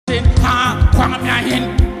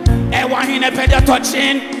in a pedia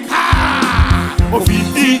touching. Ha!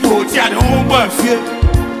 Ofiti Kotia no Obrafour.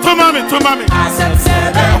 To mommy. Asem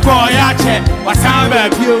sebe. Koya che. Wasamba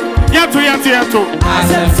bio. Yato.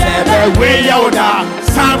 Asem sebe. We yoda.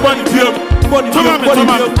 Somebody bio. To mommy.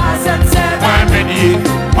 Asem sebe.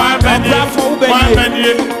 One penny.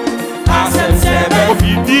 Asem sebe.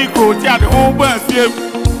 Ofiti Kotia no Obrafour.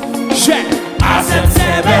 She. Asem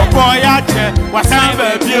sebe. Koya che. Wasamba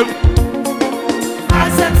bio.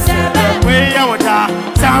 Asem sebe. We yoda.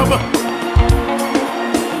 Somebody.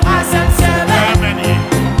 Asem sebe.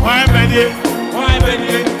 One penny.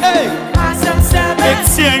 Hey. Asem sebe.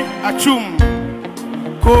 Etienne achum.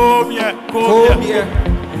 Come here.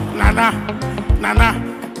 Nana.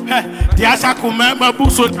 Diasha kumemba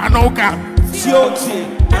buso anoka. Sioti.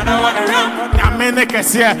 Nana wanna rap. Namene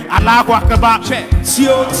kese alago akaba.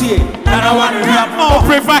 Sioti. Nana wanna rap. Oh,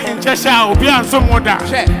 prefer in Cheshire. Obi anso moda.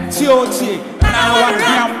 Sioti. Nana wanna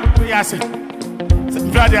rap. Yase.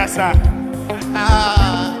 Brother sir.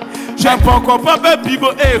 Jampoko papa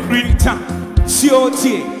people every time.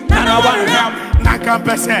 Sioti. Nana wanna rap.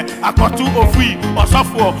 Nakampese akotu ofui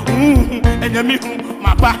osofo enyami hu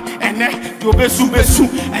mapa ene di obesu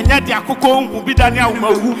enye di akoko hu bidani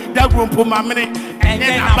awumawu da grompo mamene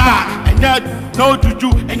enye naba enye no juju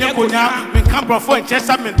enye konya men kambrofo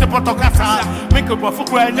enchesa men tepoto kasa men kambrofo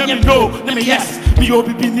kwa enye me no me yes me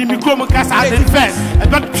obibi ni me komo kasa the first I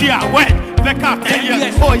don't fear when black out 10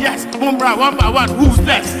 years oh yes mumra one by one who's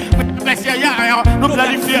next next year yeah no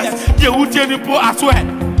bloody fears ye utie ni po aswe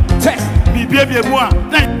test me baby moi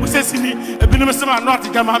like usesini ebinu sema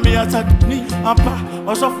not gama me ata ni ampa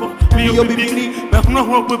osofo me obibi me no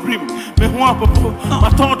ho poprim me ho apopo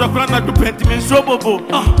maton do kra na do penti me so bobo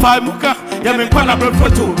pa muka ya me kwa na bre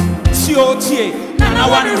photo siotie nana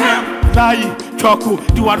wanna ram lai choko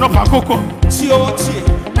you are not pakoko siotie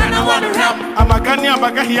nana wanna ram amagani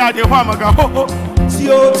ya de ho amaga ho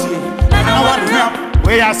siotie nana wanna ram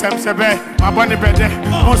we are some sebe, my bonny bed,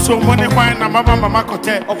 also money wine, and mama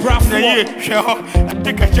cote, Obrafour, ye, share,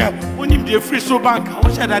 take a chair, when him the free so bank, I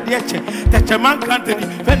wish I had a chair, that your man can't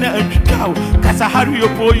then a cow, cause I hurry you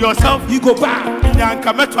pull yourself, you go back, and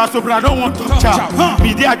come to us over, I don't want to touch out,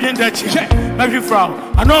 me there again that chair, every frau,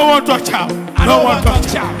 I don't want to touch out, I don't want to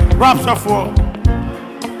touch out, raps of war.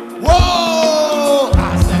 Whoa!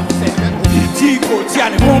 Tico,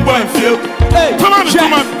 Tiani, Obrafour. Hey, come on.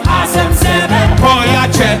 Asem sebe. Oh, ya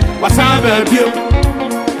che. Wasamba bio.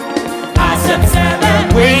 Asem sebe.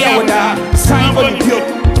 We yoda. Somebody bio.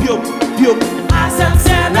 Asem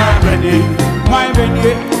sebe. My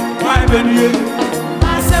venue.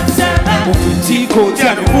 Asem sebe. Tico,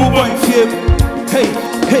 Tiani, Obrafour. Hey.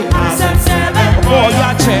 Asem sebe. Oh,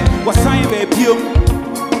 ya che. Wasamba bio.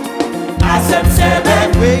 Asem sebe.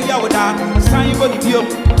 We yoda. Somebody bio.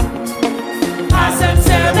 Asem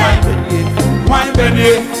sebe. One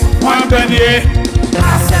penny.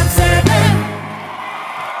 Asem sebe.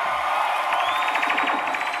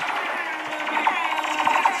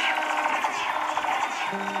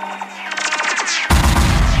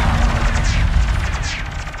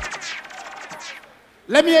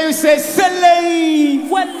 Let me hear you say, Sele.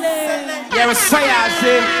 Yeah,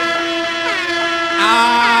 say,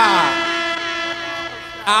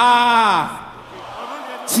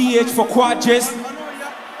 TH for quadges.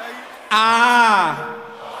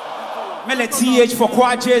 Mele TH for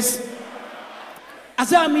quadges.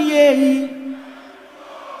 Azami ye.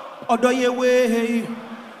 Odoye we.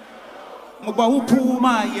 Mubahupu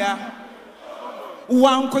maya.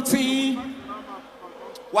 Uwankoti.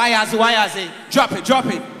 Why is it? Drop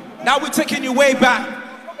it. Now we're taking you way back.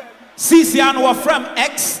 CCN from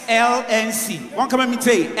XLNC. One come and me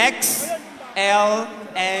tell you.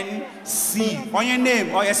 XLNC. On your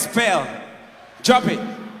name or your spell. Drop it.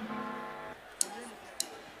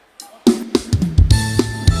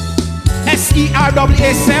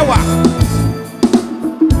 SERWA Sewa.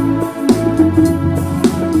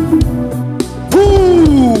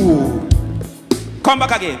 Ooh. Come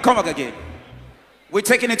back again. We're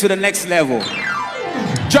taking it to the next level.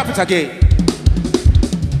 Drop it again.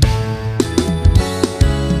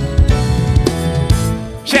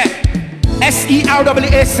 Check.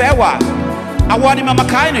 SERWA Sewa. Awani mama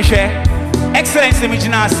kaine share. Excellence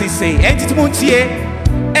imagina say. Entity muntie.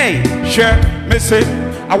 Hey, sure, me say.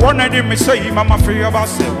 I want to me say, Mama, for you about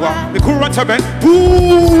say, what? The current event,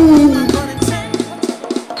 boom!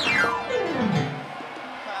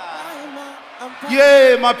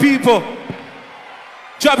 Yeah, my people.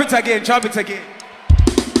 Drop it again. SERWA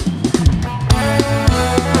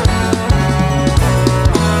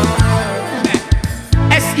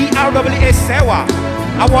Sewa.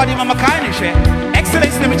 I want him, Mama, kind of share.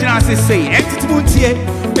 Excellence, let me just say, entity muntie.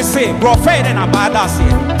 me say, bro, fade and a badass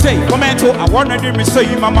here. Say, comment, I wanna do me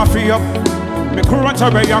say, mama, free up. Me current a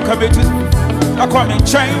very young committed. I call it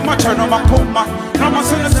chain, my turn on my puma. Mama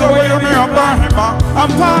send us away on me,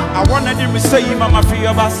 I wanna do me say, mama, free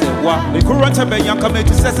up. I said, what? Me current a very young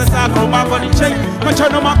committed. Says, I call my body chain, my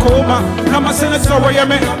turn on my coma. Mama send us away on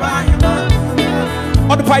me.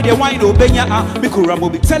 On the pie, they wine or benya, Mikura will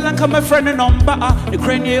be telling come a friend and number, the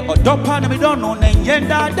crane or dog pan, we don't know, and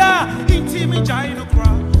yenda da, intimate giant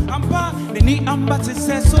crowd. Amba, the knee amba to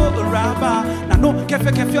say so, raba. Now, no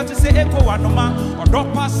cafe to say echo one man, or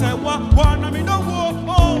dog pass, one, I mean, no,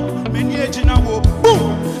 oh, many age in a war.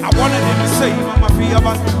 Boom! I wanted him to say, Mama, free of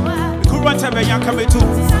us. The current have a young coming too.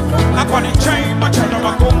 I want to change my channel,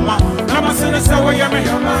 my coma. Mama send us away, I mean,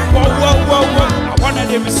 whoa. I wanted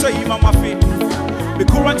him to say, Mama, free. The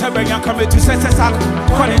current have a young coming to say, I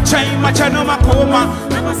want to change my channel, my coma.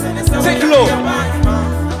 Take a look.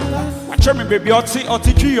 Chemi baby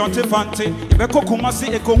oti tree onte fante ibeko kumasi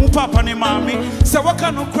ekohu papa ni mami se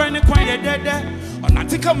waka no kwan ni kwan ye dede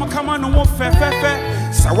onatika makama no wo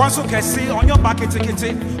fefefe se wanso kesi onyo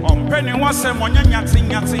baketekete ompeni wasem onya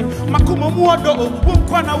nyati makuma mu odo wo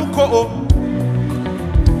nkwa na wuko o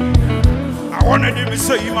I wanna do me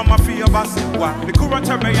say mama feel basi wa the current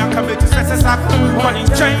time me yanka me to say sako money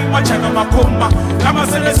chain my channel makoma nama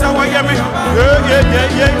say say wa yemi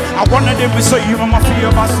yeah I wanna do me say mama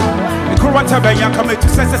feel basi the current time me yanka me to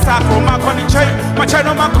say sako money chain my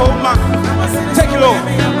channel makoma take it low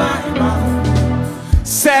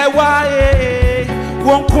say wa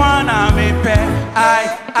won kwana me pe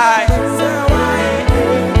I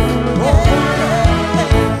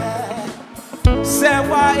say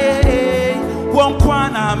wa one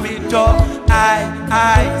kwana me do I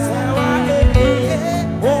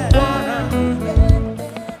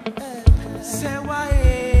say why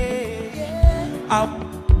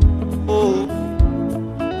oh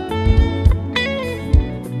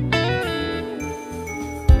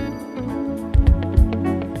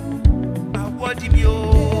I want him yo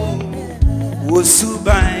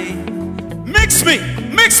Suprise mix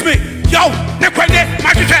me yo ne kwende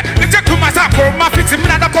makike ne teku masako ma fiti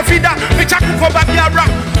mina da kofida me chaku ko ba biara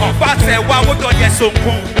oba se wa wo do ye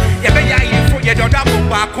sonko ye be ya yifo ye do da bo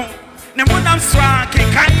ba ko ne monam sra ke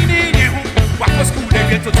kan ni ni ho wa ko school de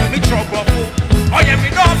get to me trouble fo oye me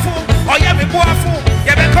dofo oye me boafo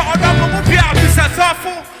ye be ko odo mo mu bia bisa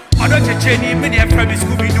sofo odo cheche ni me ne from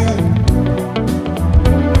school bi do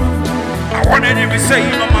I wanted him to say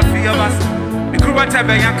you know my fear was current have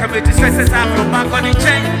a young committee says I'm from my money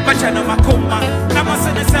chain, but I know my coma. Now I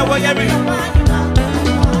say, why I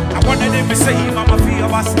wanted him to say, Mama,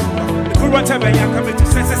 feel us. The current have a young committee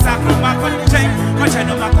says I'm from my money chain, but I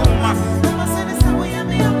know my coma.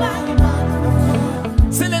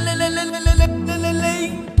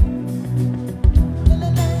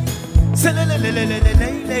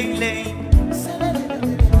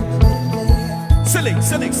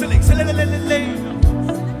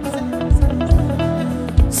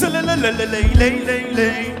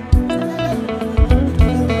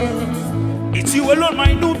 It's you alone,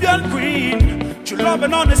 my Nubian queen. True love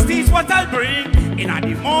and honesty is what I bring. In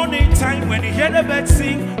the morning time when you hear the birds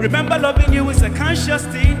sing, remember loving you is a conscious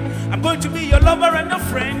thing. I'm going to be your lover and a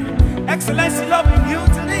friend. Excellency, loving you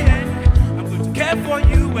to the end. I'm going to care for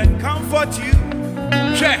you and comfort you.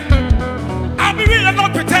 Check. I'll be real and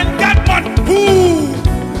not pretend that man. Boo!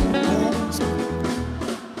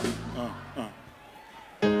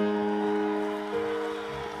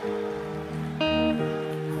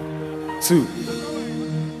 Two.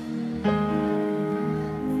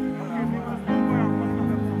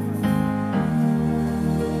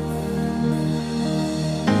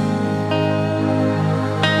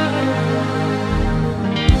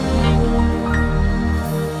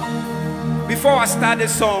 Before I start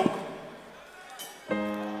this song,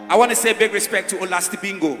 I want to say big respect to Olasti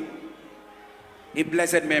Bingo, a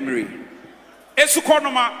blessed memory.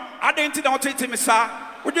 Esukonoma, I didn't know what me sa.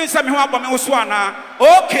 We're doing something about me Uswana.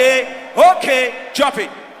 Okay, drop it.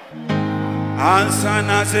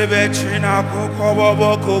 Ansana sebechina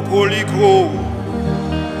kokobobo kokoliko.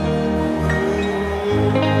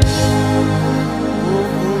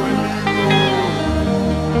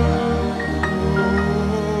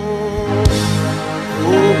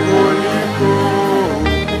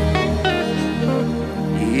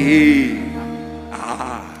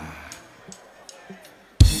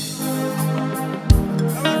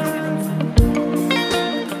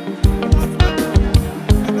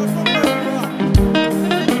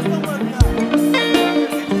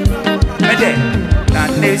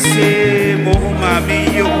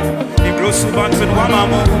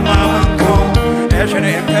 Nation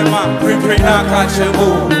Empema, Prina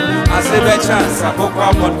Kachemo, as a better chance, I book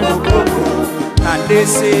up on Coco. And they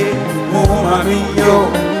say, Mohoma Mio,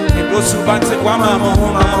 it goes to Bantam,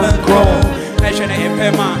 Mohoma Crow. Nation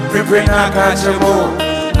Empema, Prina Kachemo,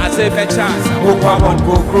 as a better chance, I book up on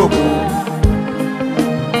Coco.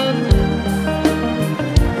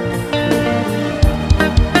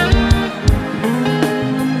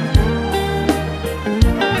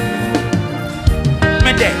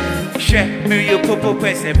 Me you popo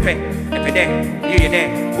pese pe epede you there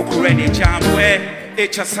ukureni jamwe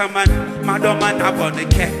echa saman madoma na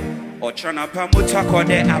bonike ochana pamuta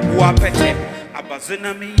kode abua pete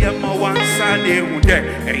abazina mi yema wansa de hunde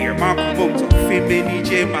eye makumoto fime ni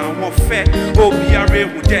je ma won fe obiare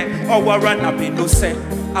hunde owara na me no se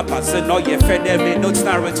abazina ye fe de me no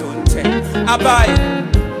tnaretunte abai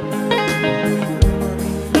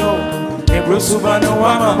Rusubano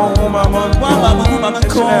wama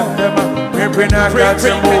ko Prina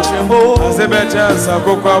Kachemo as a better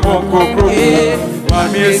Sakokwa Bonko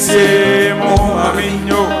Mami se mo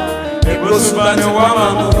aminyo Rusubano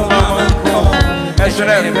wama ko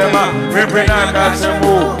Prina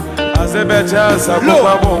Kachemo as a better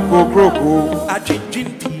Sakokwa Bonko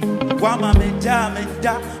Ajinjinti wama menda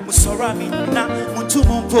musora minna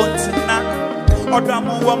mutumu pontina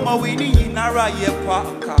odamu wama wini nara yepa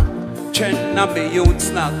Chenna me yon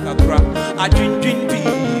snack a cra. I drink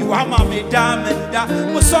tea, wama me damenda,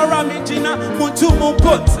 musora me jina, mutumu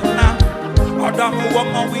potina. Odamu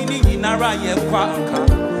wama winning in a raya quaka.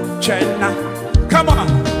 Chenna, come on.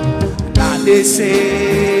 Now they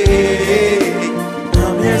say,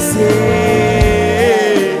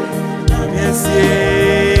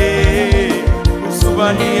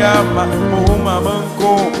 Musubania, Mahuma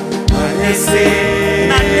Manko. They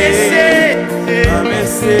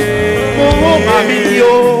say, oh, mami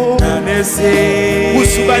yo,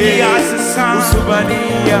 Usubania san,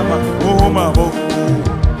 Usubania, oh mamo.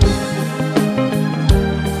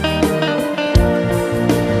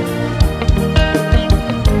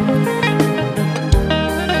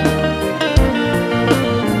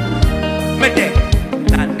 Mede,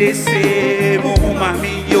 and they say, oh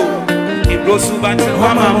mami yo, Ibrosubante,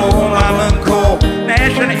 oh mamo, mamanko,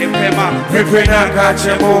 Nation Empema, Prina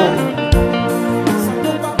Kachemo.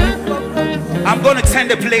 I'm going to turn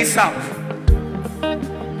the place up.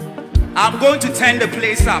 I'm going to turn the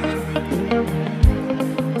place up.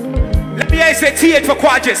 Let me hear say T8 for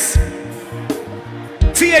Quadges.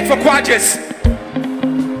 T8 for Quadges.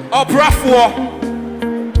 Obrafour.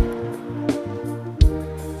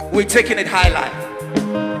 We're taking it high life.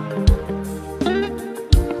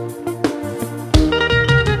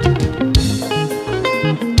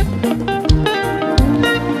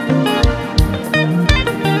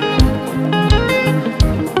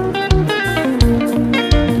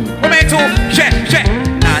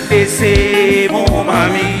 They say,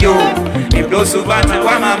 Mami yo, if those who want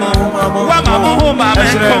Wama,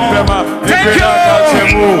 thank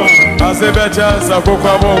you. As a better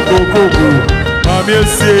Sakokwa Mami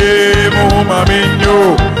say, Mami yo,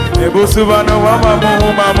 if those who want Wama,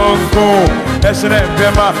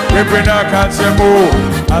 Pema, Prina Kachemo,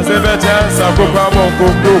 as a better Sakokwa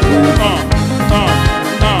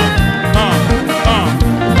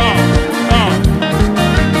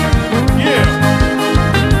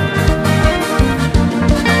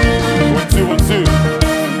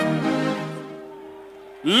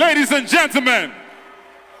Ladies and gentlemen,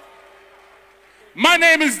 my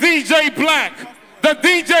name is DJ Black, the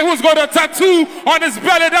DJ who's got a tattoo on his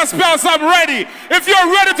belly that spells I'm ready. If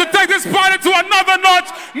you're ready to take this party to another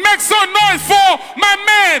notch, make some noise for my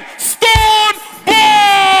man,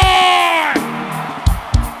 Stoneboy!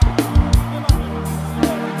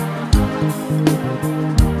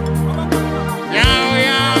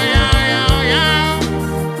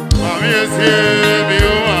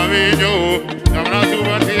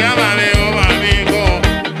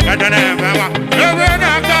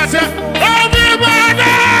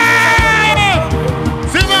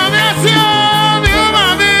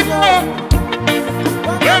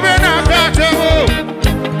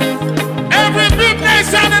 Every big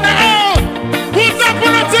nation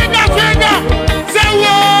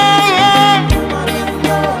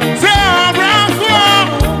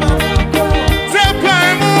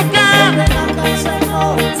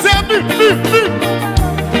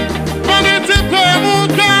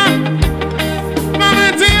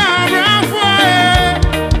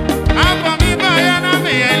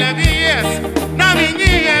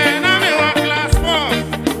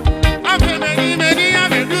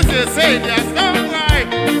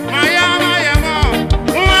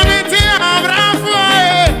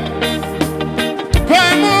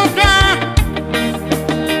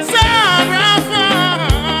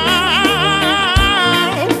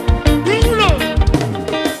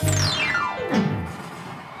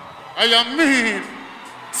I am mean.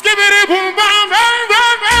 Skibbity boom bam bam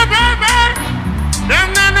bam bam bam bam. Damn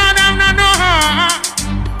no.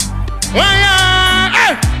 Oh yeah.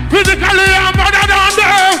 Hey, physically I'm better than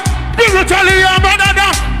them. Spiritually I'm better than.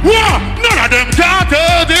 Whoa, none of them can't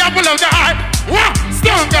tell the apple of the eye. Whoa,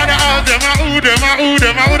 stone got the house them. Who them have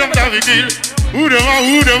to kill? Who them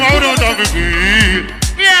have to kill?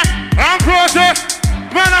 Yeah, I'm crossing.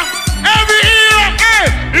 Man, every hero.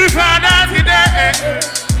 Hey, if I die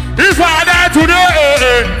today. If I die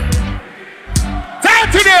today,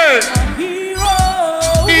 die today.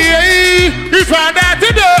 Yeah, if I die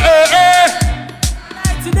today,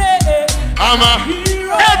 I'm a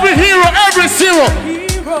every hero, every zero.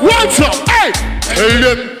 What's up? Hey,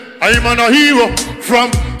 I'm a hero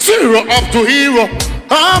from zero up to hero.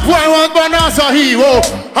 I'm one born as a hero.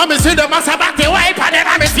 I'm a see the master back the wipe and then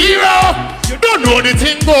I'm a zero. You don't know the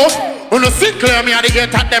thing go. When you see clear me, I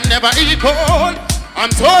get at them never equal. I'm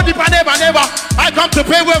so deep I never. I come to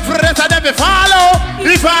pay with friends I never follow.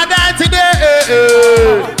 If I die today,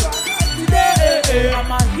 I'm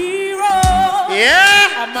a hero.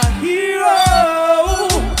 Yeah, I'm a hero.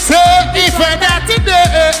 So if I die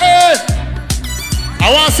today, I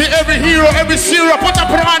want to see every hero, every hero put up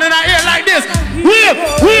a hand in our ear like this. We're.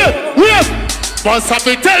 But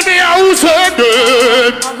somebody tell me who said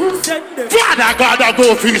them. Father God, I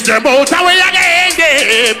go fish them out away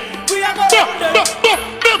again.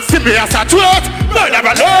 Don't see me as a truth. No,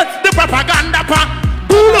 never learn the propaganda part.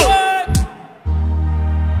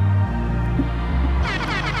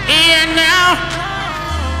 And now,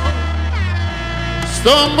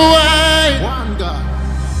 Stoneboy, one God.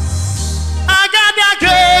 I got that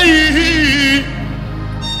key.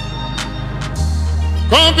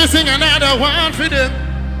 Come to sing another one for them.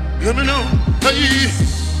 Let me know. Hey.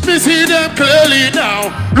 Me see them clearly now,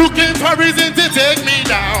 looking for reason to take me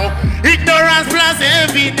down. Ignorance plus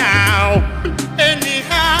envy now.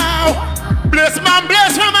 Anyhow, bless man,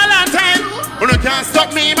 bless from a long time. You can't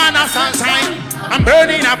stop me, man, a sunshine. I'm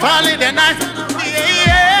burning up all in the night.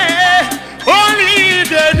 Yeah, only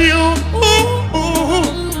they knew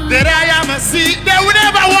that I am a seed. They would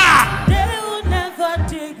never walk. They would never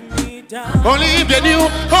take me down. Only if they knew,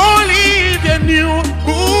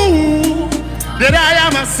 that I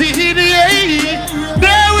am a seed, they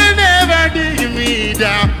will never dig me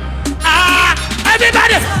down.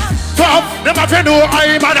 Everybody, top, them have to know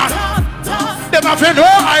I'm an. Them have to know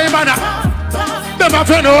I'm an. Them have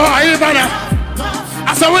to know I'm an.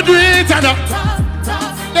 I saw we do it, and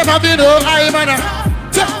them have to know I'm an.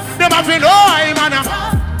 Them have to know I'm an.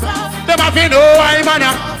 Them have to know I'm an.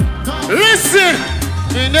 Listen,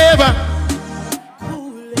 we never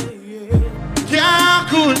can't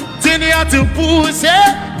continue to push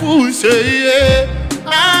it, yeah.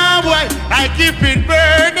 Ah, boy, I keep it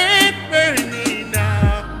burning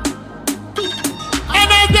now. And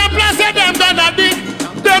as them blessed, them gonna dig.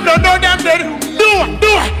 Them don't know them, they do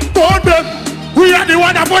it, for them. We are the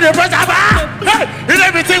one that put the pressure back. Hey, in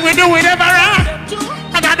everything we do, we never run.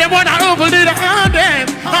 And I the one that open it on them.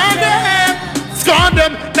 Scorn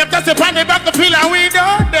them, them just upon the battlefield and we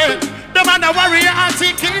know them. The man a warrior and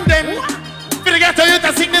seeking them. Feel get to you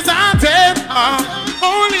to sing this anthem.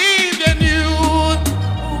 Only the knew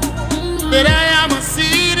that I am a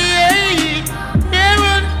seed.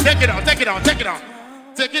 Take it on.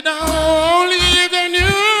 Only the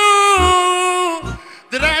knew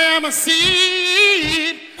that I am a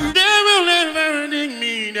seed. They will never dig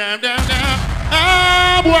me down.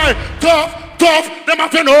 Ah, boy, tough. Them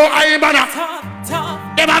have to know I am an.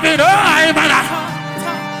 Them have to know I am an.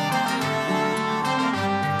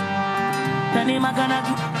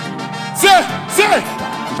 Say,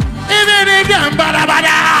 even if them bada.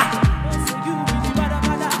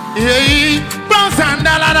 Yeah, bounce and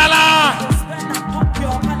la.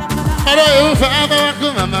 Hello, Father,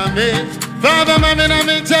 come on, Father, Mamma, na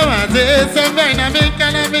me chawate, somebody na me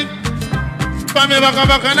canami. Family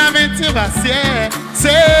baka na me tiwase,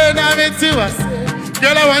 say na me tiwase.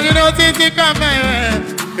 Girl, I want you know to come my way.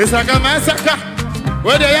 It's like a massacre.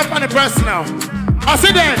 Where they up on the press now? I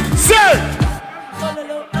see them, say.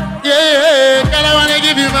 Yeah, girl, I wanna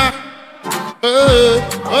give you my oh,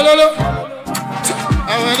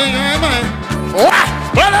 I wanna give you my oh,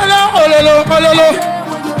 girl, I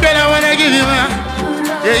wanna give you my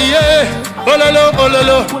oh,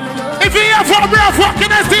 if you have for breath, what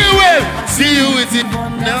can I see you with it,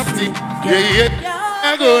 nothing,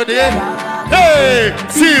 I go there, hey,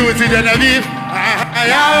 see you with it, and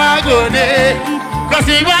I go there, cause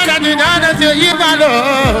you wanna do that until you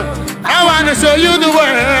follow. I wanna show you the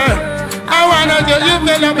world. I wanna show you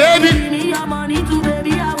the baby.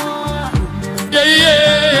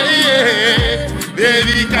 Yeah.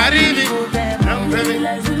 Baby, carry me.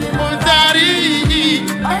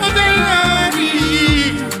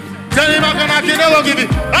 I can never give it.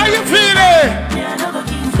 How you feeling?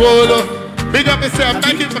 Follow. Big up yourself.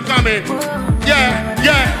 Thank you for coming. Yeah,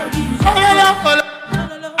 yeah. Hello.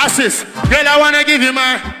 Assis, girl, I wanna give you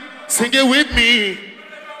my. Sing it with me.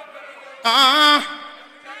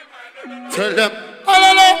 Tell them.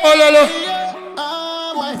 Hello.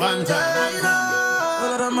 One time.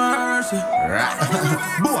 Mercy.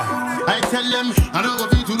 Boy, I tell them I don't go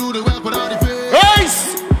to do the work without the pay.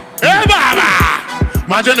 Hey, Baba!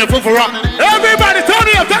 Imagine the fool for rock. Everybody, turn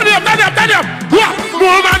it up.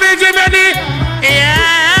 Move my magic money.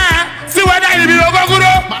 Yeah. See what I do.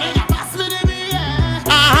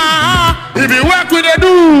 If you work with a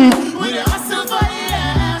do.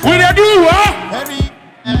 With a do, huh?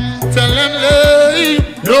 Tell them, hey,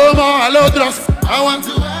 no more hello trust. I want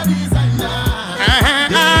to wear designer.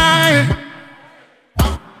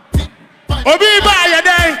 Obiba ya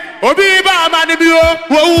day, Obiba manibio,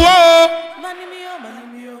 whoa.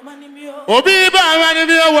 Obiba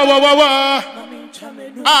manibio, whoa.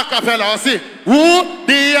 Acapella, see, who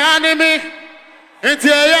the enemy? It's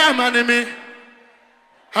your enemy.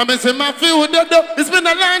 I'm missing my food. It's been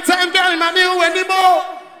a long time, girl, my new anymore.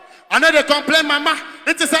 I know they complain, mama.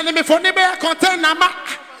 It's an enemy for the bear content, mama.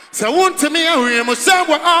 So, one to me, I must say,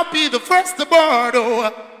 I'll be the first to board.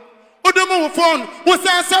 Oh, the move phone, what's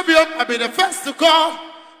that suburb? I'll be the first to call.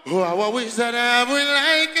 Oh, I wish that I would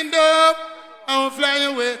like and up. I will fly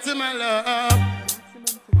away to my love.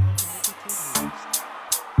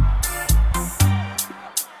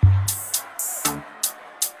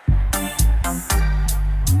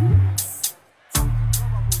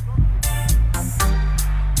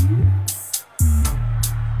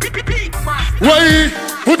 Why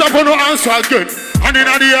put up on no answer again? And in the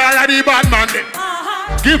all of the bad man then.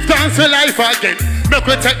 Give thanks for life again. Make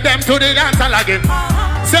we take them to the dance hall again.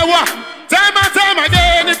 Say what? Time and time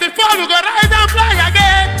again. If before we go rise and fly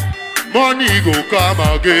again, money go come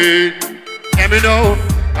again. Let me know.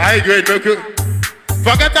 I great make you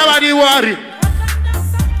forget about the worry.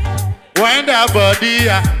 Wind the body.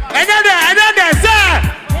 Another sir.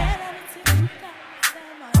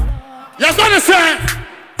 You're gonna say.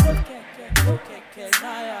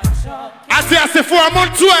 I say for a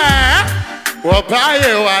month to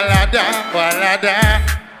Wapaye walada.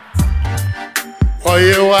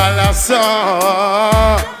 Oye wala so.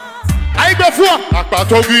 I go for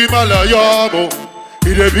Akpatogi malayobo.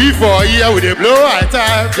 It a be for here with a blow at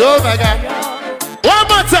time. Go back. One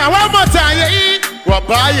more time, yeah.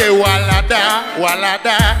 Wapaye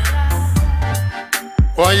walada.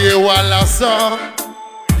 Oye wala so.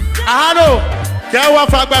 I know. Kewa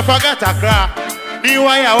forget a cry. Me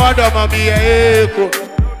why I want to be a echo.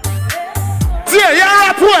 Yeah, you're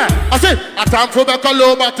up where? I say, I time for the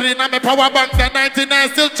low battery, now my power bank, the 99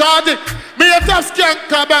 still charging. Me a top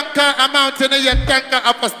skanker banker, a mountain, and your tanker,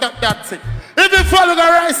 I must stop that thing. If you follow the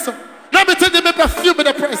rise, let me tell you, me perfume with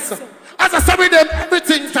the price. As I say them,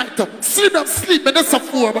 everything tight up. Sleep, and that's a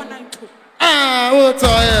 4. What's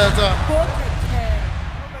all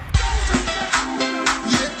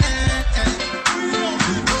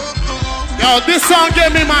Yo, this song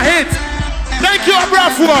gave me my hit. Thank you,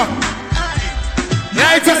 Obrafour.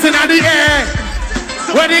 Right us in the air.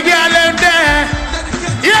 When the girl in there.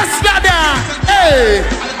 Yes, Dada. Hey.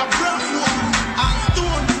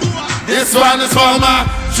 This one is for my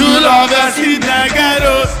true lovers in the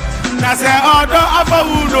ghettos. I say, order of a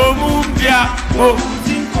uno mumbia. Oh,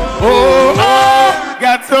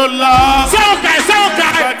 get to love. So guy.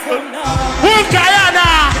 Who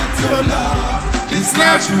Guyana? Get to love. It's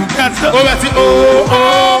not you. Get to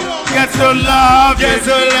get to love. Get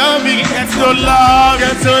to love me. Get to love.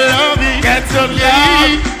 Get to love me. Get to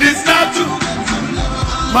love. It's not you.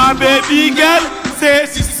 My baby girl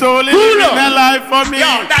says she's so living her life for me.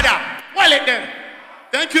 Yo, Dada, well it there.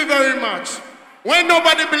 Thank you very much. When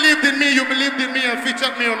nobody believed in me, you believed in me and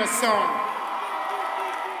featured me on a song.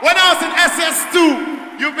 When I was in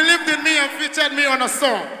SS2, you believed in me and featured me on a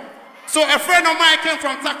song. So a friend of mine came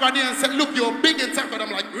from Sarkodie and said, look, you're big in Sarkodie.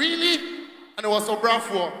 I'm like, really? And it was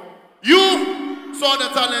Obrafour. You saw the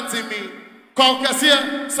talent in me.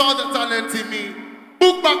 Caucasian saw the talent in me.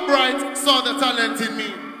 Bookback Bright saw the talent in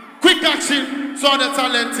me. Quick Action saw the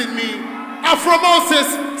talent in me. Afro Moses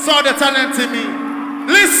saw the talent in me.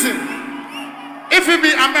 Listen, if you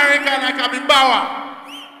be American like I be Bauer,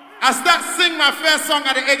 I start singing my first song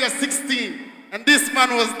at the age of 16, and this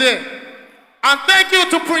man was there. And thank you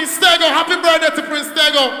to Prince Tego. Happy birthday to Prince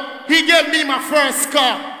Tego. He gave me my first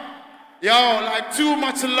car. Yo, like too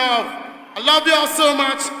much love. I love y'all so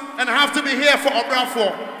much, and I have to be here for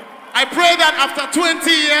Obrafour. I pray that after 20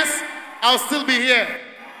 years, I'll still be here.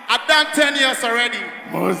 I've done 10 years already.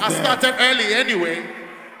 I started early anyway.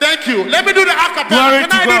 Thank you. Let me do the acapella. Glory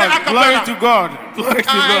Can I do the acapella? Glory to God. Glory to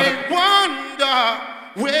God. I wonder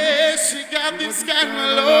where she got this kind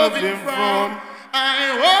of loving from.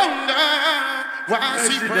 I wonder why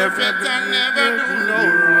she perfect and never do no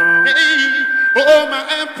wrong. Hey, oh my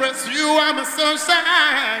empress, you are my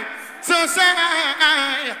sunshine,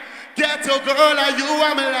 sunshine. Ghetto girl, you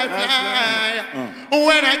are my lifeline.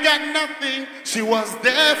 When I got nothing, she was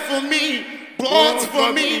there for me, bought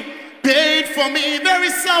for me, paid for me. Very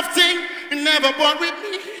soft thing, never bought with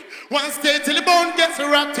me. One stay till the bone gets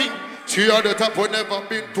rotting. She had the top, never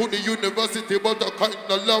been to the university, but the kind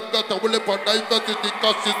of love that I will upon diversity,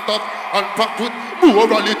 cause she's tough and packed with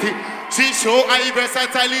morality. She show high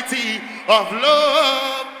versatility of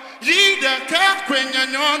love. Ye the cat queen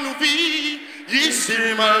and yon be, ye she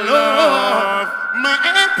my love. My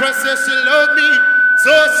empress says she love me,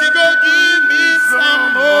 so she go give me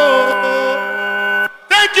some more.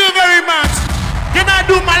 Thank you very much. Can I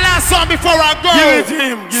do my last song before I go? Give it to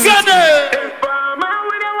him. Give Sunday. it to him.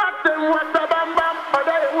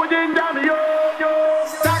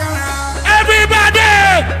 Everybody,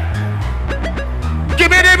 give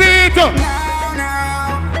me the beat.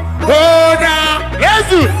 Oh, now, let's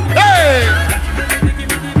do it. Hey,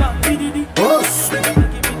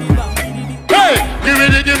 hey,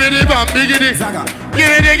 give me the bump, biggity. Give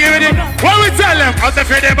it. What we tell them? I say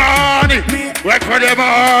for the money, work for the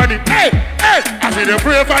money. Hey, I say they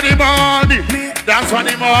pray for the money, dance for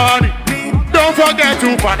the money. Don't forget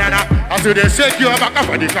to banana. I say they shake your back up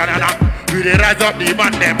for the banana. We dey rise up the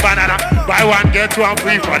man them banana. Buy one get one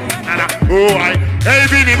free for the banana. Oh I, hey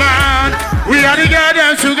Billy man, we are the girl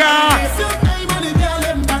them sugar.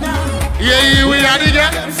 Yeah, we are the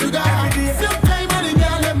girl them sugar.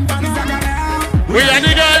 We are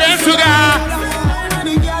the girl them sugar.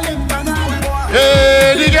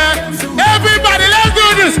 Hey, the girl. Everybody, let's do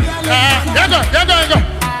this. You go.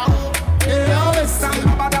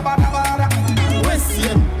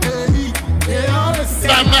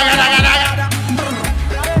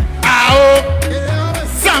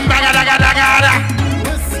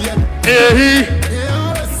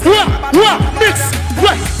 Mix.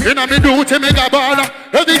 In a middle to make a baller.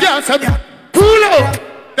 Every girl said, pull up.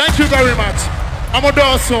 Thank you very much. I'm a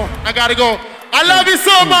dawson. I gotta go. I love you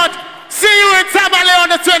so much. See you in Tamale on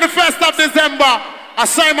the 21st of December.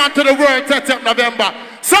 Assignment to the world 30th of November.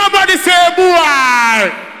 Somebody say, boy.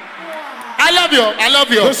 I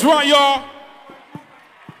love you. That's right, y'all.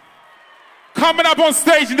 Coming up on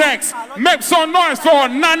stage next, make some noise for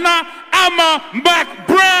Nana Ama Mac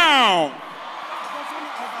Brown.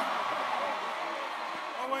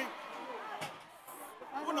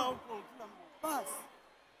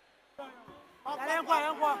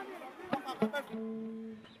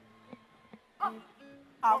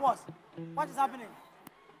 What is happening?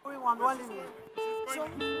 So,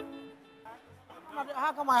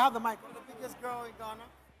 how come I have the mic? The biggest girl in Ghana.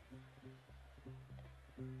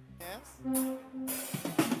 Yes.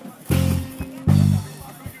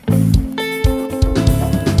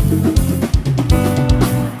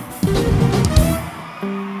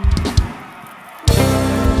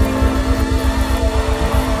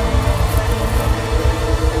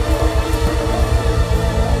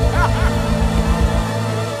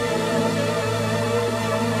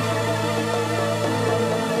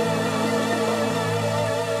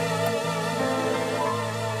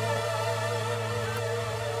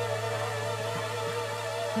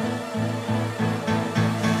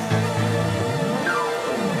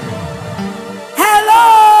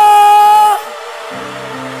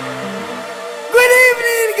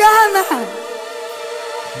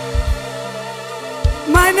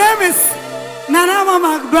 My name is Nana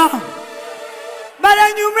Mac Brown. But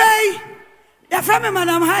then you may, you're from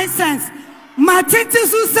Madam High Sense. Matiti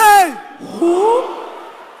Susay. Who?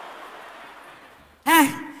 Hey,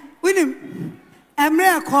 Winnie, I'm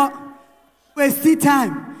real call. Waste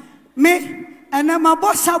time. Me, and I'm a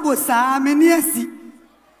boss shabosa, I'm in Yesi.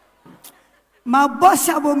 My boss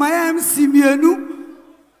shabo, my MC,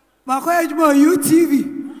 my college boy, UTV.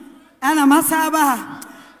 And I'm a Saba.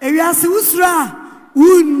 If you are Susra.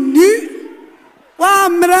 Uni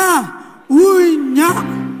Wamra Unya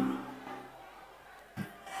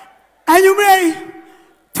and you may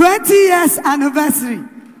 20 years anniversary.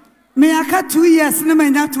 Me aka 2 years, no me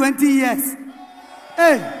 20 years.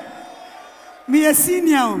 Hey, me a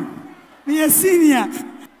senior.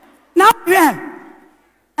 Now yeah,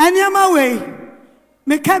 and my way.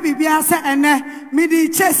 Me can be asa and me di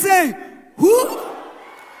chese who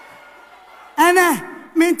and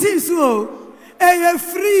me so. Hey,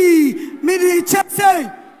 free, me the chap say,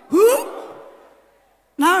 who?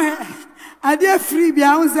 Now, I dare free,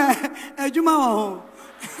 Bianza, a Juma.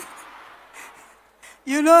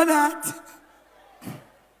 You know that?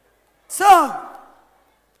 So,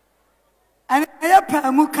 and I have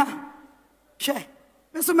Pamuka. She,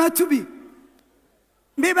 Mr. Matubi.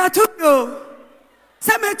 Me Batuyo.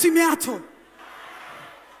 Same to me at all.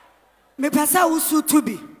 Me pasa usu to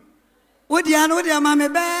be. Odiano, dear mamma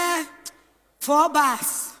bear 4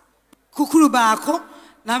 bars. Kukuru bako.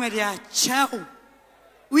 Namedia chow.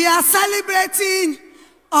 We are celebrating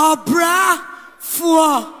Obrafour,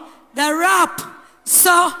 the rap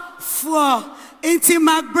so for Inti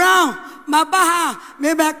McBrown, Mabaha,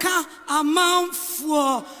 Mebeka, Amount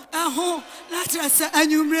for a home, Latress, and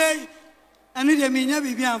you may, and we may never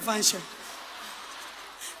be function.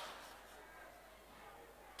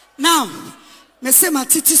 Now, Messema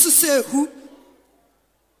Titi to say who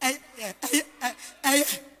I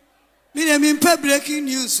mean, breaking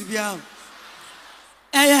news to be out.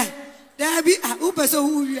 There be a who person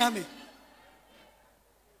who you are me.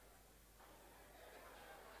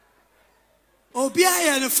 Obi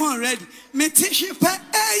I on the phone ready. Me teach you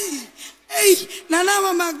hey, Nana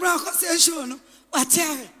McBrown show no.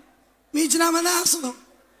 Whatever. Me Jinamanaso.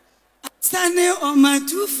 Standing on my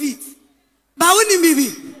 2 feet. Bauni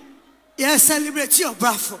bibi. Yes, celebrate your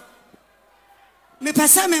Obrafour. Me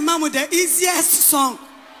pasa me mamu the easiest song.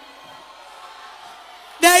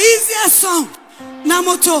 The easiest song.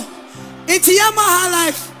 Namoto. It's Yamaha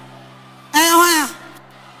life.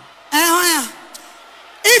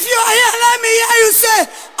 If you are here, let me hear you say,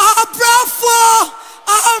 Obrafour,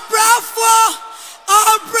 Obrafour,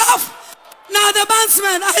 Obrafour. Now the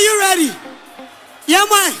bandsman, are you ready? Yeah,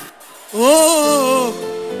 man. Oh,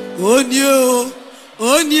 onyo,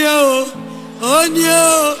 onyo,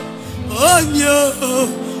 onyo, onyo,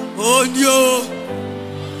 onyo.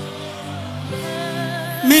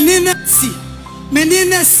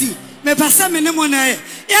 Menina si, me pasa menemona.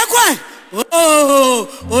 Yeah, quite. Oh,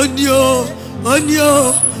 onyo,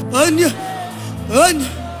 onyo, onyo, onyo.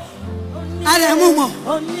 Are mumo.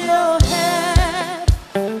 Onyo head.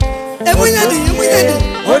 Emunyadi.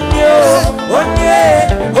 Onyo, onye,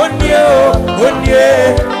 onyo, onye,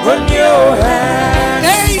 onyo head.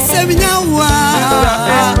 Hey, seminyawa.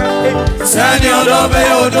 Sani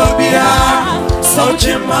odobia,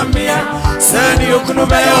 sochi mamia. Sani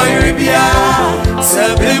okunume oyibia,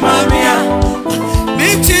 sebi mamia.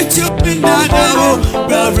 Michichu binadawo,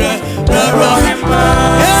 brother, himma.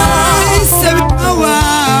 Hey, seminawa.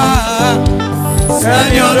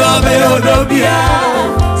 Sani odobia,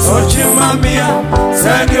 sochi mamia.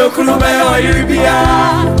 Sani okunume oyibia,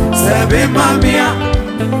 sebi mamia.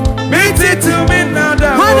 Michichu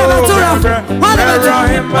binadawo, brother,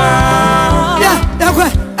 himma. Yeah,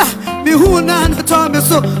 that's who none told me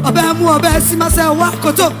so about more about myself.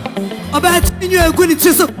 Wakoto about you a good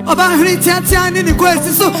so about Hritan in the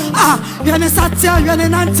question. So, you're a Satya, you're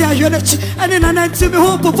an Antia, you're a and then an anti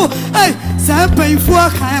hope for hey, some painful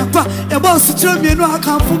camper, a boss to tell me no, I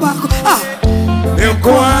can't for back.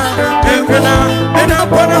 And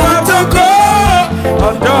upon a go.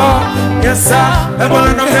 Yes, sir, I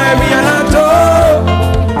want to have me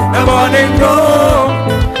a morning go.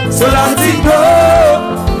 So let's go.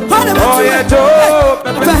 Oh yeah,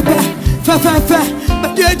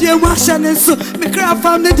 but dear Washington, so me craft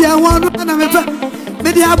from the dear one and I'm a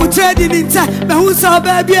able trading in time. But who saw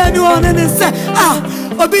baby anyone and say,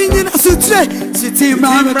 opinion as to trade. City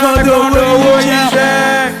Mamma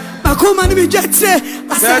Makuma ni bijetse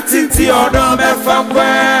Asatiti odo me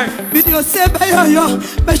famwe video se bayo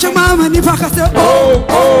Mesha mama ni pakase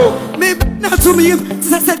oh me na to me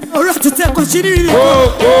say ora to take kwashiri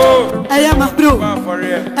oh aya ma bro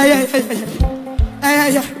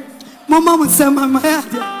aya mama musema mama.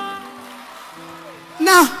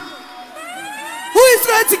 Now who is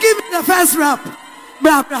ready to give me the first rap?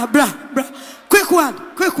 Bra quick one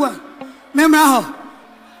memra ho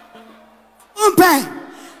umpe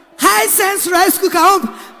high sense rice cooker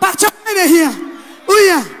pacha in here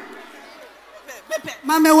uya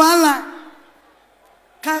mama wala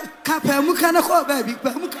ka pemuka na ko baby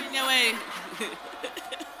pemuka nyewe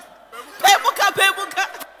pemuka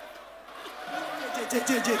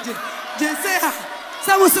je say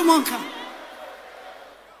samusu monka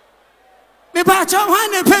me pacha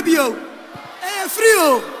wan pebio free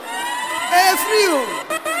o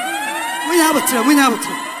munya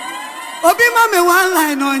butre Obi mame one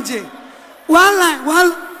line onje. One line.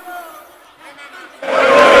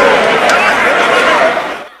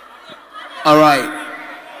 All right.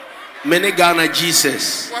 Many Ghana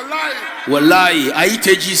Jesus. Wallahi.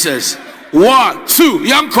 Aite Jesus. 1, 2.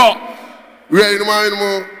 Yanko. Right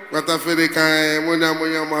no what I feel kind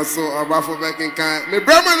munya maso Obrafour back in kind. Me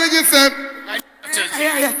brother just said.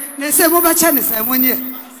 Yeah. Ne say mo ba cha ne say monye.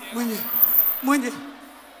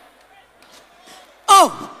 Oh,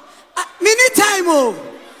 mini time, oh.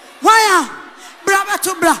 Why? Bra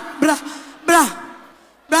to bra. Bra,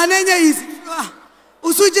 nenya easy.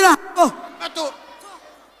 Usujira. Oh,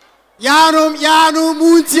 Yanum,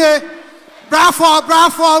 Muntie. Bravo,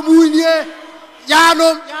 Munye.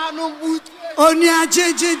 Yanum, Muntie. Onia,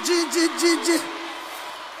 J.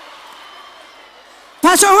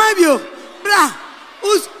 Pastor Webio. Bra.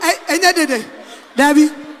 Us, Enede.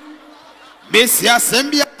 David. Miss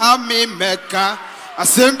Assembia Hami Mecca.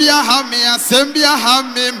 Assembia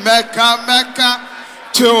Hami Mecca.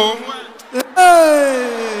 Two.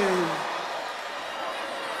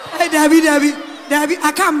 Hey, David,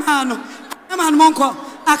 I come, man, Monko,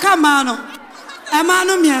 I come, man, a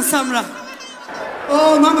man, me and Samra.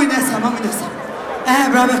 Oh, Mamma Nessa,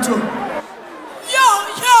 brother, too. Yo,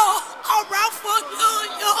 Obrafour,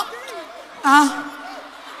 yo.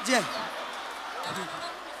 Jay.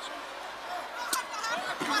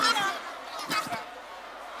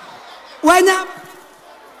 When up,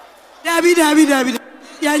 David,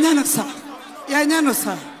 Yanano,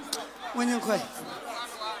 sir. When you quite.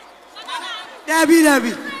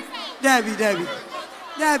 David.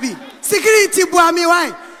 Security boami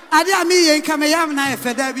why? Adia me and Kamayam na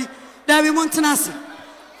for David Montanasi.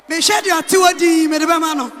 Me shed your 2D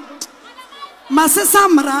Medabamano. Massa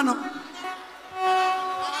Samrano.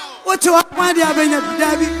 What you want, my dear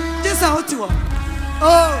David? Just out to one.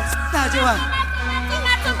 Oh, Statua.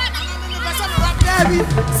 David,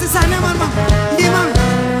 Sisana Mama.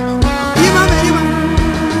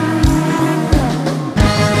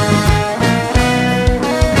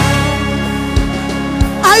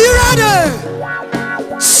 Are you ready?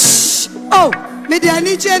 Shh. Oh,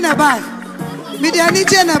 Medianiche na buy.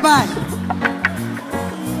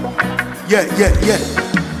 Yeah.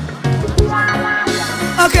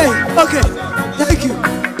 Okay. Thank you.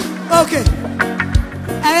 Okay.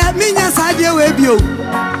 I am Minya Sadia Webio.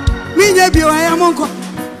 Minya Bio, I am Monko.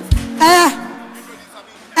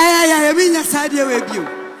 Minya Sadia Webio.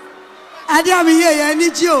 Adam here, I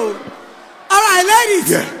need you. All right, ladies.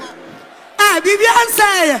 Yeah. Bibian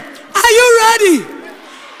say, are you ready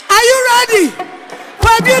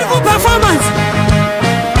for a beautiful performance?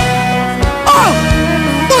 Oh,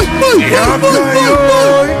 move.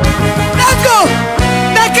 Let's go.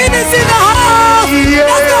 The king is in the house. Yeah.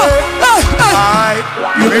 Let's go.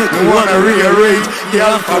 You make me wanna rearrange the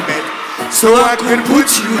alphabet so I can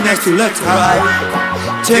put you next to letter I.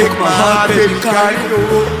 Take my heart, baby, carry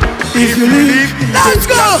go. If you leave, let's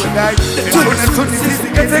go.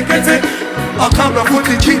 I'll come to put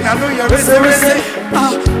the king, I know you're reserved.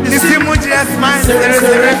 This is just my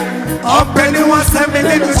reserve. Up anyone, 7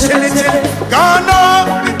 minutes, chilling.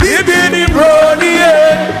 Gone, baby, brody.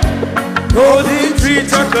 Golden tree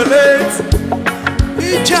chocolate.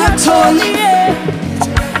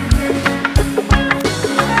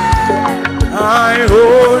 I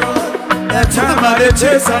hold that time at the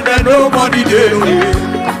chase and then nobody did.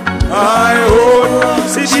 I hold,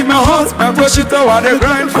 see my husband push it over the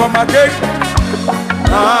grind for my cake.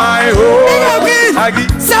 I hold,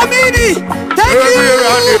 Samini, thank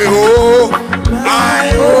you.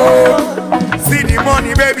 I hold, see the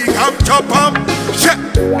money, baby, come chop up.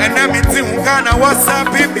 And then me think Ghana, what's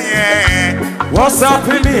up in me? What's up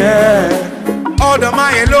in me? All the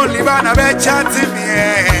my lonely man, I bet chatting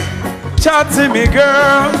me. Chatting me,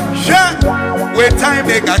 girl. Wait time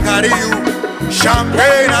they can carry you.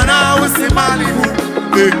 Champagne and I was in Malibu.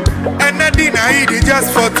 And the dinner I eat it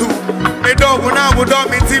just for two. Me dog when I would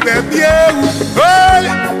me baby.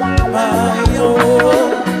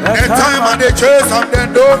 The time and the chase and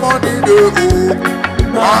then no money do.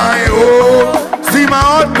 My oh, see my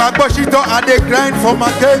old back but she thought I dey grind for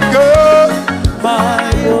my cake girl.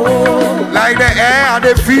 My oh, like the air I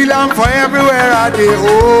dey feel am for everywhere I dey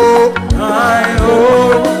oh. My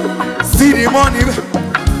oh, see the money.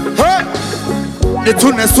 Hey. The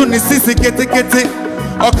tune soon is sissy get it.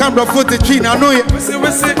 Or come to put the tree, I know it. What's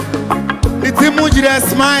it? The Timuji that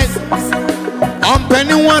smile. I'm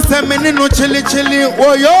penny 1 minute no chili.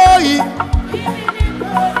 Oh yo.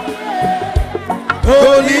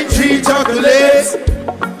 Holy tree chocolates.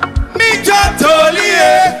 Me totally.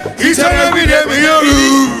 Each and every day me oh.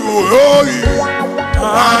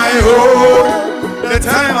 I hold the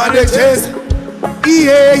time I dey chase.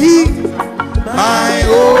 Yeah. I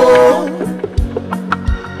hold.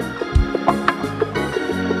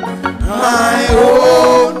 My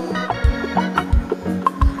own,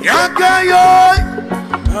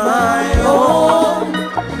 my own,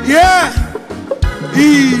 yeah,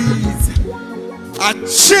 easy. A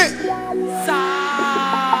chick.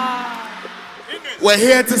 We're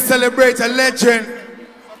here to celebrate a legend.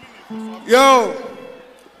 Yo,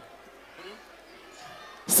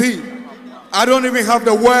 See, I don't even have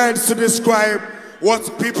the words to describe what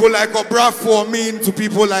people like Obrafour mean to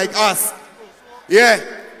people like us. Yeah,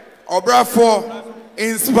 Obrafour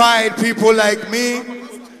inspired people like me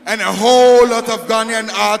and a whole lot of Ghanaian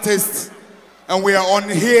artists. And we are on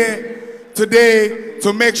here today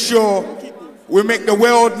to make sure we make the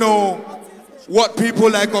world know what people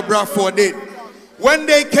like Obrafour did. When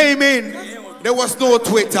they came in, there was no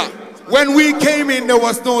Twitter. When we came in, there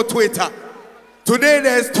was no Twitter. Today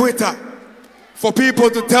there's Twitter for people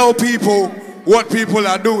to tell people what people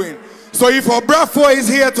are doing. So if Obrafour is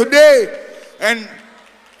here today and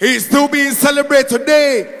he's still being celebrated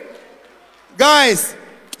today, guys,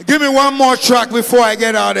 give me one more track before I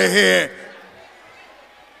get out of here.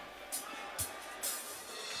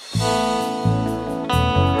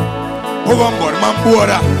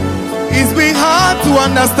 It's been hard to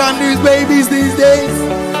understand these babies these days.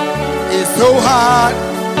 It's so hard.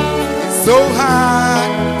 It's so hard.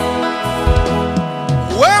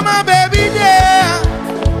 Where my baby there?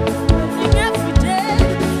 Every day,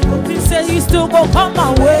 he says he still gon' come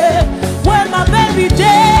my way. Where my baby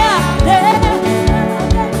there?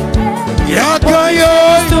 Yeah,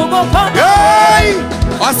 still gon' come my way.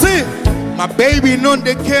 I see. My baby know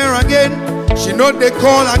they care again. She know they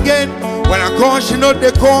call again. When I call, she know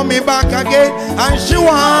they call me back again. And she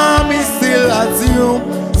want me still assume.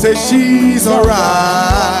 Say she's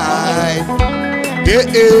alright. Yeah,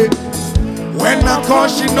 yeah. When I call,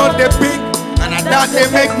 she know they pick. And at that they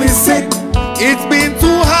make me sick. It's been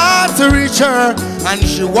too hard to reach her. And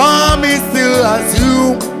she want me still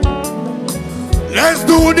assume. Let's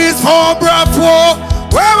do this for Obrafour.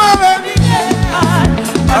 Where my baby?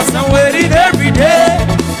 As I'm waiting every day,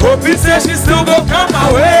 hoping says she still gon' come my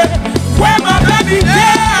way. Where my baby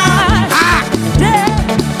there?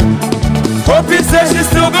 Hoping says she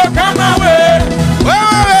still gon' come my way. Where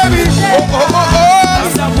my baby? Oh, oh, oh, oh.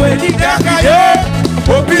 As I'm waiting every day,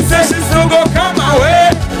 hoping says she still gon' come my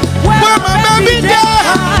way. Where my baby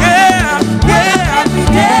there? Yeah,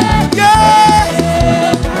 yeah,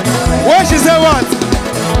 yeah. What she say what?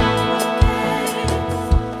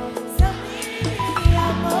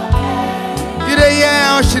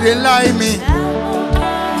 Yeah, she didn't lie me.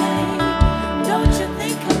 Don't you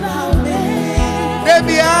think about me?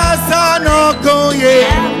 Baby, I saw no go, yeah.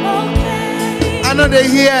 I'm okay. I know they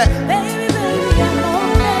hear. Baby, I'm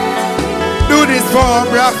okay. Do this for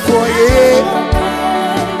Obrafour, yeah.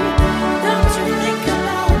 Don't you think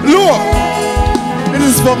about me? Look, this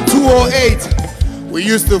is from 208. We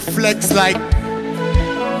used to flex like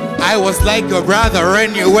I was like your brother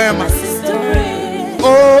anywhere, my sister.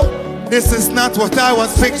 Oh. This is not what I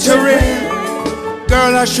was picturing.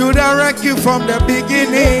 Girl, I should have wrecked you from the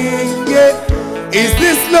beginning. Yeah. Is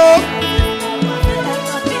this love?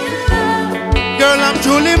 Girl, I'm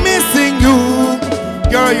truly missing you.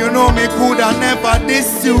 Girl, you know me could have never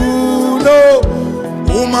diss you. No.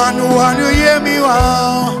 Woman, who want you hear me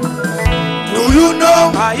wow? Do you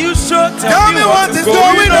know? Are you sure? Tell me what is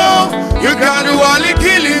going on. You got to only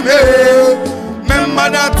killing me.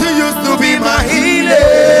 Remember that you used to be my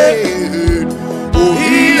healing, oh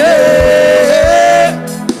healing.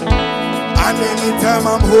 And anytime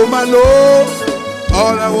I'm home alone,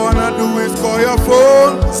 all I wanna do is call your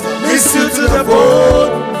phone, miss you to the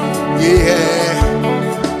bone. Yeah.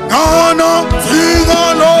 No, no, sing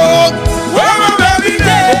along. Where my baby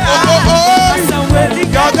there?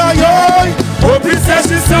 Gaga yo. Hope he says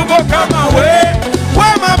she still gon' come my way.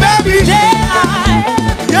 Where my baby there?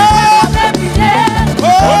 Yeah.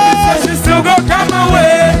 Oh, she still gon' come my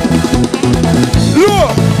way.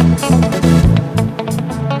 Look,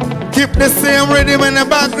 keep the same rhythm in the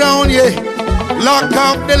background, yeah. Lock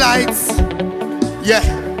off the lights, yeah.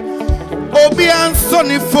 Obi and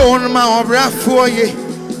Sonny phone, my Obrafour, yeah.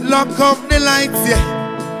 Lock off the lights, yeah.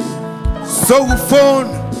 So phone,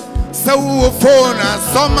 and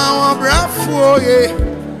some my Obrafour, yeah.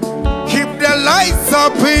 Keep the lights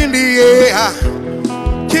up in the air.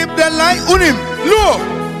 Keep the light on him. Look,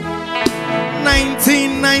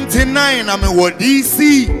 1999, I'm in what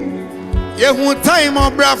DC. Yeah, one time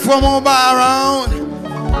Obrafour move around.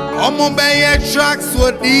 I'm on buy tracks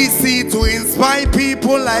with DC to inspire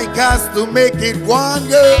people like us to make it one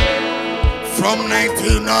year. From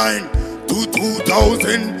 99 to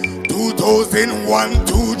 2000, 2001,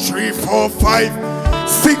 2, 3, 4, 5,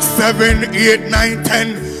 6, 7, 8, 9,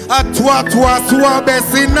 10. At what was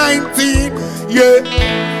 19, yeah.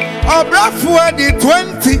 Obrafour the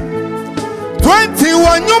 20,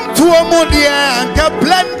 21 yum to a modi and get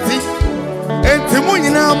plenty. And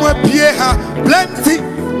Timunina mo pieha plenty.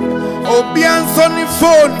 Obi and Sonny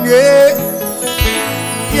phone, yeah.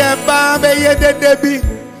 Yeah, baby, yeah, the Debbie.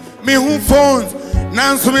 Me who phones.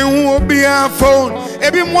 Nanso me who be a phone.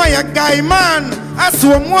 Ebi mo ya guy man.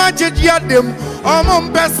 Aso mo ajeji adem. Omo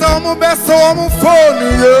besa omo phone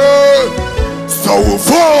yo. So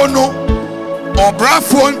phone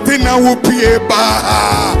Obrafour ntina wo pie ba.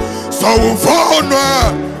 So phone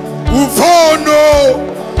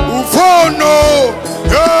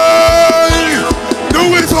hey. Do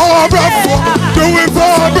it for Obrafour. Do it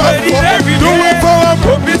for Obrafour. Do it for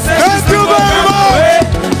Obrafour. Thank you very much.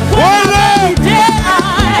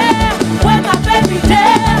 Where my baby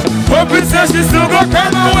there? Hope it says she still gonna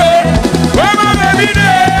come away. Where my baby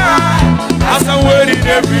there? As I'm waiting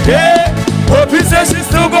every day. Hope it says she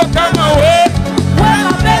still gonna come away. Where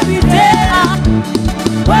my baby there?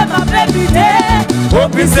 Where my baby there?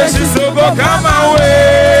 Hope it says she still gonna come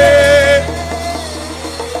away.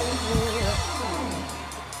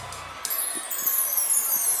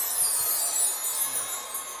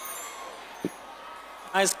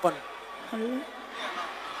 Nice one.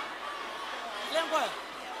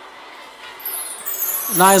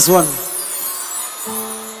 Nice one.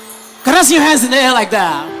 Can I see your hands in the air like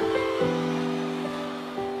that?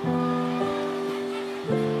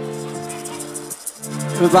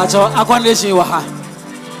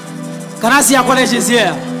 Can I see accolades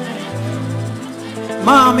here?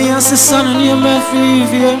 Mommy, I see son and you may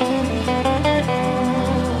feel.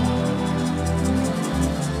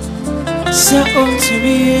 Say to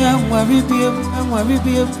me, I'm worried,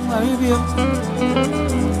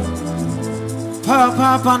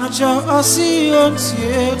 Papa, no job, I see you on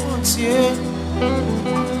tear.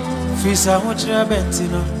 Fisa, what you're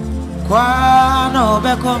betting. No,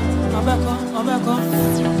 back on.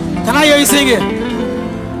 Can I hear you sing it?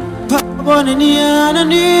 Papa, and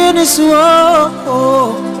it's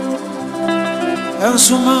and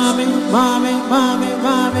so, mommy.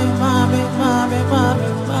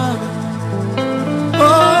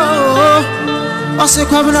 Oh, I say,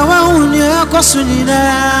 come on, you're Cosunina.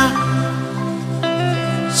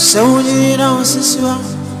 So, you know, sister,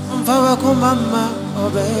 I'm powerful, mama, oh,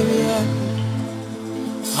 baby.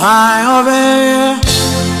 Hi, oh, baby.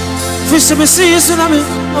 Fish to me, see you, tsunami,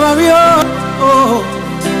 oh,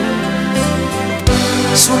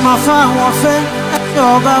 so my father won't fail,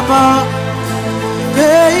 oh, Baba.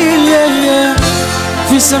 Yeah.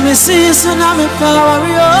 Fish to me, see you, tsunami, oh,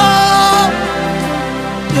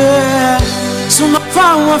 yeah. So my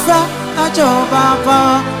father won't fail, oh, Baba.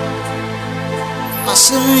 I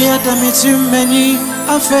see me at the meeting many.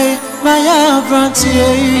 I feel my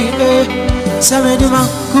frontier. Samedima,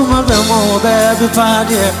 come on, baby,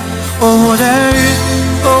 party. Oh, there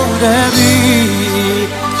be.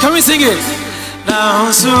 Can we sing it?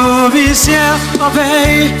 Now, so be here,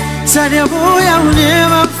 obey. Said your boy, I will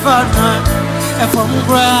never find. And from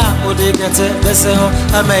Gra, would they get it? They say,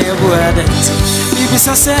 I may have worded it. If it's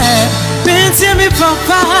a say, me,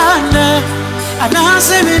 papa. And I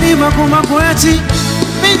say, me, Makuma Poeti.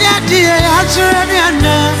 Me, daddy, I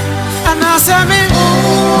and I say, me,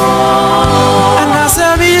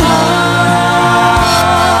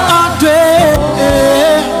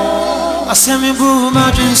 I say, me, boo, my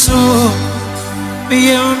dream, so be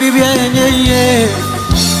yeah.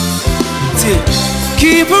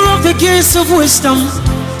 Keeper of the gates of wisdom,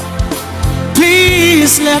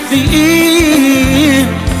 please let me in.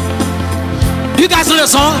 You guys know the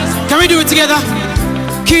song? Can we do it together?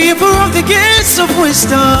 Keeper of the gates of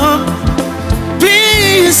wisdom,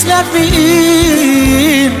 please let me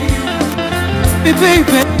in.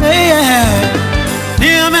 Baby,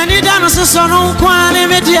 near many dinosaurs on Quani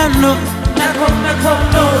Mediano.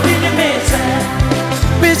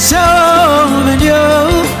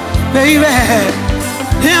 Baby,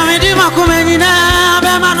 here we do Macumena,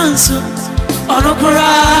 Bemanunsu, on a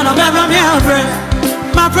Koran, or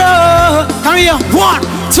my bro, come here, 1,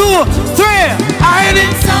 2, 3. I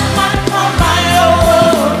need someone for my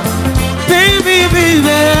own. Baby,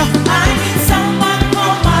 I need someone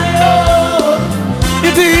for my own.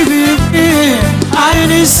 Baby, I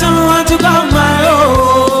need someone to call my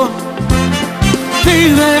own.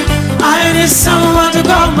 Baby, I need someone to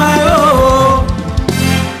call my own.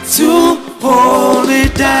 To hold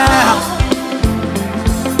it down.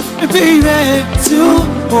 Baby, to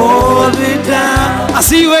hold it down. I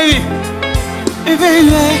see you, baby.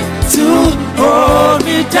 Baby, to hold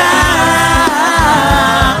me down.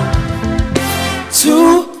 To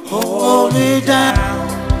hold me down.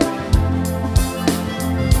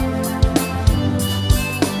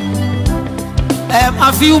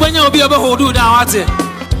 I feel when you'll be able to hold you down. What's it?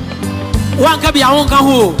 One can be a one can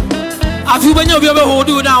hold. I feel when you'll be able to hold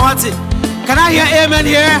you down. What's it? Can I hear amen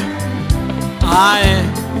here? Aye.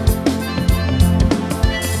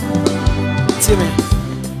 Timmy.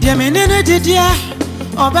 Yeah, me nene did ya.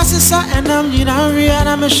 Obasisa and I'm Yinari and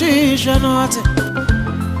I'm a shish and what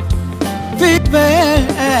baby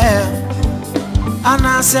and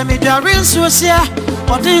I say me Jarin Susia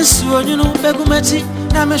or this one you know Begumeti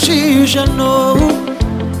and I'm a shish and no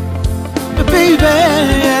baby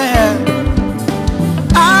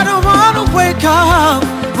I don't wanna wake up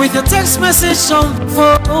with a text message on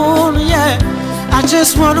phone, yeah. I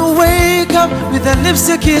just wanna wake up with a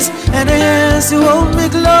lipstick kiss and a hands to hold me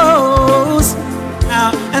close.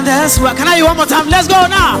 Now, and that's what. Can I hear one more time? Let's go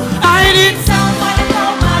now. I need someone to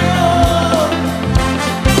call my own.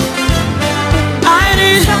 I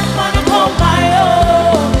need someone to call my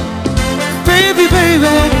own. Baby, baby,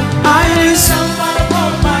 I need someone to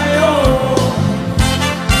call my own.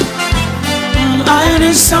 I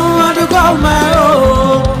need someone to call my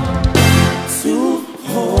own. To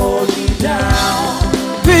hold me down.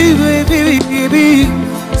 Baby, baby, baby.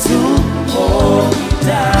 To hold me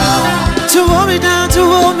down. To hold me down, to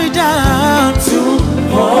hold me down. To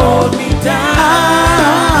hold me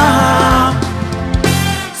down.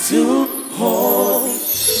 To hold.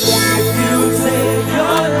 If you take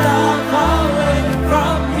your love away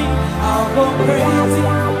from me, I'll go crazy.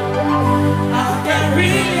 I'll get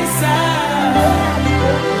really sad.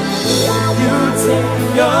 You take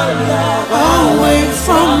your love away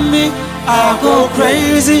from me, I'll go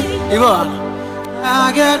crazy.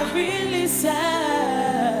 I'll get really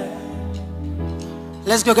sad.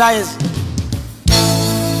 Let's go, guys.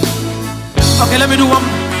 Okay, let me do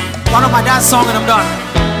one of my dad's songs and I'm done.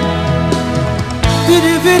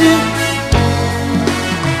 Biddy, biddy.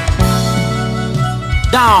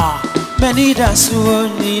 Down. Many dance you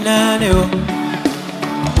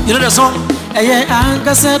know the song? Eye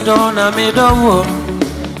anka se dona me do.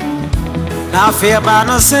 Na fear ba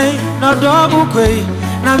no say no do kwe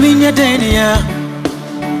na minye denia.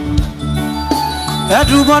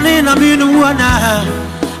 Edu boni na minu wana.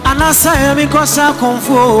 Anasa mi kosa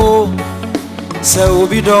konfo. Se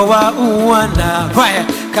obi do wa uwana. Why?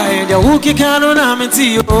 Kai de wuki kanu na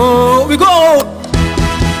miti yo. We go.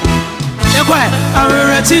 I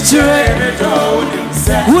teacher,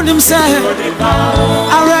 who himself,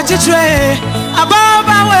 I read teacher, above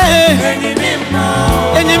my way,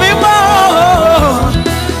 and you mean more.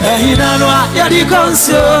 He don't know you're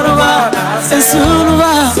concerned about, and soon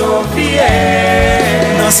about Sophia.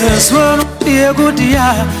 Nonsense won't be a good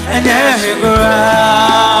year, and there you go.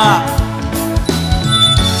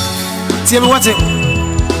 Tell me what's it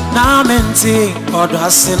now, mentee or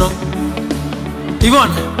does it?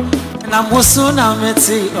 Yvonne. Na musuna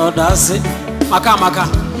meti odase maka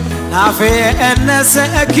na fe enese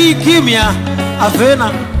akikimia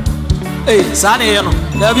afena sane no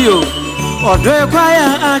dabi o odo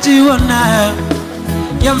kwaya ajiwona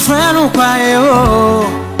yamfrano kwaye o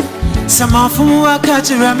samafu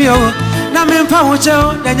akachira mi o na mempa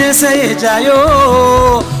wocho danyese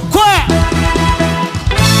ejayo kwa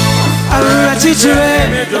ara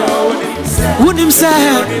chichire unim say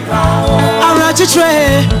ara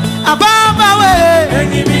chichire ababa we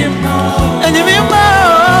enyimimo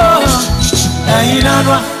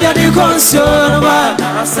ayinanwa yadi concern ba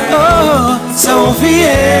oh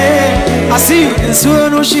Sophia I see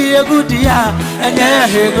nsuno she a good dia enye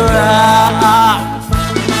hegora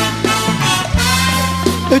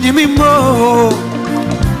enyimimo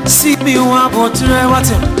see me one botre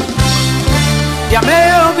what ya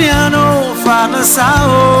me piano fana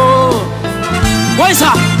sao voice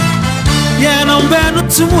up. Yeah, no benu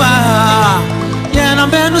tumwa. Yeah, no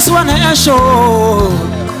benu swana show.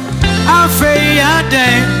 I'm free a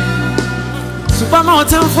day.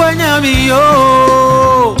 Supermountain for nyami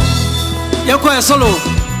yo. You go solo.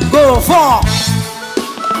 Go for.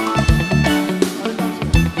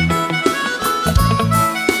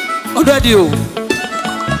 Odadio.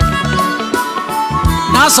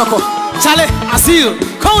 Nasoko. Chale, I see you.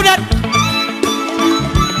 Call that.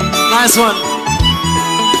 Nice one.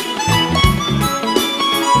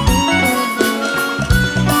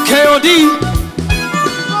 KOD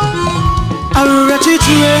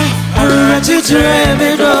Arachitire me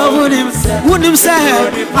do wouldn't say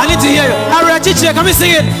I need to hear you. Arachitire, can we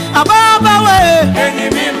sing it? Ababa way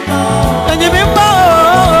enyimimo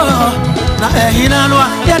na ehinanwa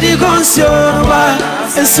yadi concern ba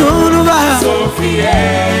esunuba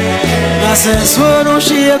na sensuno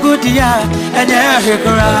she a good dia enye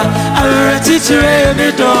hekora arachitire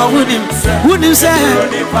me do wouldn't say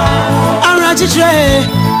Arachitire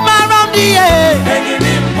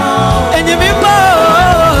enyimimo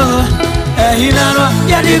ehinanwa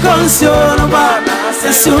yadi concern ba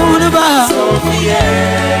esunuba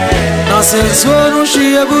na sensuno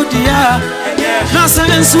she a good dia na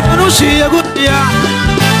sensuno she a good dia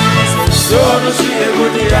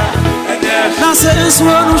Nasa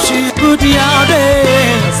enswanu she good yade.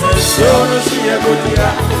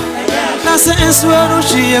 Nasa enswanu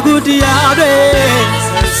she good yade.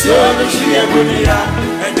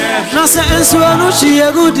 Nasa enswanu she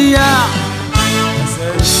good yade.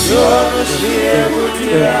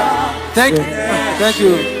 Thank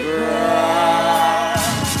you.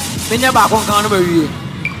 Minya ba kon kan no ba wie.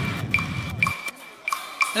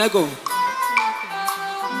 Let go.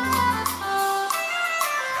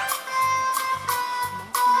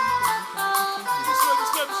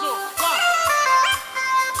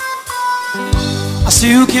 I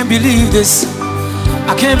see you can't believe this.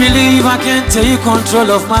 I can't believe I can't take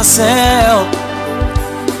control of myself,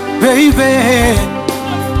 baby.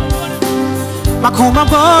 Makuma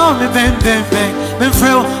bo me bang bang bang. Me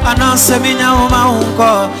frel ananse me nya o ma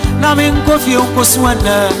unko. Na me nko fi unko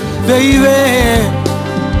swana, baby.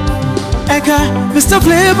 Eka Mr.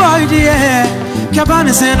 Playboy dear.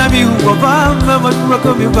 Kabane say na me unko bam bam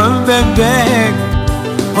ko me bam bang bang.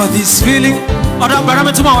 For this feeling, oda bara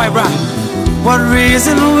me to my wife, bra. What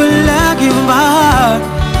reason will I give back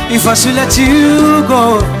if I should let you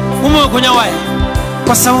go? Umo kunya why?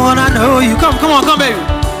 Cause I wanna know you. Come on, come baby.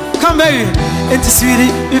 Come baby. It's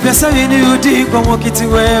sweetie, if you're saying you deep, I'm walking to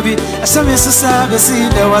where be. I saw me so sad, I see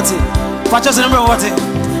the what it. Watch us remember what it.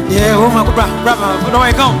 Yeah, oh my god, brother, no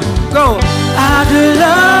way, come, go. I do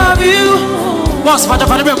love you. Boss, watch out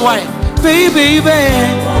for the baby, why? Baby,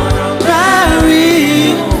 marry.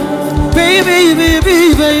 Baby.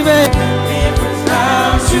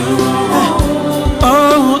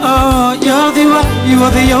 Oh, you're the one, you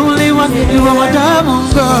are the only one, you are my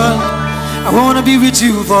diamond girl. I wanna be with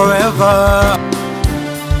you forever.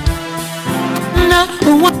 Now,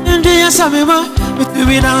 one day I saw me, but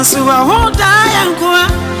we dance, so I won't die and go.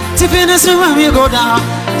 To finish when we go down,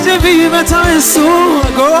 to be better and so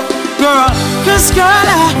go, girl. Cause girl,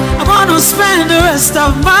 I wanna spend the rest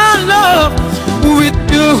of my love with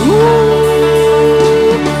you.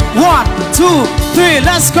 1, 2, 3,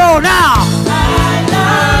 let's go now. I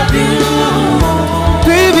love you,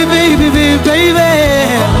 baby.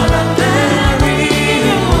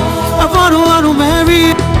 I wanna marry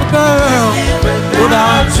you, girl.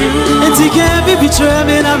 Without you, and she can't be betrayed,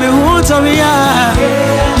 and I won't tell me. Yeah.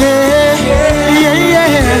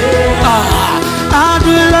 I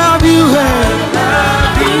do love you,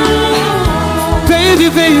 baby.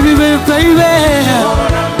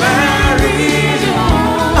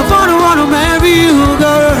 I wanna marry you,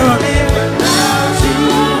 girl.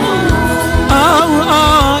 Oh,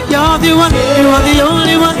 you're the one, you are the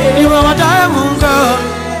only one, you are my diamond girl.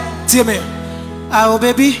 Tell me, oh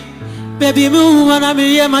baby, move and I'm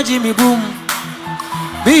here, my Jimmy boom.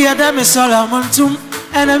 Be a damn Solomon tomb,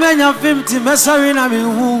 and a man of 50 messering I'm in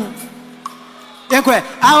womb.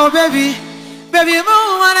 Oh baby,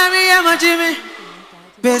 move and I'm here, my Jimmy.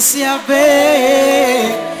 Bessia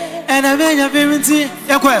Bay. And I made a very 1,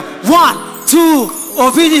 2,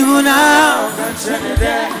 or video now.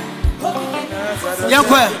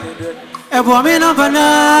 Yakwe, a woman of an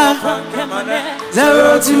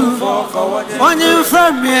 0, 2, 1 year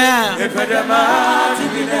from here.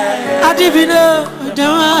 I didn't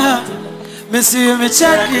know, Monsieur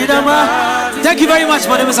Michel. Thank you very much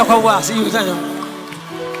for the Mr. Kawa. See you later.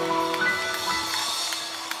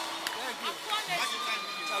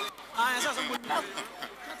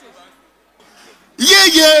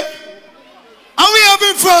 Yeah. Are we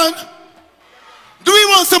having fun? Do we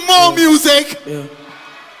want some more music? Yeah.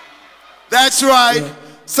 That's right. Yeah.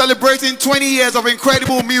 Celebrating 20 years of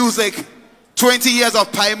incredible music. 20 years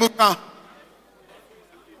of Paimuka.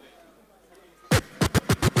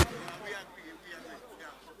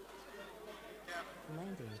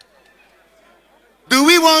 Do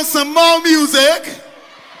we want some more music?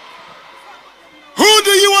 Who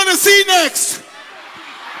do you want to see next?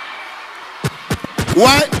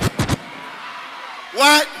 What?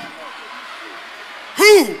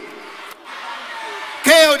 Who?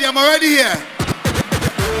 KOD, I'm already here.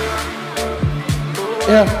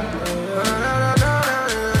 Yeah.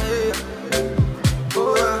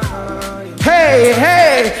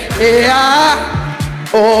 Hey, yeah.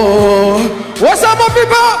 Oh, what's up, my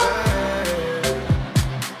people?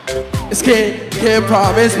 It's can't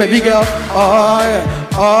promise, baby girl. Oh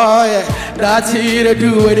yeah. That thing you to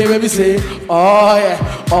do when they make me say, oh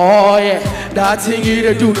yeah. That thing you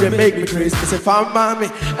to do, they make me crazy. It's if I'm mommy,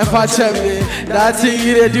 if I check me, that thing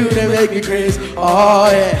you to do, they make me crazy. Oh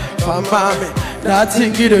yeah, if I'm mommy, that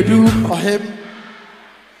thing you to do, or him.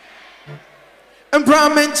 And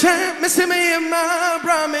Brahmin chain, missing me in my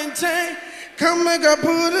Brahmin chain. Come make I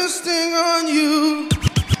put this thing on you.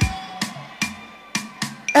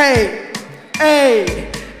 Hey,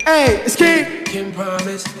 Hey, it's King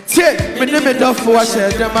Promise. Check, me name it up for I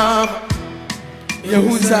said them yeah,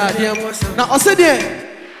 who's that? Now I said yeah.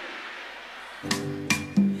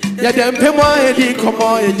 Yeah, them pay more, you come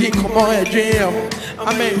on, you come on, you dream.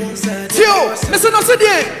 I mean, yo, listen, I said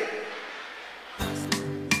yeah.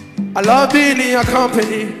 I love being in your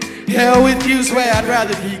company. Hell with you's where I'd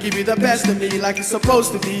rather be. Give you the best of me like it's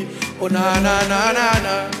supposed to be. Oh, nah, nah, nah, nah,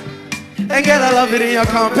 nah. And girl, I love it in your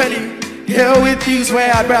company. Hell with you's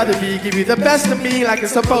where I'd rather be. Give you the best of me like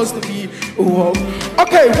it's supposed to be. Ooh,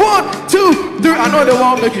 okay, 1, 2, 3. I know they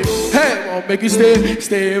won't make you. Hey, won't make you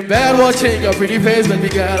stay in bed watching your pretty face, baby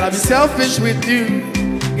girl. I'll be selfish with you.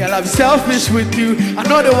 Girl, I'll be selfish with you. I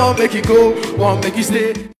know they won't make you go, won't make you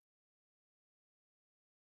stay.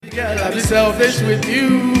 Girl, I'll be selfish with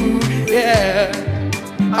you. Yeah.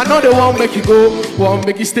 I know they won't make you go, won't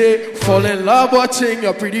make you stay. Fall in love watching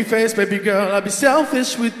your pretty face, baby girl. I'll be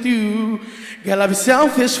selfish with you. Girl, I'll be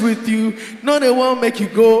selfish with you. No, they won't make you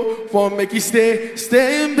go, won't make you stay.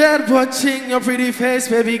 Stay in bed watching your pretty face,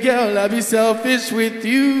 baby girl. I'll be selfish with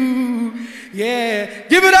you. Yeah.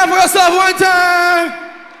 Give it up for yourself one time.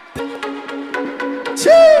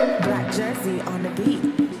 Choo. Black Jersey on the beat.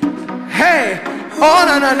 Hey. Oh,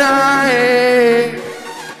 na na na. Hey.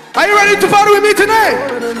 Are you ready to party with me tonight?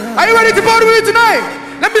 Are you ready to party with me tonight?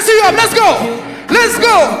 Let me see you up. Let's go. Let's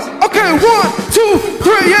go. Okay, 1, 2,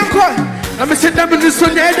 3. Yeah, quiet. Let me sit down in this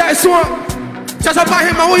one. Yeah, that's one. Just about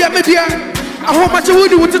him. Oh, yeah, maybe. I hope much you would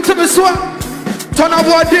do with the tip of swat. Turn up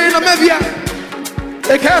one day in the maybe.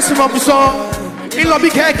 They can't see my song. In lobby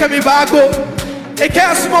can't come back. They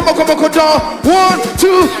can't see my come down. 1,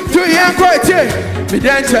 2, 3. Yeah, quiet. Me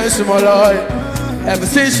then chance to my Lord. Ever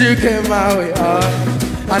since you came my way,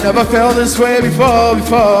 I never felt this way before.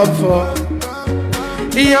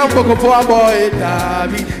 Young poor boy,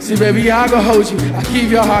 Davi. See, baby, I go hold you. I keep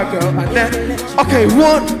your heart, girl. And then, okay,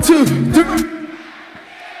 1, 2, 3.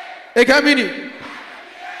 Hey, come in.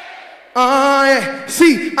 Oh, yeah.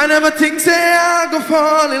 See, I never think, say, I go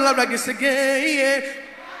fall in love like this again, yeah.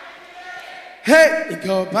 Hey, you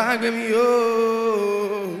go back with me,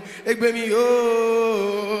 oh. Hey, with me,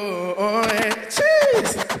 oh. Oh, yeah.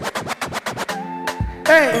 Cheers.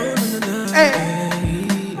 Hey, hey.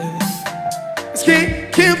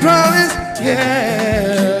 King Promise,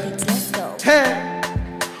 yeah. Hey,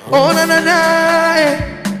 oh na na na,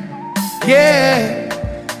 yeah.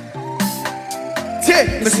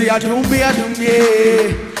 Take me see I don't be a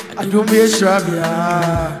shrub,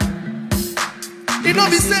 yeah. You know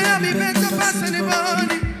me say I be better pass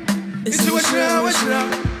anybody. It's a shrub.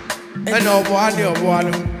 And no boy.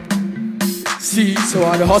 See, so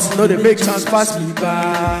all the hustle know they make chance pass me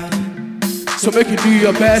by. So make you do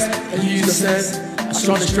your best and use the sense. I'm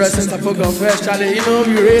strong and stressed since I forgot first. Charlie, you know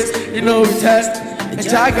we race, you know we test. And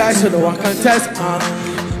try guys so no one can test.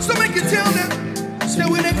 So make you tell them. So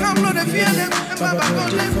when they come, no they fear them. And Baba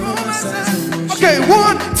gon' live for myself. Okay,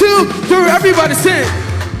 1, 2, 3, everybody sing.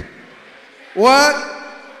 What?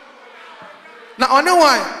 Now I know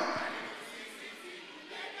why.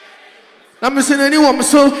 I'm missing anyone, my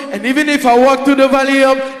soul. And even if I walk through the valley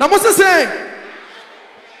of, now what's the saying?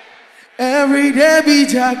 Every day be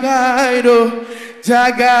Jagaido.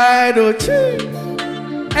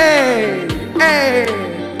 Hey.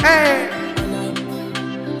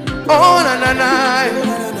 Oh, na.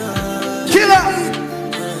 Killer.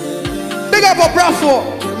 Big up Obrafour,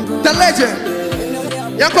 the legend.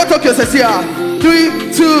 Yanko Tokyo says, yeah.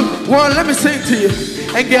 3, 2, 1, let me sing to you.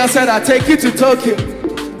 And girl said, I'll take you to Tokyo.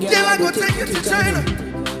 Girl, I go take you to China.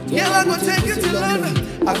 Girl, I go take you to London.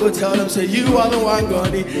 I go tell them, say you are the one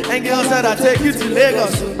gonna need. And girl said, I'll take you to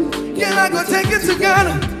Lagos. Girl, I go take you to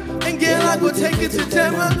Ghana. And girl, I go take you to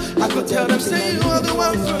Denmark. I go tell them, say you are the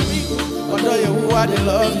one for me. Although you who I they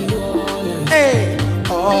love you. Hey,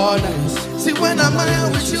 all night. See when I'm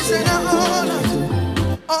out with you, say that all night.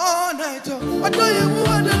 All night. Although you who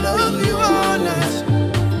I they love you all night.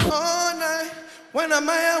 All night. When I'm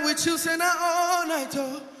out with you, say that all night.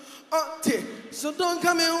 So don't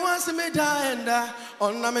come in once and me die and die.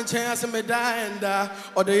 On my chance and me die and die.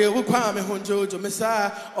 Or the you will call me Jojo Messiah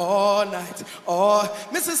all night. Or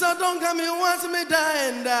Mrs. So don't come in once and me die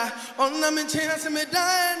and die. On my chance and me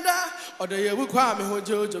die and die. Or the you will call me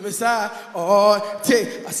Jojo Messiah or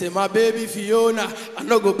take. I say my baby Fiona, I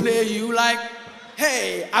no go play you like.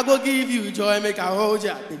 Hey, I go give you joy, make I hold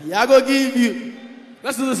ya, baby. I go give you.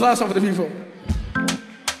 Let's do this last one for the people.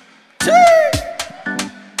 Chee!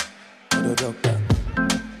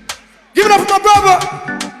 Give it up for my brother,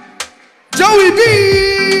 Joey B.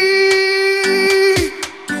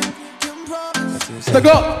 The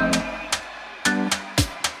go.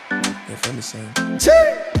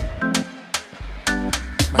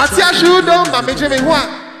 Matia Shudo, Mamma Jimmy One.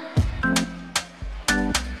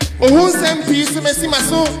 Oh, who's them piece to see my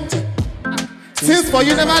soul? Since for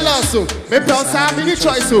you never lost so, maybe I'll have any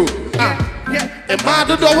choice so. And man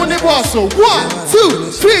don't want the boss so. 1,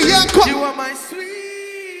 2, 3, young cop. You are my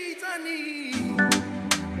sweet honey.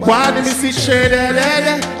 Why did you see shade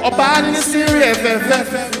or bad in the serious?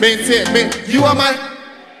 Maintain me, you are my.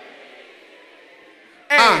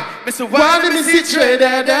 Mr. Why did you see shade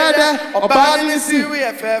or bad in the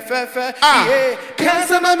serious? Can't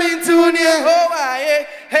some mean to near? Oh,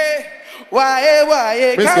 hey.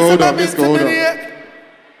 Why? Miss Golden.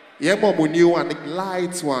 Yeah, mom, new one, the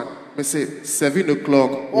lights one. Me say 7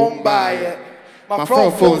 o'clock. Won't buy it. My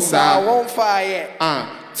phone sir won't fire.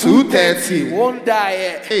 2:30. Won't die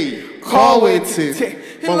it. Hey, call waiting.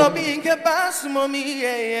 Love me in bass, mommy,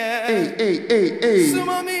 yeah. Hey.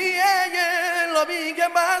 Mommy, yeah. Love me in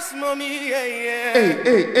bass, mommy, yeah.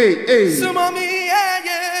 Hey. Mommy, yeah.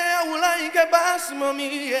 I will like a bass,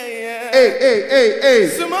 mommy, yeah. Hey.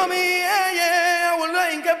 Mommy, yeah. I will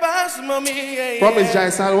like a bass, mommy, yeah. Promise, Jai,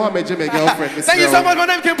 I want my Jimmy girlfriend. Thank you so much. My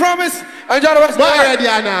name can promise. Enjoy the rest of the night.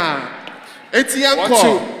 Diana. It's young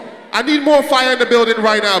call. I need more fire in the building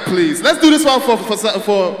right now, please. Let's do this one for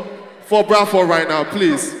Obrafour right now,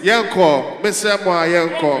 please. Young call, Mr. Moa, young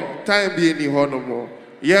call. Time being the honorable.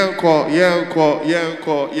 Young call.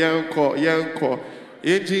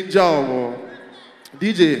 Engine Jao.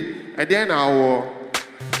 DJ, and then our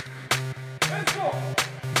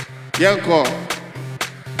young call.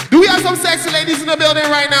 Do we have some sexy ladies in the building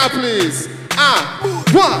right now, please?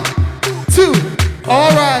 1, 2,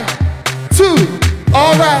 all right. 2,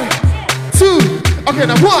 all right. 2. Okay,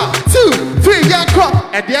 now 1, 2, 3, young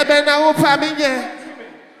cop. And there been now family, yeah.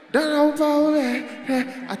 Don't know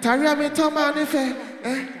I tell you, I'm Toma,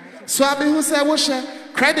 Swami who said, "Wash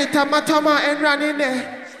credit Tama and run in there."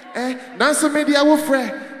 Nancy media will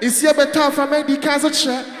fret. It's your better from medical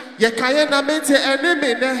check. You can't make it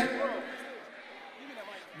enemy there.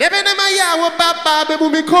 Debenamaya will baba,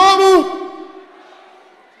 baby, come.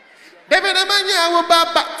 Debenamaya will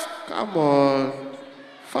baba. Come on.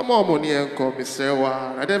 For more money and call me, say,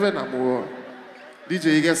 wow, I never know more. DJ,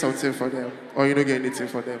 you get something for them, or you don't get anything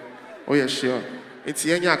for them. Oh, yeah, sure. It's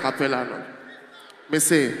Yenya Capella. No. Me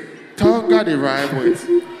say, talk got the right with.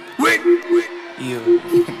 Wait. You.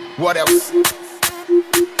 What else?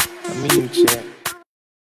 I mean, check.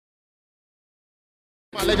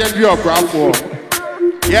 My legendary Obrafour.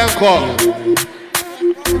 Yeah, call.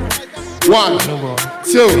 1,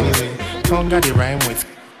 2. Talk got the rhyme with.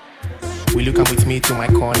 Will you come with me to my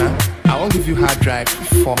corner? I won't give you hard drive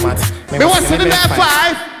format. Me want to the man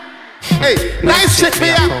 5. Hey, nice check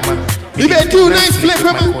me out. You better do nice flip,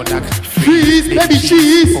 please, baby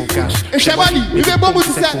cheese. And Shabani, you better bomb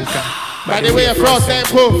with that. By the way, frost and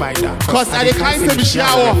pull. Cause I decline to be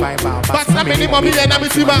shower. But I'm any mommy and I'm a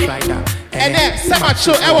and then, some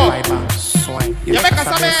show ever. You make us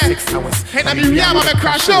a man. And I'm in I'm a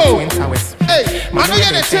crash show. Hey, I know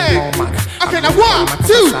you're the thing. Okay, now 1,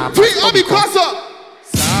 2, 3, all because of.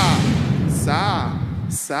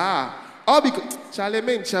 Sir. All because. Charlie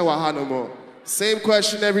Mincha no more. Same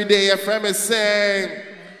question every day. Your friend is saying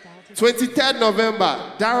 23rd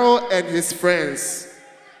November, Daryl and his friends.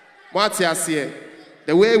 Matias here.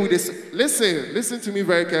 The way we listen to me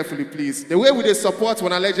very carefully, please. The way we support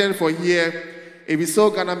when a legend for here, if we saw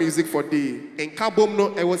Ghana music for day, in Kabom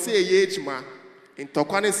no, I will say a yechma. In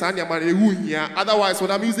Tokwane Sanya man, otherwise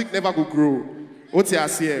when our music never could grow.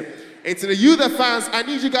 Matias here. And to the you, the fans, I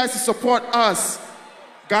need you guys to support us.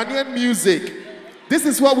 Ghanaian music. This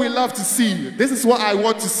is what we love to see. This is what I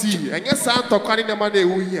want to see. And yes,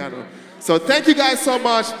 so thank you guys so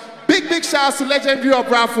much. Big shout out to legendary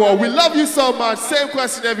Obrafour. We love you so much. Same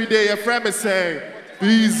question every day. Your friend is saying,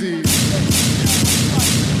 easy.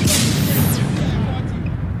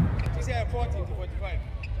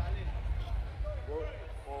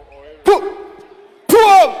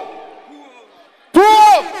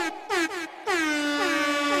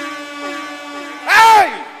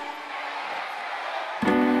 Hey!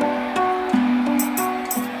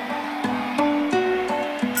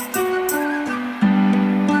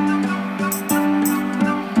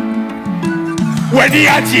 When the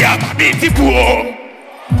Ajia, Mammy Tipuo.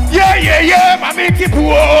 Yeah, Mammy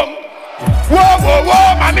Tipuo.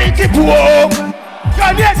 Whoa, Mammy Tipuo.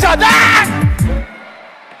 Come here, Shatta.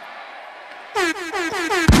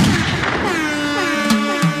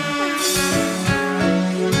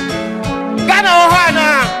 Ghana Ohana.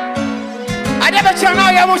 I never shall know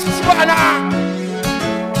your most Swana.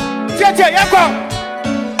 Tete, Yako.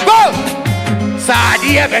 Go!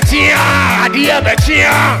 Sadia Betia.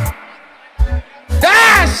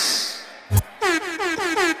 Dash!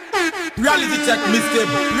 Reality check, mistake.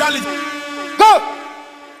 Reality. Go!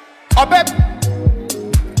 Obey.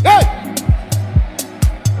 Hey!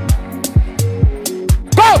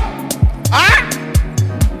 Go! Ah!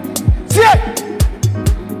 See it!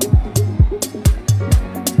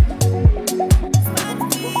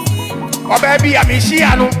 Oh baby, I'm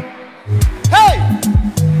Ishiano. Hey!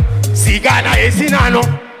 Sigana Esinano.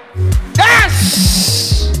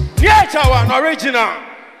 Dash! Nature one original.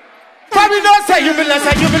 Probably don't say you be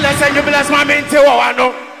less, my main tail.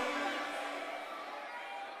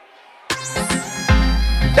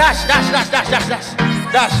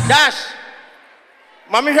 Dash.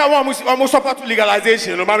 Mommy here almost support to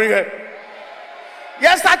legalization. No, mommy here.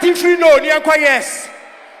 Yes, starting free no, near yes.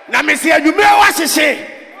 Now me say you may watch it say.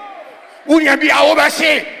 Unya be over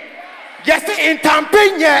say. Just in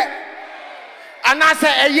tamping yet. And I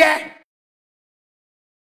say a year.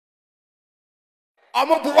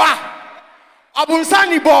 Amobua.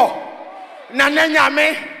 Abunsani bo. Nanenya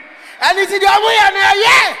me. And it's the way and a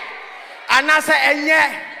year. And I say a year.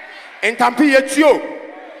 In tampi yetio.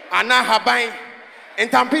 And I have in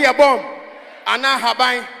tampi a bomb. And I have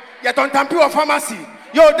yet on tampi of pharmacy.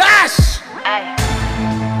 Yo, dash! Aye.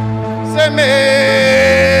 Say me.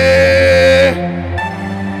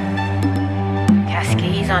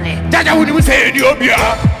 Cascades on it. Jaja wouldn't even say any of you.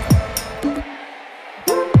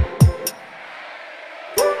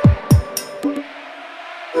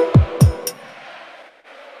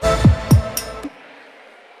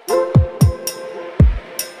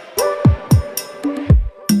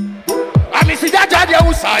 I miss it, Jaja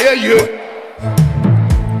will say you.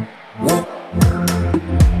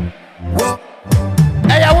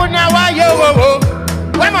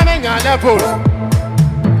 When my men are level,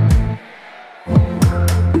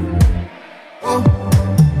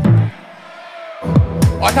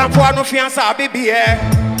 what I'm for no fiancé, baby, here.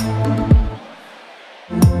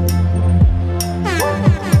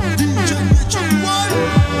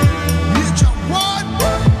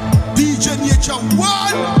 DJ Nature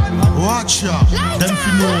One. Watch ya, them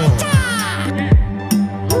fi know.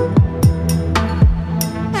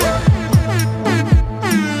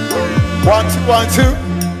 One, two.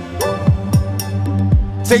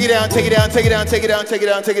 Take it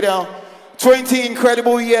down. 20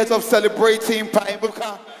 incredible years of celebrating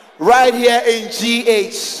Paibuka right here in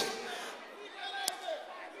GH.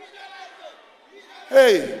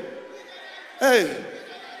 Hey,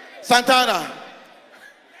 Santana.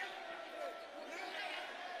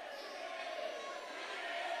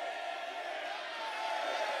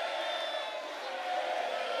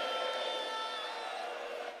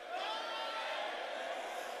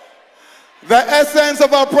 The essence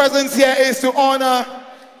of our presence here is to honor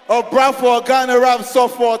Obrafour Ghana Rap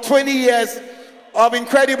for 20 years of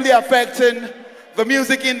incredibly affecting the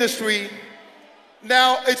music industry.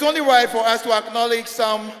 Now, it's only right for us to acknowledge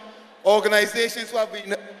some organizations who have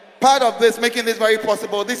been part of this, making this very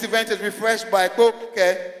possible. This event is refreshed by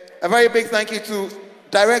KOFI. A very big thank you to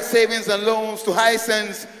Direct Savings and Loans, to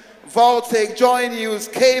Hisense, Voltaic, Joy News,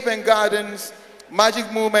 Cave and Gardens,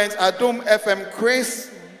 Magic Movements, Adum FM, Chris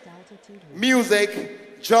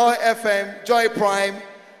Music, Joy FM, Joy Prime,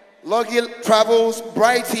 Logil Travels,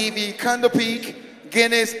 Bright TV, Candle Peak,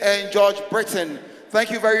 Guinness, and George Britton. Thank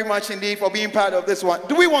you very much indeed for being part of this one.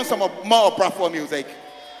 Do we want some more Obrafour music?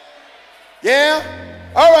 Yeah?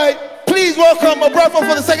 All right. Please welcome Obrafour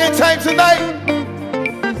for the second time tonight.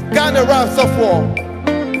 Ghana Rap Software.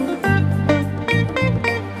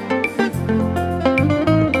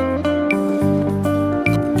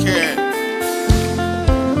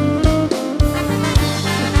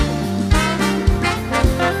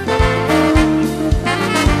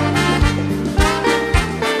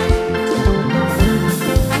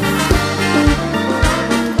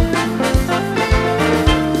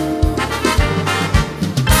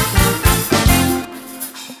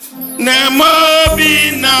 Nemo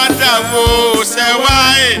be nada wo se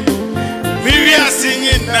why we are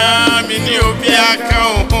singing na mini obia ka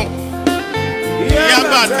ho ya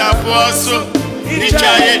bata boso ni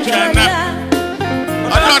chaye chana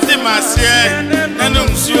odoti masie nanu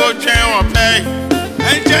nsuo twen wo pe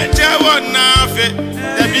enjeje wo na fe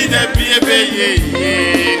debi ebe ye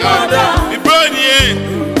oda mi broni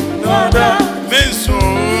oda menso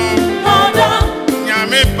oda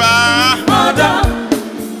nyame pa oda.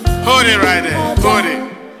 Hold it right there. Hold it.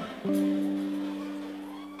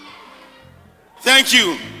 Thank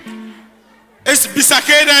you. It's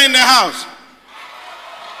Bisakeda in the house.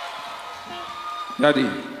 Daddy.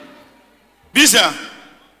 Bisa.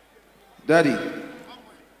 Daddy.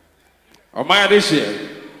 Oh my this year.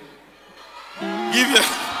 Give you.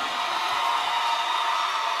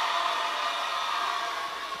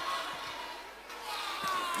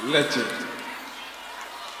 Legend.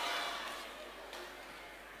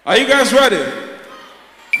 Are you guys ready?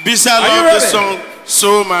 Bisa love the song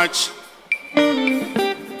so much.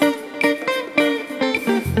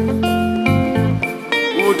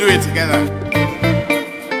 We'll do it together.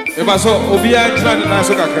 If I saw Obia Jlan and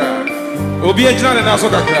Asoka Kra. Obia Jlan and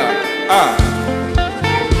Asoka Kra. Ah.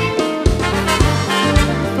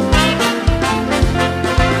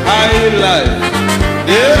 High life.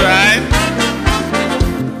 Yeah, right.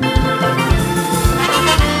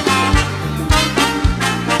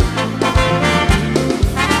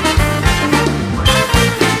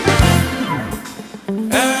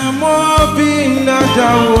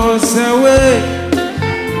 That was away.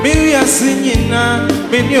 Maybe I sing na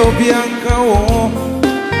many obianka wo.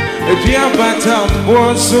 A dear batam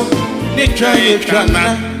boso, ni try trana.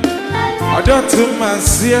 I don't to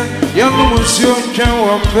Masia, young monsieur can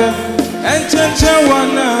wape. And chacha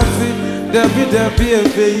one nothing, David a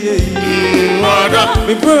mother,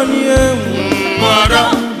 me brony, mother,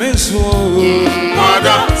 Miss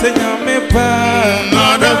mother, say me pa,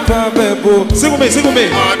 mother, bebo. Sing me,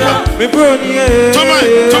 me brony,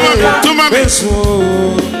 Toma, Miss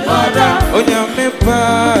mother, oh, me pa,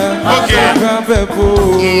 okay, bebo,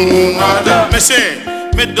 mother, me say.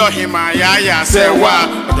 Me do him ya say wa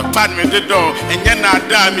the pad me the door and yana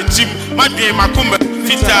da me team my day makuma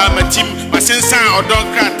fita my team my sensan odon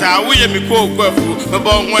krata we me ko kwafu me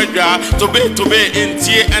bon wadwa to be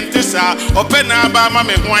entie entesa opena ba ma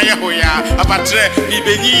me ho aye hoya abatre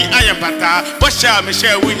ibenyi ayempata bo sha me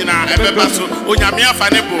sha wunyina ebeba so onyame afa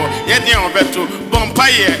ne bo ye de obeto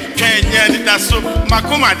bompaye twenya ni da so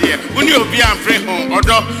makuma de uni obi amfre ho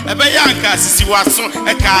odo ebe yanka sisi waso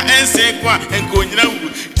eka ense kwa enko nyina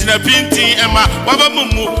Tina Pinti Emma, Baba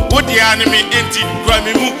Mumu, what the enemy empty,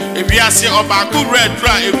 Gramimu, if we are say about good red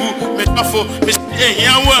dry, a woo, Metafo, Miss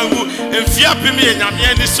Yawu, and Fiapimi and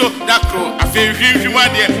Yamiani so that crow, a fair you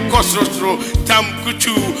want there, Cosrostro, Tam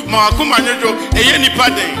Kuchu, Makumanajo, a Yenny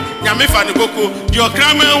Padding, Yamifa Nogoko, your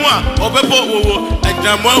grammar one, or Bebo, and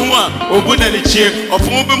Jamwa, or Bunani chair, or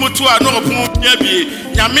Pumutua, no Pumabi,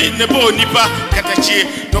 Yami Nebo Nipa,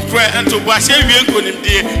 Katachi, no prayer and to Basia, we could him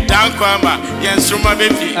dear, down Kwama, Yansuma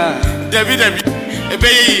baby. David,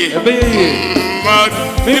 obey,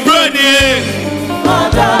 me brody,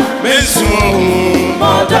 mother, Miss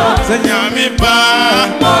mother, Sanyami pa,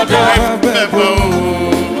 mother, bebo,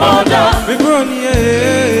 mother, me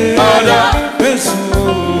brody, mother, Miss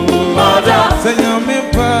mother, Sanyami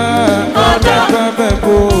pa, mother,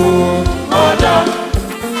 bebo, mother.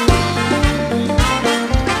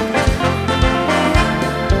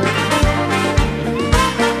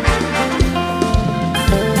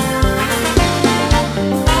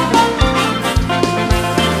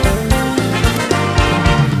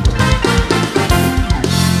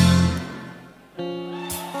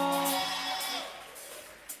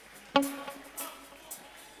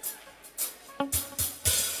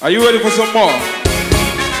 Are you ready for some more?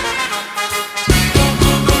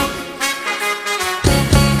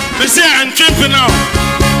 Me say I'm tripping now.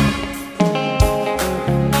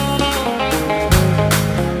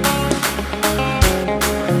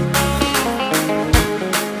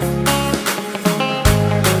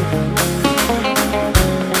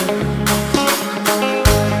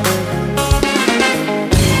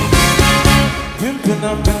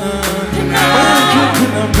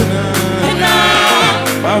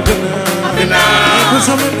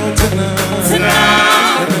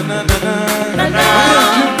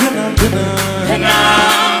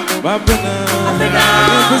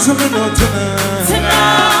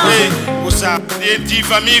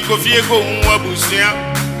 Famille Kofi go nwa busia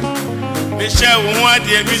Michel nwa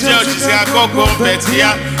de Michel chisi akoko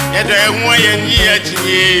betia ye do enwa ye nyi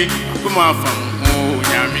achiye kuma afam o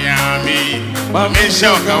nyame ami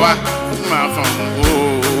Michel kawa kuma afam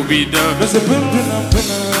o bido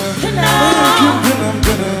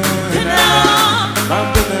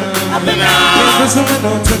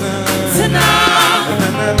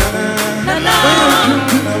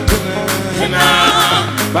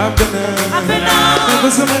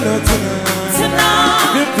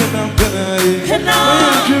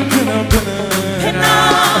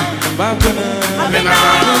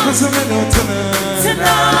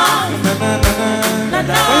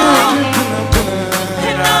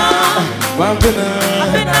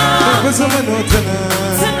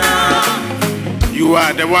You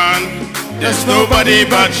are the one, there's nobody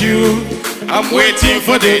but you. I'm waiting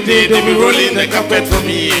for the day they be rolling the carpet for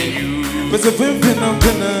me and you.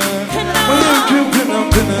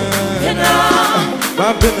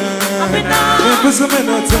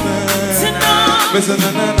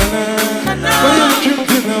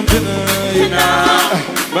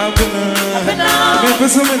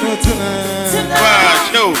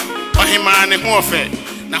 No, or him and warfare.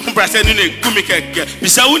 Now, who present in a gummick,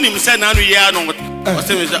 besides him, said, now you are not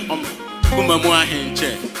Kumamua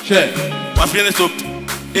chair. What feelings of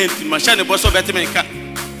ain't my shiny boss of better make up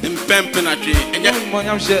in Pempenatry and yet,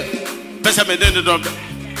 Pessamed the dog.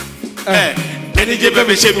 Eh, any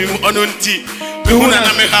baby shaving on tea. We won't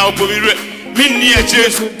make how we Mini a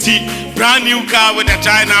chase tea, brand new car with a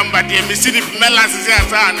China, but the Mississippi Melas is a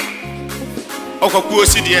son. Okoku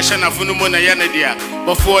City, a Shana Funumona Yanadia,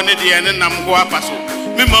 before Nidia and Namguapaso.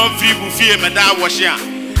 Mimo Vibu Fia Meda Washia,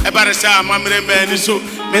 about a Sam, Mamma so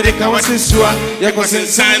Medica was in Sua, Yakosin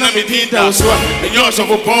Sign of it, and yours of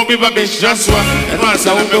a Pombi Baby Joshua, and once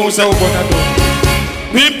I will go so Bonato.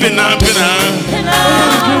 Pimpina,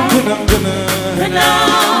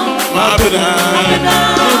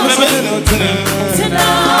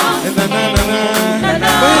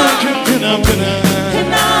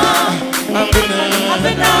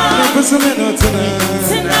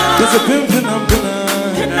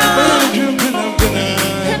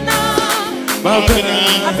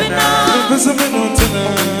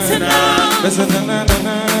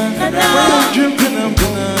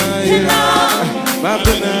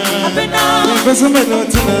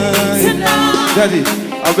 Daddy,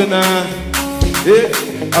 I've been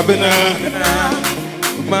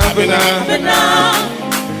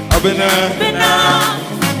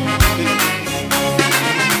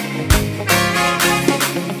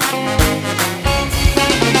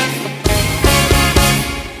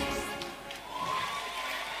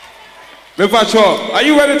are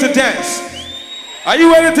you ready to dance? Are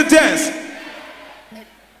you ready to dance?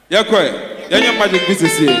 Yeah, quite. Yeah, magic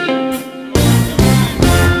business here.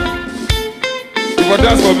 You will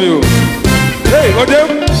dance for me. Hey,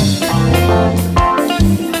 Odem.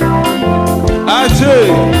 Ajay.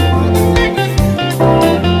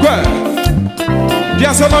 Quoi?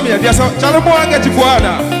 Dia sama mia, dia sama. Cara mua get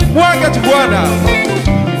buana. Mua get buana.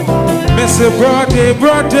 Mr. Brody,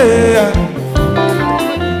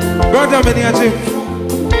 Brother, many a chip.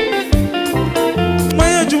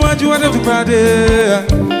 My Juan everybody.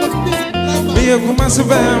 Me a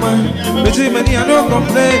Kumasabama. Me Jimmy, I don't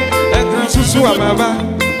complain. And Susu Amaba.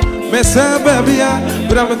 Messa Babia.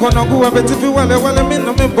 But I'm going to go a bit if you want to mean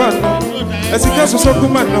no me bun. As it goes so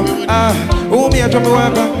commando. Ah, oh, me a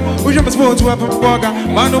Jamaica. We just supposed to have a burger.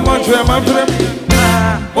 Manu Montreal, my friend.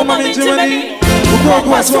 Oh, my Jimmy. Who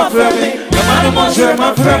was what for me? Manu Montreal,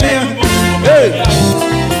 my friend. Hey.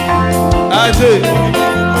 Ajay.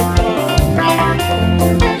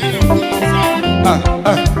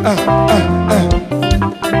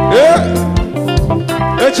 Yeah.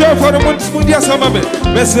 It's your for the Mundia Samabe.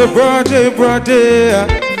 Mr. Brody.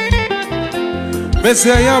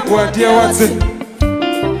 Mr. Yabuadia, what's it?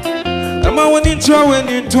 Am I winning to when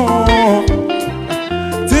you talk?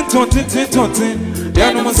 Tinton.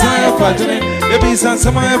 Yano Messiah Padre. Ebi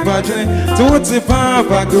Sansamaya Padre. To what's it,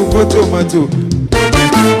 Papa? Go to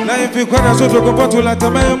na ifi kwada so to go to la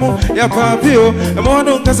tamemu ya papio e mo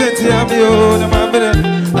no kaseti amio na mabere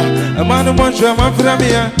e manu monjo ma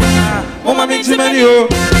framia o ma mi jimani o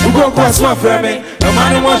ugo kwa so frame e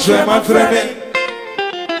manu monjo ma frame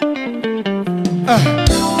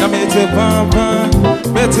na mete papa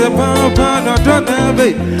no dona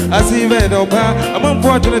be asive do pa amon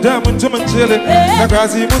po to da mun chele na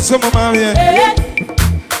kasi musomo ma ye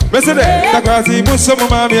Mesede, takwasi musomo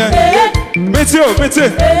mamie. Metio,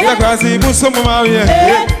 takwasi musomo mamie.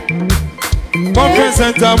 Conference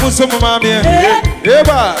center musomo mamie.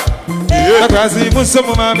 Eba, takwasi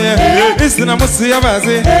musomo mamie. Isina musi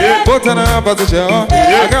abazi. Botana bazusha.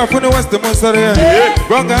 Aga funi west musare.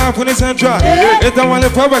 Bronga funi central. Eta wale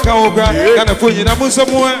fabaka oga. Kana funi na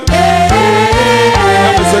musomo.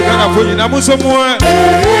 Namese kana funi na musomo.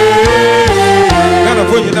 Kana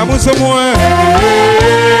funi na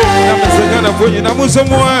musomo. Namesegana fonyi na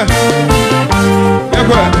musomo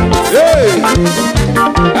yakwa hey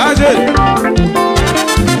aje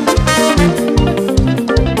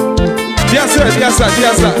diasa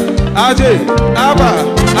aje aba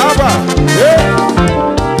hey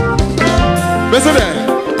mesele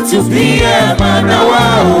to be a man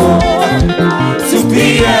wao to be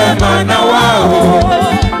a man wao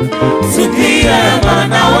to be a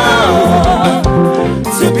man wao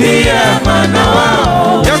to be a man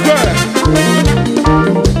wao yakwa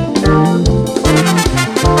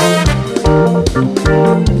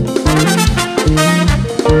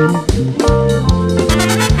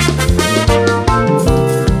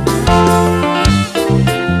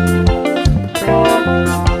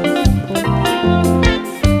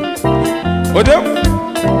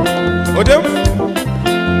Odem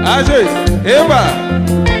Ajay, Eva.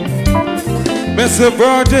 Mr.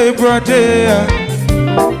 Brody,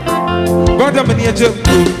 brother, me need you.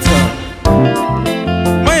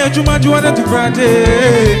 My Juma Juana to Brody.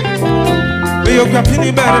 Me your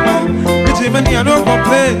capini better, bitch, many I don't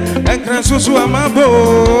complain. And can so I'm a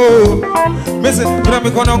bow. Mr.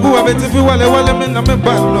 Bramicon go a bit if you want a man, I'm a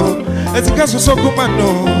bando. It's a cast of so good man.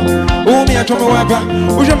 Oh, me, I told my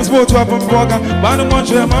wabba. Which I'm supposed to have a burger. Man, I'm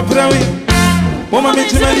my brownie. Mama, me,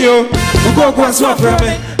 you go go and swap from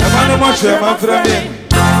me. I'm not sure my friend.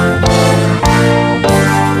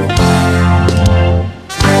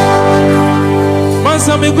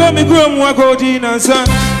 Mansa me grow, moi go dinner, son.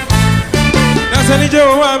 Nasani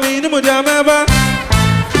Joe, I mean, Mudamaba.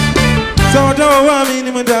 So don't want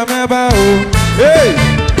me, Mudamaba. Hey,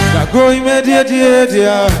 now go immediate,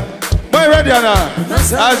 dear. My ready now.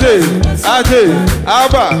 Ajay,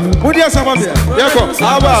 Abba. Who do you some of here?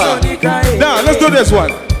 Abba. Now let's do this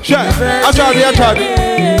one. Sure. I tried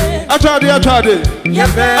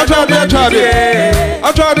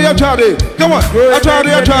it. Come on. I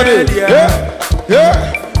tried it. Yeah.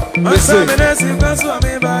 Listen. Listen.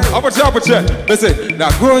 Listen.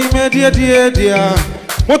 Now go immediate, dear.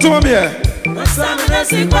 What to me here?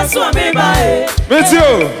 Meet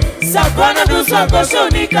you. Sakwana do swako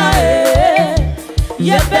shonika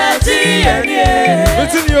ye beti ye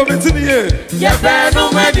Meeting you. Ye benu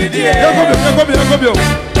medidi Come.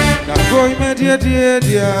 Now go immediate,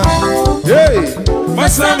 dear. Hey.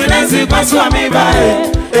 Masami nasi kwa swami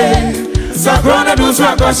bae Sakwana do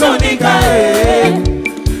swako shonika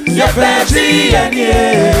ye beti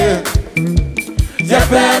ye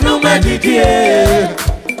benu medidi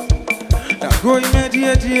Now go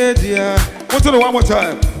immediate, dear. What's it one more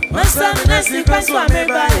time? Masami nasi kwa swami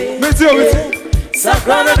bae Meet you.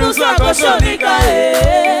 Sakwana do swako shonika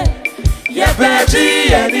ye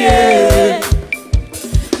beti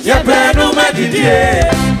ye benu medidi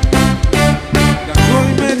Go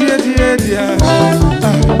immediate, dear.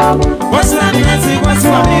 Masami nasi kwa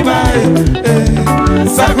swami bae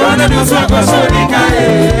Sakwana do swako shonika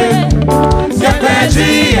ye beti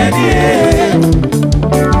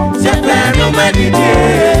ye benu medidi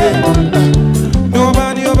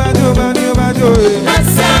Nobody.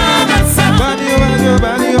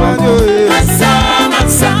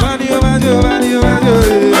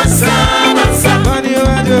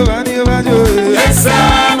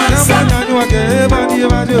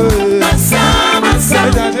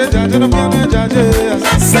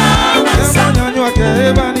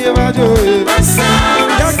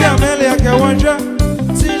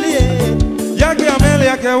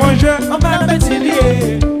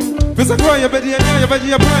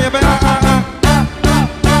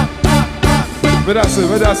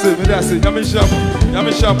 Medase.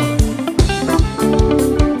 Yami shabu.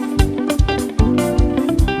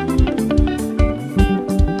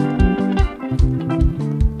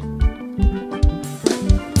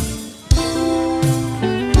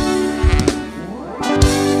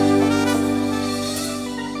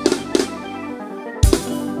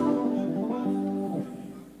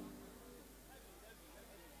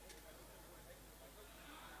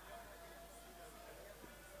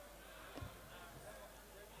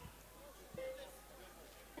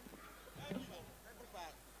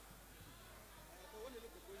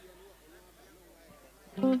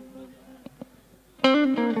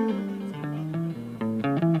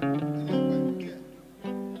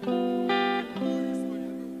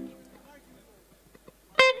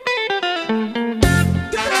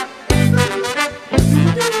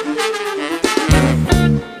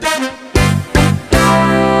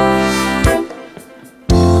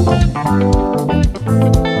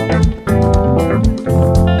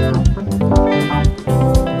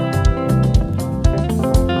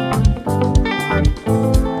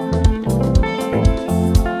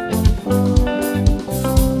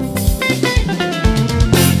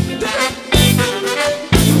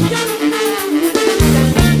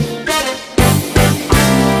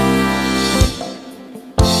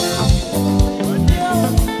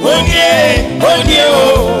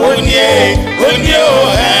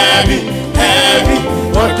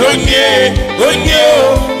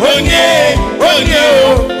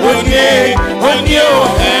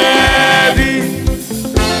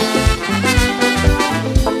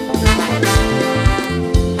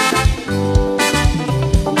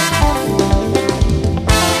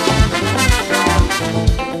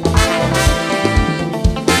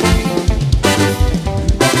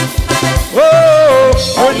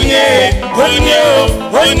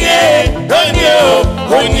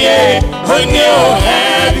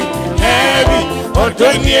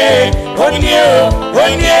 Odonye, onye,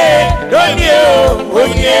 onye, onye,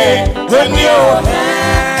 onye, onye,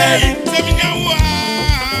 hey,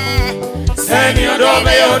 send your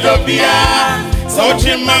dobe odobia,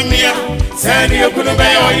 Sochi mamia, send your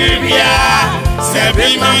kunube oyibia,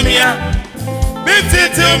 Sebi mamia, Biti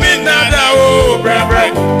to me nada o,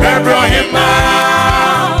 brebro hima,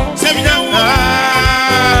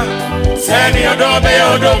 send your dobe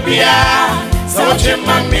odobia, Sochi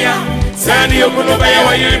mamia, send your kunube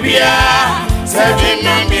oyibia, Sebi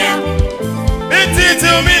mamia, Biti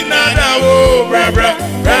to me nada o,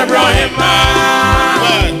 brebro hima.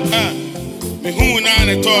 Who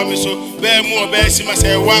none told me so, bear more best, must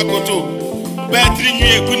say, walk or two. Bear 3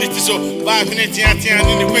 years, couldn't so, back in the Tian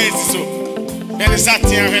in the ways so. And a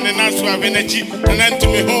satin and an answer of energy, and then to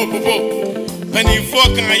me home, when you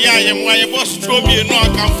fork and I am why your boss throw me and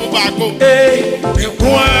not come for back. Hey, the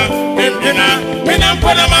one, when I'm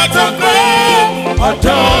put them out of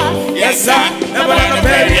go. Yes, sir, never let a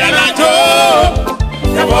berry and I told.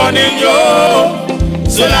 The morning, yo,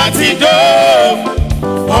 so that's it, go.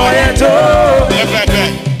 Oh, yeah,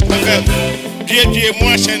 dear,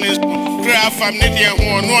 motion is craft from Nidia, no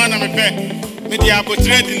one I'm a pet. Media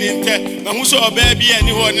portrait in the but who saw a baby and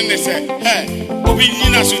you want in the set. Hey,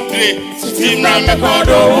 Obina Sutre, Steam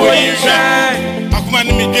Ramakodo, who is shy. Akman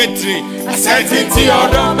me get 3. I said, into your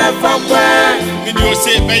dome and from where did you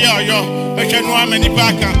say, Bayo, I can know how many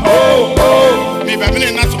back. Oh, maybe I'm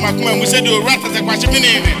not to Macman, we said you rat as a question.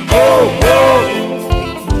 Oh,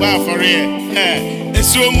 wow, for real. Hey.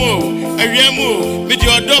 So move, a remo, with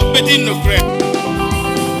your dog bedin no crap.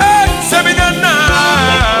 Seminana,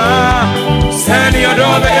 send your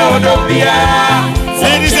dog,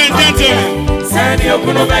 ladies and gentlemen, send your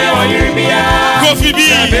Kunobia, KOFI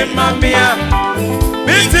TV, Mamia,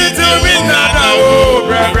 Binti to me, nada, oh,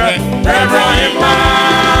 brother,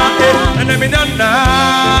 and the Minana,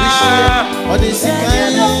 or the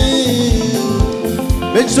Sikai,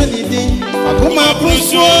 Betsonidi, Akuma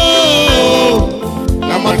Bruso.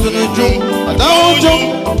 I'm not going to jump. I don't jump.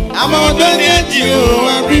 I'm not going to you.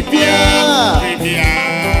 I'm repair.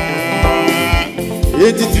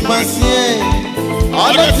 It's Timasie.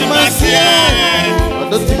 Other Timasie.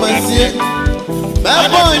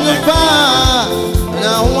 Bad boy, no far.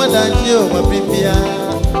 Now, what I do, my repair.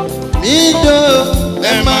 Me do.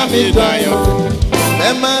 Emma be dying.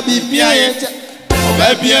 Emma be piet.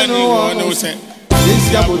 Baby, no one knows it. This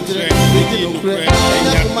guy will take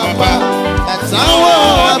my part. That's how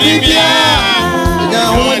I be.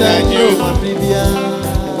 Now, what I do,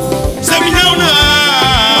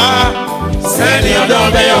 send your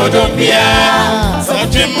dog, don't be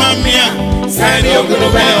such a mamma. Send your good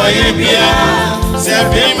away, send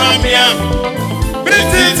me, mamma.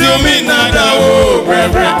 Pretty to me, nada, oh,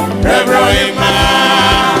 brother.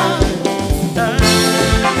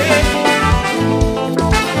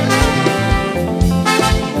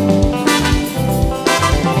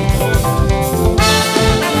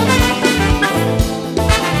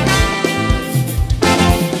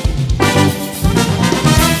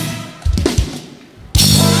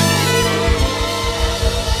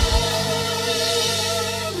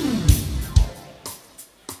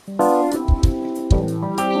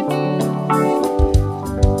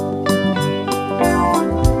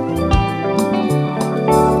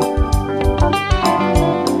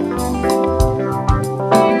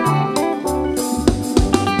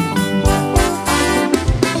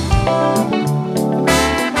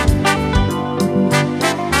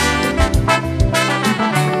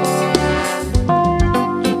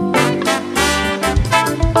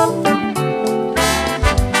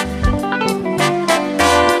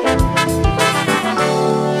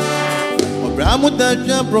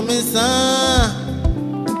 Promise,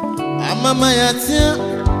 I'm a mayatia.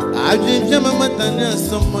 I drink my matania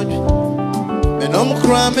so much. Men I'm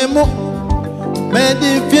crying more.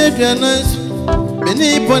 Many pianos, many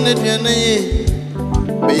ponetiana.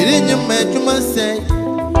 But you met to my say,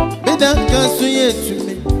 but that can't say to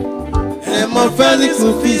me. And my family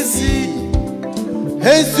could be see.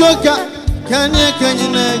 Hey, Soka, can you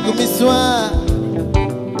go me swa?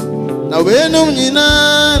 Now we know you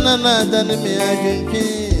na than me again.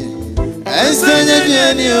 I stand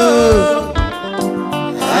again, you.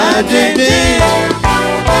 I did it.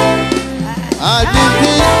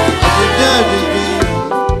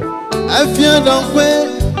 I feel don't quit.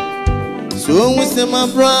 So we say my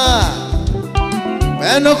bra.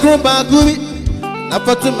 When no crow back with me, not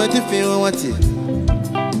for too much feel what it.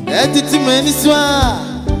 That it many swa.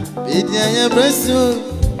 Be the breast.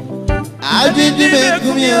 I did the make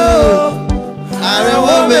me. I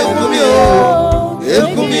don't make me.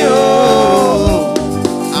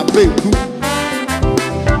 I beg you.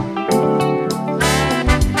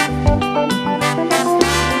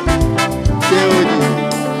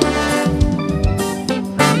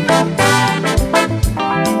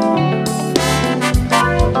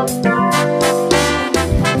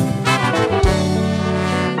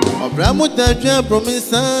 Obramuta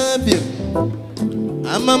promise I'm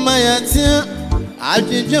a mayatia. I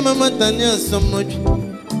did Mama Tanya so much.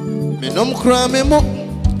 Menom cry me mo.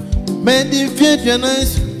 Many fear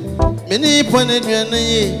nice. Many pointed your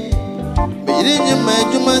name. Bidding you my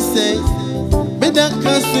Juma say. But that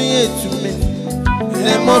can't say to me.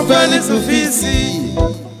 And more valid to Fizzy.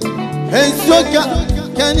 And so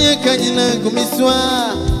can you go miswa?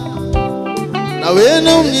 Now we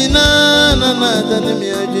know me na than me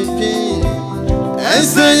a GP. And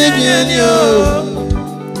so you can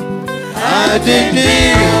I did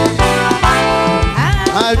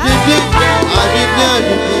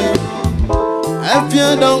if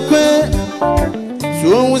you don't quit, so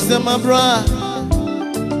was my bra.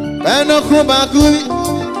 I no crow back,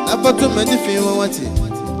 I put too many few what it.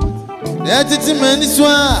 That it's many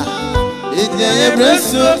swag. It's a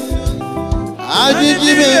breast. I did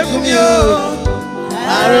give it to me.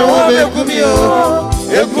 I don't come you.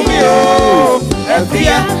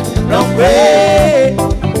 Don't quit.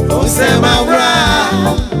 Don't say my bra.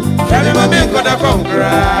 Can you make what I come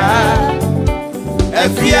cry?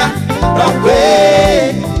 Efia, don't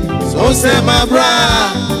wait. So say my bra.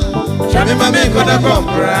 Can you make what I come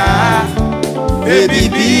cry? Baby,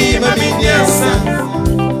 be my miniasa.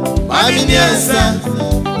 My miniasa.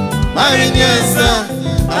 My miniasa.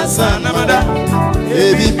 Asana mada.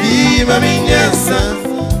 Baby, be my miniasa.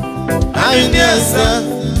 My miniasa.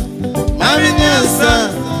 My miniasa.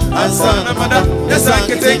 Asana mada. Yes, I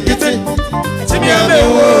can take it. Timmy,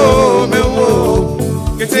 I'm me wo.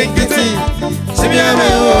 Get it. Timmy, I'm me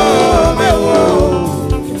wo.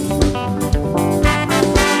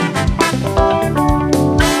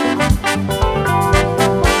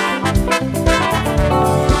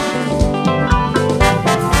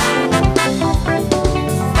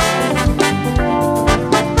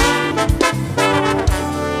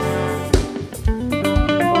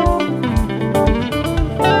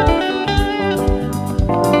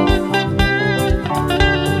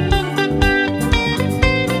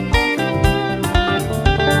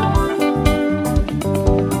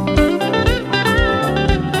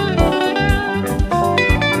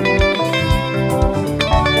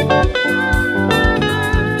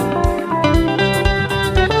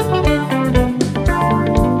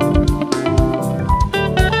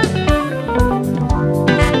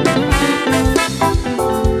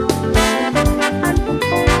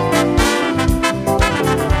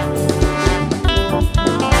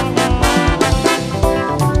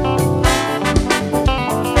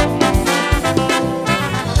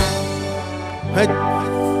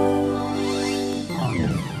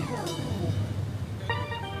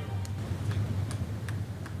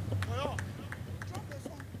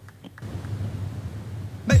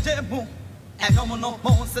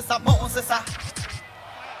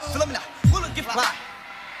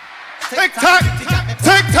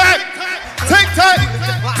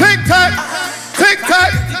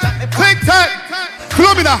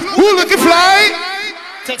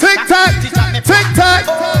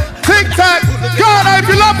 God, I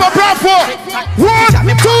feel up Obrafour.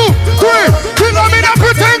 1, 2, 3. Philomena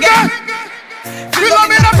Pretenga.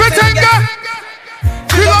 Philomena Pretenga.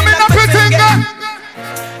 Philomena Pretenga.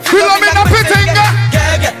 Philomena Pretenga.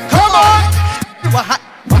 Come on.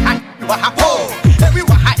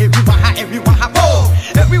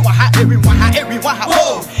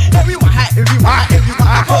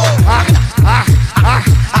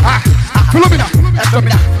 Philomena.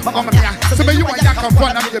 Mamma mia, so you want to come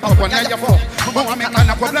one of the papa, now you're for. Mamma mia,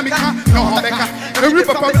 no problem, no Becca. Every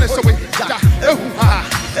papa is so with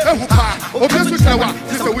Obviously,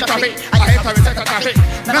 this is a week away. I have to reset at it.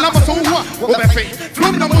 None of us who are faith.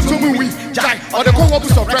 From the Muslim, we die or the co-op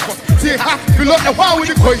of records. See, you look at how we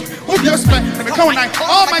go. Obviously, and the count night,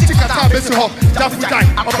 all my tickets are based on that we die.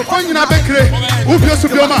 Of the point in a bakery, obviously,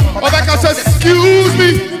 Obaka says, excuse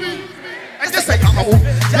me. I just say, Diablo,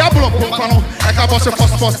 I can boss a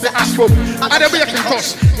first, the ashful. I never can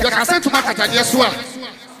toss. You can send to my cat, yes, well.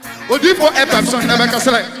 Would you for a person never can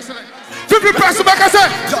say? 50 person back, I said,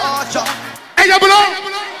 hey, Diablo.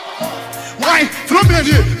 Why? Philomena,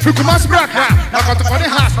 you come as black, I got to the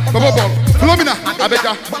house, Bobo, Philomena, I bet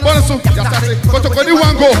you, Bonaso, got to go to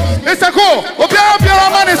one go. It's a go, Obia,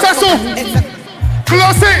 man, it's a so.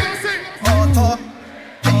 Close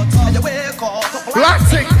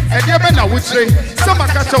Plastic, and your men are which say, some are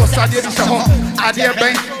catch us at the end of at the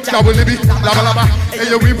bank, that will be Lava, and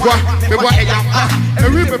your river, a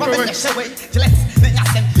river.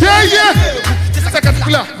 Yeah.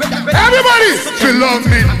 Everybody,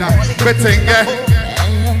 Philomena, Pretenga.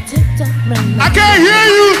 I can't hear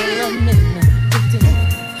you.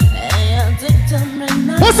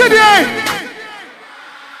 What's it there?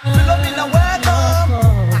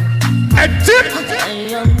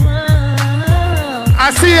 I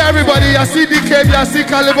see everybody. I see DKB. I see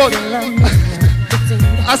Caliber.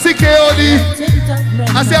 I see KOD.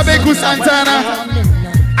 I see Abeku Santana.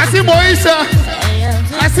 I see Moisha.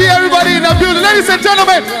 I see everybody in the building. Ladies and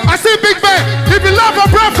gentlemen, I see Big Bang. If you love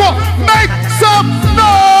Obrafour, make some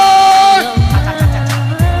noise.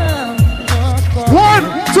 1,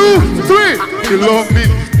 2, 3. You love me.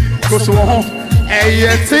 Go so home. Hey,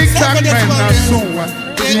 TikTok man, na soon.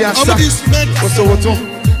 Yes, sir.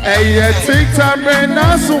 Hey, TikTok man,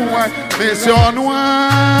 na soon. Miss your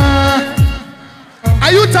noir.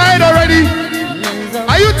 Are you tired already?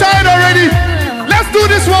 Are you tired already? Let's do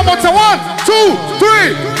this one more time. 1, 2,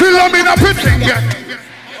 3. Philomena Pittinger.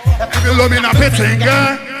 Philomena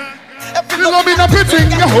Pittinger. Philomena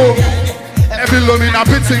Pittinger. Philomena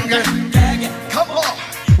Pittinger. Come on.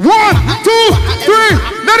 1, 2, 3.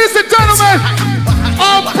 Ladies and gentlemen,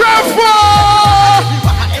 Obrafour.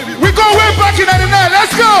 We go way back in the night.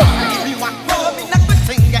 Let's go.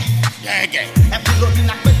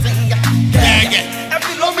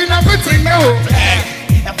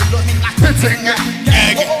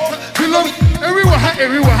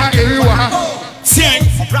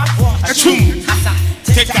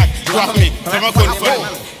 Take that, drop me. Never go for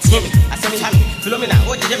Philomena,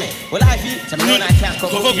 what did you mean? Well, I feel some I can't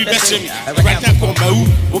go be best me. I can't come by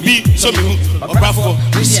who be so Obrafour.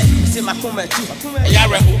 See my comment too.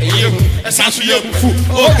 A Sansuyo.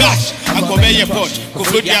 Oh gosh, I'm going to be a porch. Go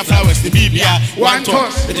put your flowers, the BBR, one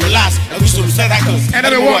toss, the last, and we still said I could. And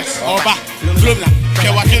other words, Oba, Philomena,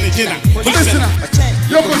 Kawaki, Gina, listen,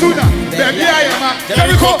 Yokozuna, baby, I am a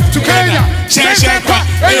to Kenya, Shatta,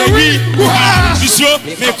 and we who are the show,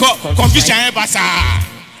 make up, confusion, Bassa.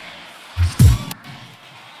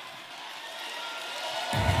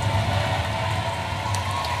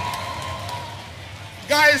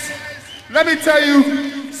 Guys, let me tell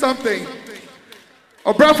you something.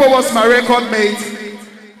 Obrafour was my record mate,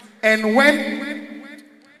 and when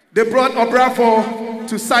they brought Obrafour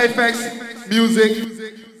to Cyphex Music,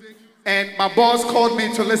 and my boss called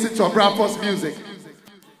me to listen to Obrafour's music,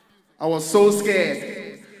 I was so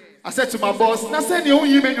scared. I said to my boss,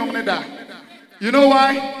 you know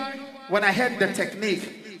why? When I heard the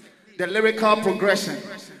technique, the lyrical progression,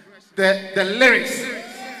 the lyrics,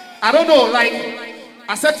 I don't know, like,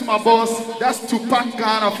 I said to my boss, that's Tupac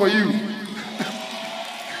Ghana for you.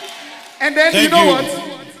 And then, you know what?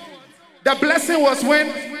 The blessing was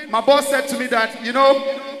when my boss said to me that, you know,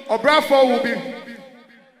 Obrafour will be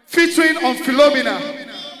featuring on Philomena.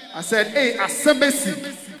 I said, hey,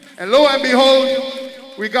 Asembesi. And lo and behold,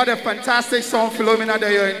 we got a fantastic song, Philomena,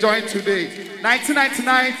 that you're enjoying today.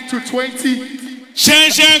 1999 to 20.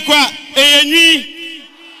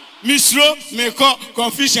 Misro, Meko,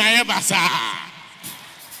 Confusion, Bassa.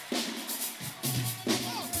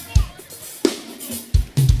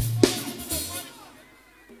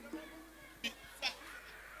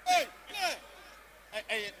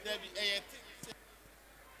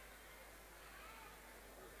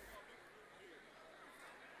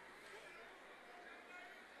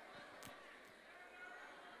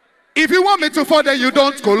 If you want me to fall, then you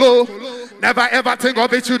don't colo. Never ever think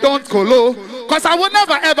of it, you don't colo. Cause I will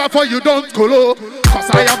never ever for you don't colo. Cause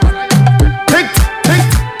I am think.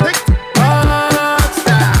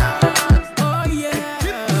 Oh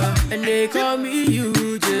yeah. And they call me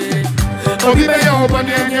Eugene. Oh me me open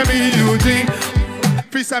and me Eugene.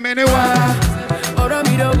 Peace I'm anyone. Or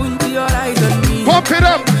me don't want your eyes on me. Pump it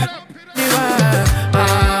up.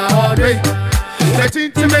 All day.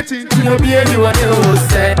 Everybody,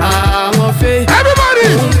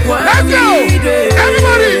 let's go!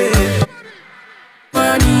 Everybody!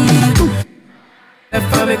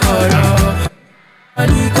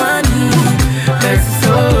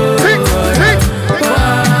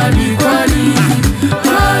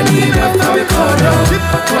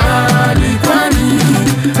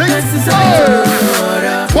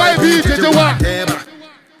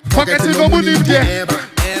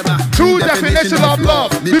 True definition of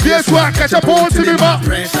love.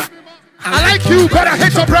 I like you, but I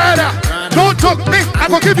hate your brother. Don't talk me, I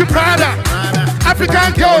will give you Prada.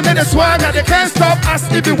 African girl in the swagger, they can't stop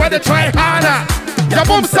us even when they try harder. Your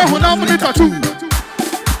mom said, when I'm in tattoo.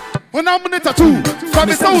 When I'm in tattoo. From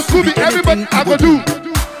the soul Scooby, everybody I go do.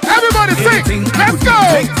 Everybody sing, let's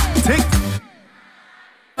go.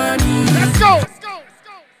 Let's go.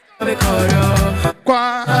 Put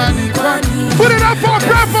it up for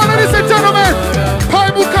Obrafour, ladies and gentlemen.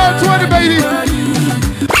 Pai Muka 20, baby.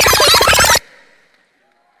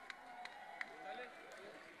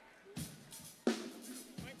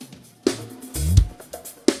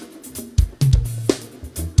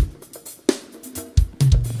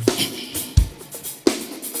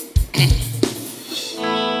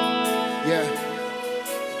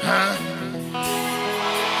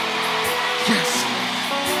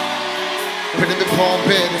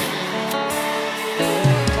 pumping.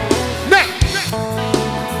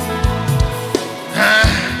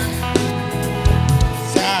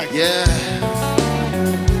 Yeah.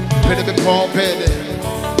 Better be pumping.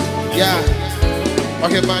 Yeah.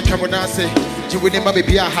 Okay, man, come on, say. You will never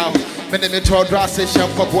be a how. Many me told Drassi,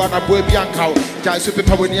 Shampa, Buana, Boy, Bianco. Jai Super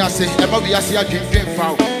Power, when you say, and maybe I see a drink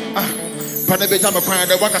foul. But every time I find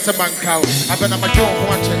the work as a man cow, I've been on my jaw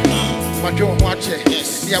watching. My jaw watching.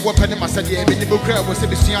 See, I was penning my Sunday, and the book was a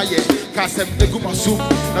Messiah. Castle the Guma soup,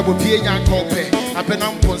 I will be a young copy. I've been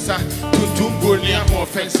on Ponsa to Bunia or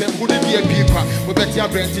fence and wouldn't be a people. We bet your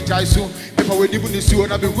brain to Jaisu. People will even see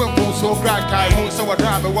and I've been going so crack. I won't so I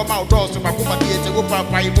drive and warm out doors to my woman here to go for a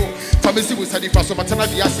Bible. Family was studying for some Matana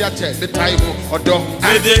Viasia, the time or dog.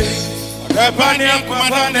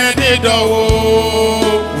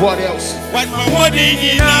 What else? What my wedding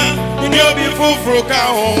in your beautiful frock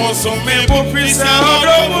home, so maybe please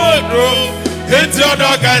it's your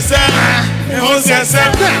dog, I said.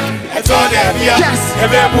 I told them, yes,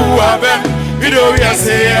 video, we are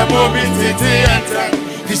saying, mobility and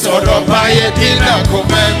this order by a dinner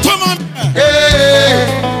comment. Come on, hey,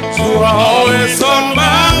 you are always on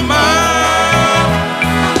my mind.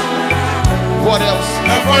 What else?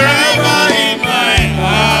 And forever in my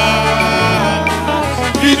heart.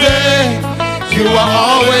 Today, you are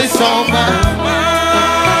always on my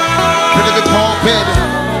mind. Pretty pumping.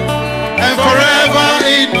 And forever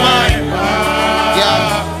in my heart.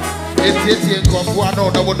 Yeah. It's in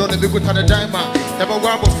Kofuano, that would only be good on the diamond. Never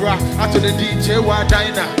one before after the DJ, why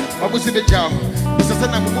diner. I was in the job. Mr.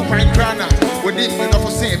 Sana, I'm moving crana. When they went off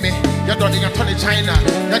for saying me, you're done in a ton of China.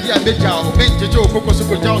 That you have been job, make the joke, Coco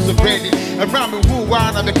Super Jones of Brandy. And Ramen who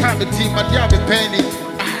one of the kind of team, but you have a penny.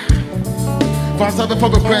 Pastor the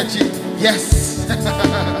public crunchy. Yes.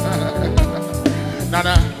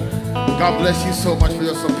 Nana, God bless you so much for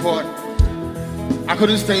your support. I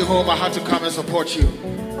couldn't stay home, I had to come and support you.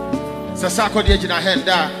 So Sarkodie in a hand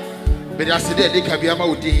but I said they can be a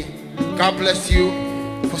maudi. God bless you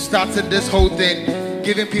for starting this whole thing,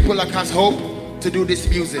 giving people like us hope to do this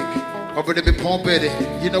music. Over the be pumping,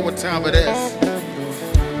 you know what time it is.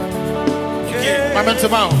 My mental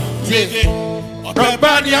mouth.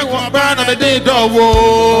 Nobody I want burn on the day door.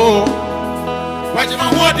 Watching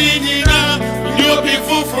my wedding you'll be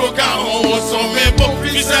full for cow, so maybe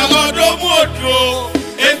please a lot of more.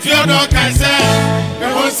 If your dog can say, the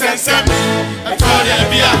whole sense of me, I told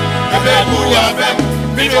them, yeah, a baby who are them,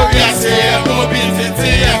 video we are saying,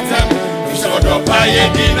 mobility and them, you should not buy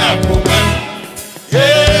a dinner woman.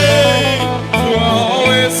 Yeah, you are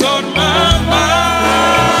always on my mind,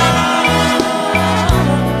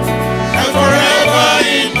 and forever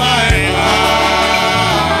in my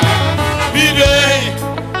heart. Be there,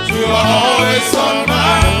 you are always on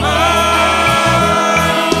my mind,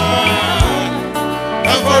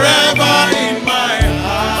 and forever in my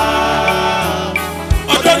heart.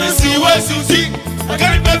 I'm gonna see what you see. I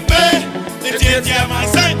can't pay. It's my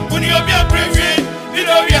sign. When you're a brave, you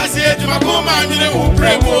know, we are saying to my woman, you know,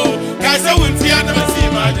 pray. Guys, I wouldn't see, I never see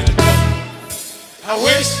my. I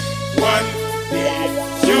wish one day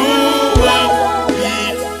you will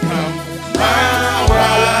become my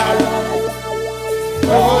wife.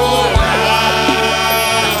 Oh, Lord.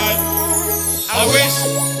 I wish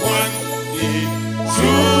one day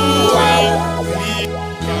you will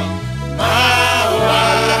become my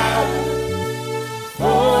wife. Oh,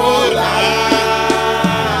 Lord.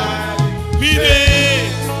 Be there.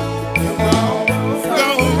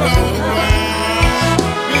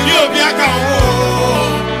 You'll be a cow.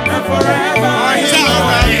 And forever.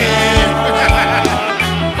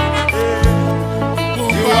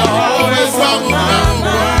 You are always on my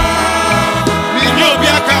mind. You'll be a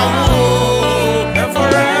cow. And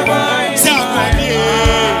forever.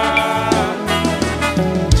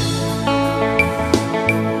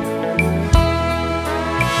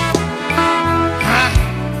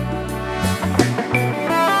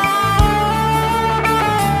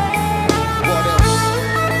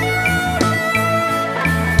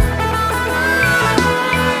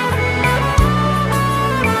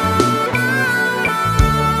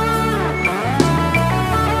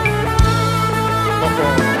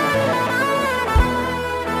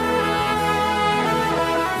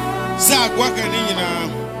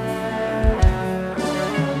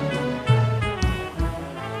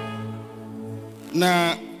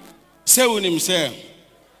 Na say unim say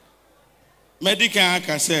medical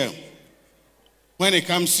aka say when it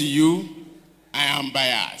comes to you I am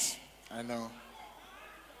biased. I know.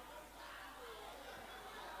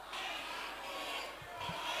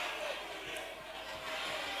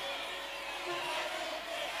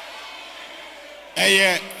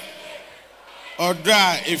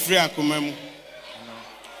 Odra Efri Akumemu.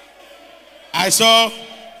 I saw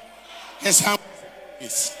his hand.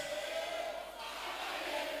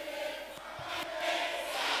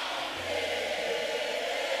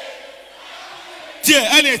 Tie,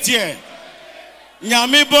 any tie.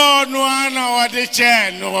 Nyame bo no ana ode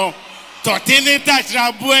che no. Totini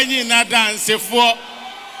tachra buenyi na dance fo.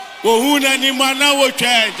 Ohu na ni mana wo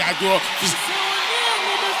twa jado.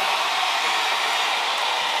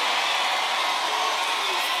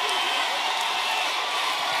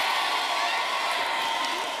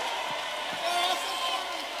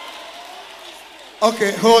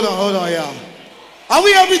 Okay, hold on, yeah. Are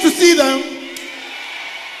we able to see them?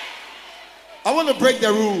 I want to break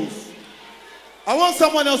the rules. I want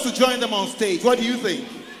someone else to join them on stage. What do you think?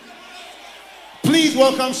 Please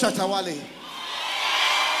welcome Shatta.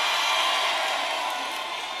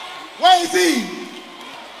 Where is he?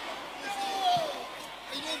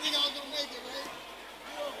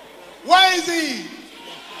 Where is he?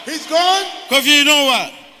 He's gone? Kofi, you know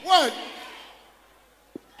what? What?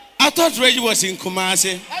 I thought Reggie was in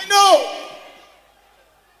Kumasi. I know.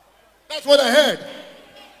 That's what I heard.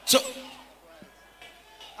 So,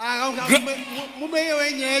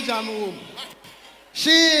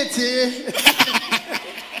 shit.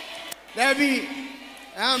 Debbie,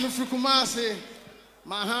 I'm from Kumasi.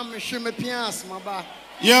 My ham is shimmy pians, my ba.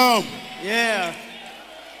 Yo. Yeah.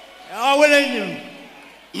 Oh, what are you?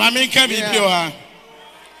 Mammy can be pure.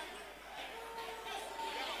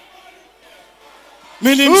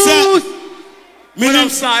 Minim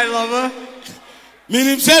side lover.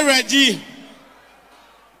 Minim say Reggie.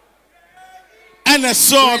 And a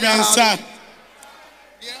saw and sat.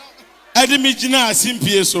 Edimijina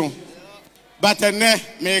simpie so. But a ne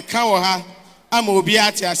me kawaha. I'm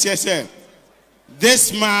obiati as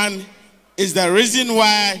this man is the reason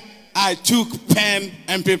why I took pen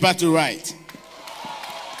and paper to write.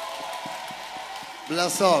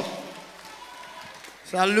 Bless up.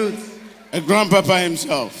 Salute. A grandpapa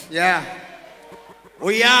himself. Yeah.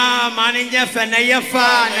 We are manning your fan, your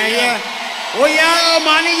fan, yeah. We are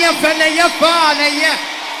manning your fan, your fan, yeah.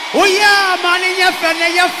 We are manning your fan,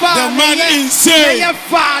 your fan. The man insane. Your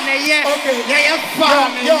fan, yeah. Okay. Yeah, your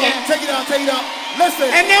fan. Yo, take it out. Listen.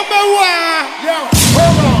 And number one. Yo,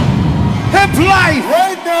 hold on. Hip life.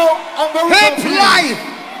 Right now, I'm very confused. Life.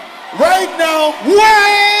 Right now,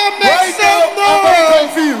 where makes I'm very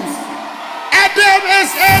confused. Adam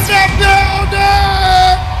is in the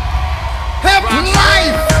building. Hip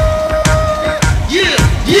life. Yeah.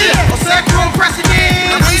 Second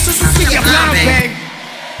president. I'm used to see your plan, babe.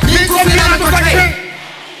 You go be on the country.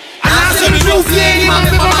 I'm so new,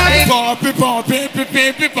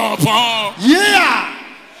 yeah.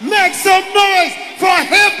 Make some noise for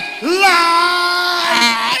hip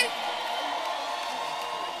life.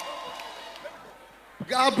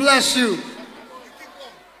 God bless you.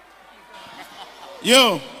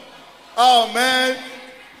 Yo. Oh, man.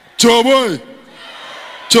 Choboy.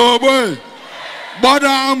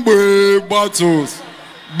 Badambe bottles.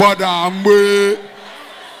 Badambe.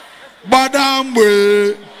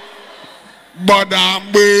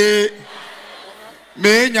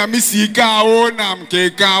 Me nyamisika onam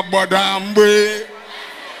keka badambe.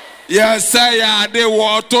 Yes, I de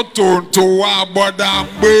water to wa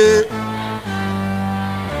badambe.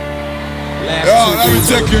 Let me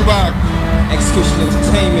take you back. Execution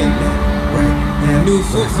Entertainment. New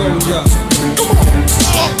foot soldier.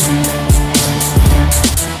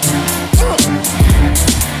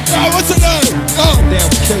 What's the name? Damn,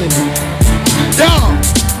 killing me.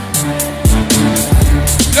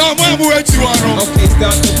 Yo, man, where you are? Okay,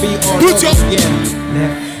 start the beat on Put your again.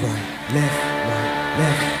 Left,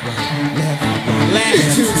 right.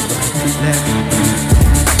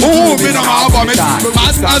 Oh, me no album.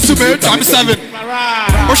 Pass to me, time 7.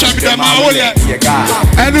 Push me them out here.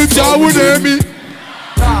 And it's all with me.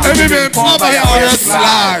 Every man, Papa, here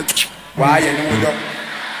slide. Why you know?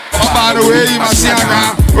 Papa, the way you must see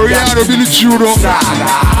now. Oh, yeah, the Billy Chudo.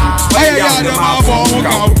 I got them all for who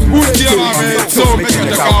dear my man. So make it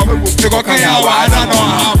the cow. They go, I don't know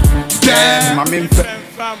how. Damn,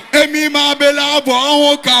 Emi, my bella,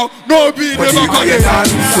 bon, cow. No, be never coming.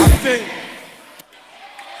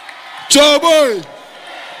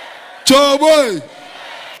 Choboy.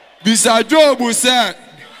 Beside Job was said.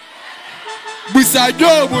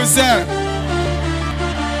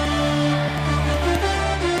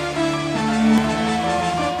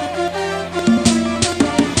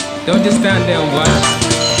 Don't just stand there and watch.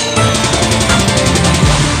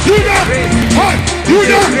 You know,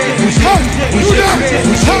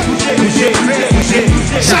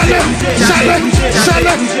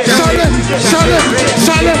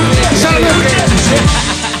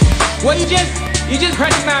 Well, you just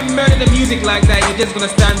heard the man murder the music like that. You're just gonna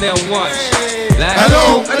stand there and watch. Like,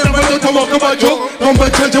 hello, I never know to walk about you. Come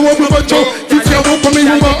back, change your walk about you. If you walk for me,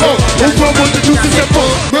 you are all. Who's going to do this?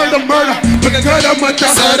 Murder, murder. But I got a matter.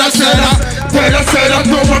 Será,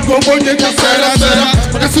 toma como llega, será.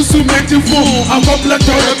 But this is to make you fool. I'm up like a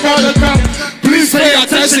please pay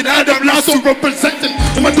attention. Adam Lasso representing.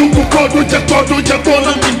 I'm a do go do just go on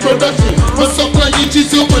introduction. What's up, like you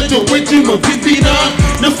just open to wait you with Tina.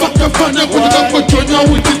 The fuck the fun up with the control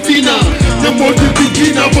with the Tina. The more the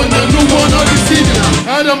beginner, but I know one on the scene.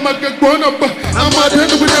 Adam make a grown up. I'm a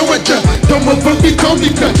head with a winter. Don't move from the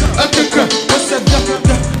comic. I can cut. What's up,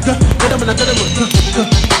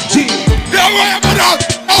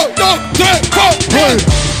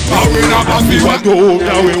 now we not a feel what do,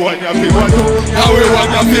 now we want a feel what do, now we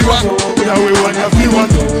want a feel what do, now we want a feel what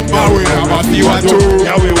do, now we not a feel what do,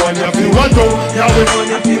 now we want a feel what do, now we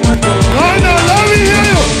want a feel what do. Oh no, let me hear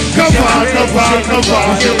you. Come on,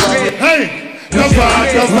 hey. Come on. Hey,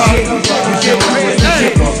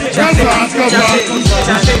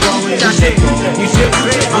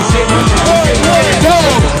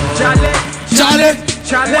 Charlie,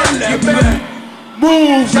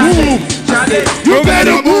 you better move. You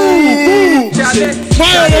better move.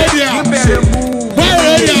 Fire area.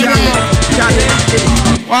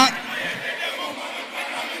 What?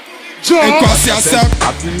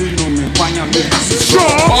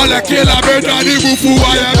 All the killer better than Bufu. I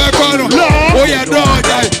am a corner. Oh, yeah, dog.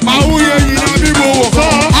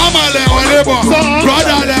 Amale on labor.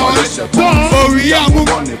 Brother, oh, we are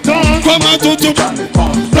moving. Come on to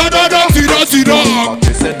brother, see dog.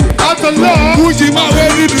 After love, who's in my way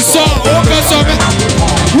to the song?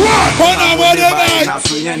 What? What?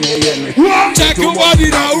 Check your body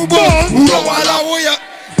now, what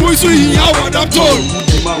I'm told.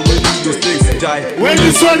 When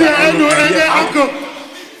you saw your end and your uncle,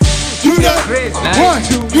 you that what?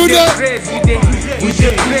 You that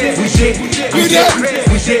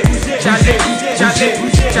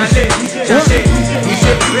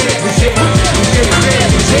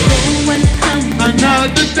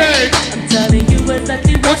another day. I'm telling you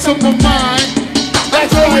exactly what's on my mind.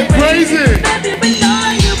 That's why we're crazy. Baby, we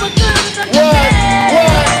know you were good. What?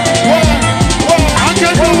 I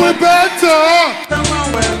can do it better.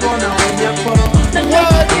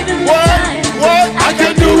 What? I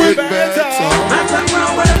can do it better. What?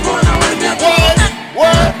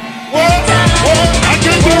 I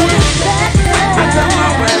can do it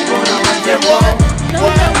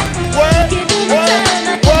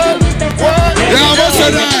Yeah, what's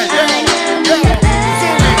that?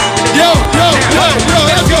 Yo,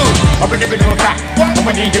 let's go.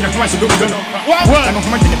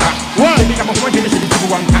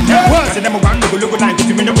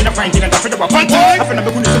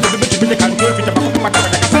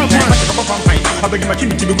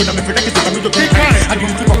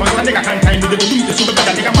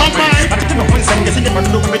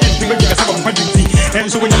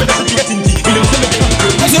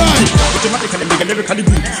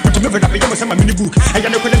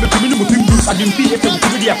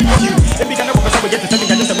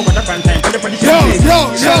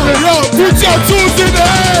 Yo, put your tools in the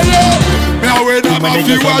air, yo.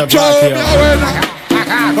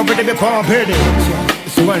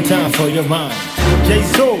 It's one time for your mind.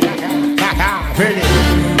 J-Soul, pretty.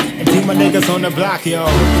 And team my niggas on the block, yo.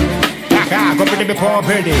 Go pretty big Paul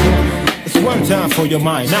pretty. It's one time for your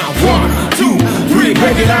mind. Now 1, 2, 3,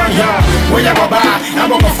 break it down, y'all. Where you go by? I'm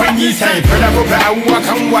gonna find you say, Fred, I go by. Walk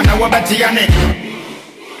on one, I want to see it.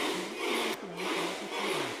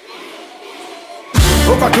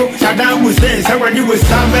 Shatta was there, so when you was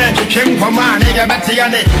somewhere, you came from my nigga, but see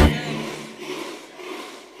it.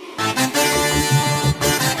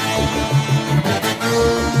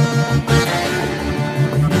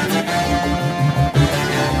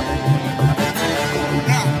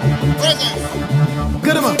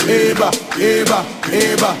 Eba,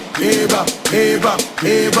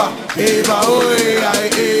 oh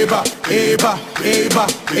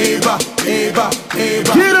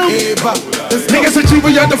Eba. Niggas are cheap,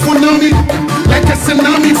 you're the tsunami. Like a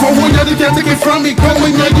tsunami, for one year they can't take it from me. Go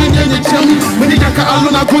when you're in your chummy. When you got a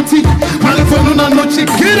luna goatee, man, if I don't know chick,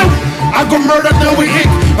 get him. I go murder, then we hit.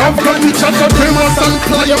 I've got to check the dreamers and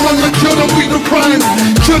play them on the kill them with the rhymes.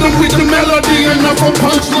 Kill them with the melody and not for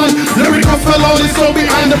punchline. Lyrical fellow, they so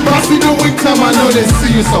behind the boss, we do with time. I know they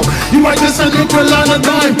see you so. You might just a little line of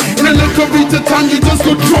time. In a little bit of time, you just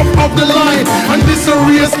go drop off the line. And this a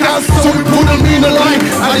race cast, so we put them in the line.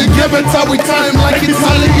 And you give it up with time like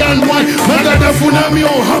Italian wine. Mother the funami,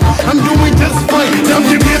 oh, I'm doing just fine. Them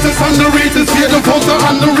debaters and the races, hear the voter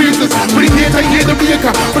and the races. For the hater, hear the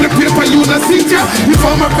baker. For the paper, you the teacher. If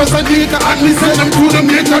I'm a president, and me send them to the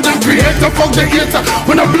maker. The creator, fuck the hater.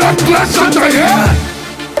 When the blood clash on the head.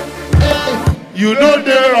 You know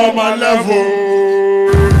they're on my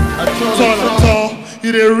level. Tall,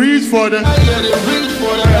 you dey reach for the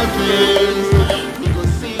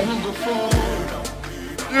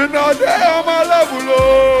you know they're on my level.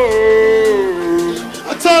 Oh.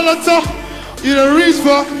 Tall, you dey reach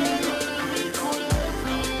for.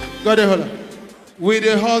 Go there, hold on. We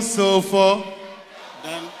dey hustle for.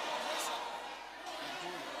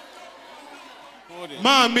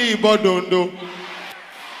 Mami Bodondo.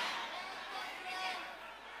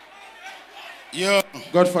 Yo,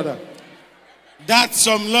 Godfather. That's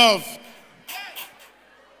some love.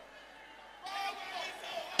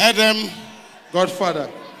 Adam. Godfather.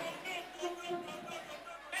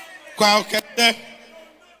 Kwaukete.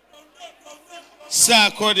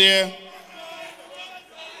 Sarkodie.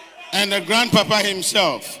 And the grandpapa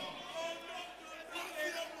himself.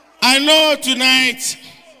 I know tonight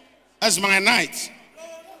is my night.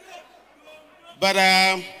 But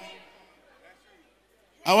I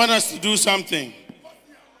want us to do something.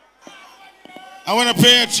 I want to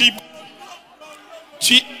pay a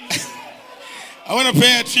I want to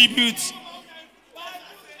pay a tribute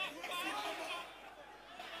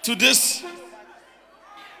to this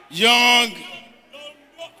young,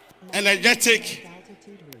 energetic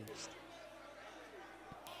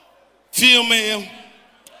female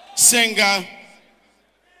singer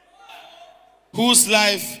whose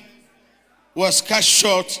life was cut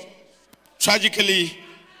short tragically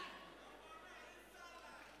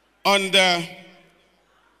on the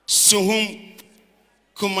Suhum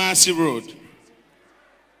Kumasi Road.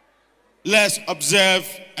 Let's observe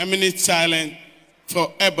a minute silence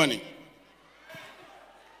for Ebony.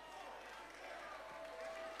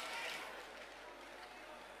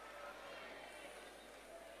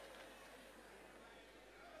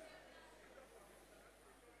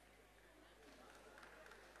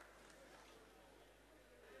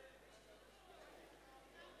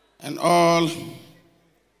 And all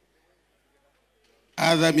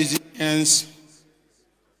other musicians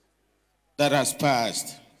that has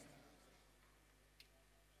passed.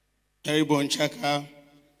 Terry Bonchaka,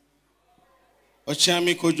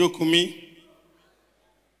 Ochami Kojokumi,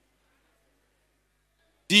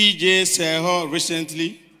 DJ Seho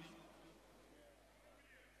recently,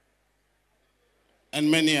 and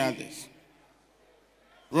many others.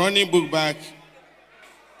 Ronnie Bookback,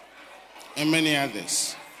 and many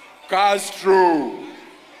others. Castro.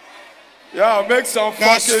 Yeah, make some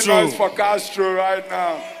fucking noise for Castro right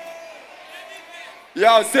now.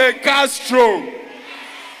 Yeah, say Castro.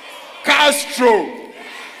 Castro.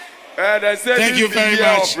 And they say thank you very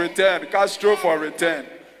much. Of return. Castro for return.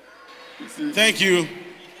 Thank you.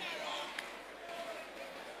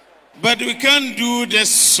 But we can't do this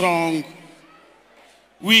song.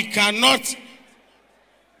 We cannot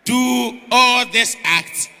do all this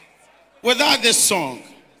act without this song.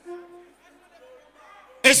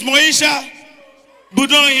 It's Moisha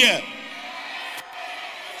Budon here.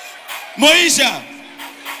 Moisha,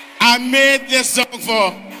 I made this song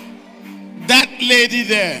for that lady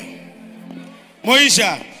there.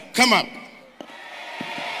 Moisha, come up.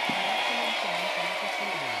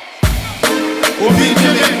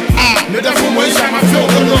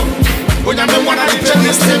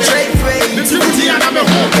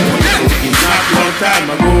 Long time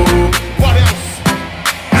ago. What else?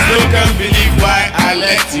 I still can't believe why I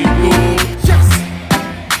let you go.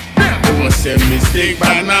 It was a mistake,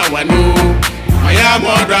 but now I know. I am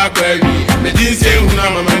more dark baby. Me didn't say who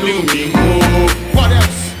now mama knew me. What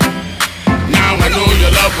else? Now I know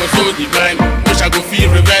your love was so divine. Wish I could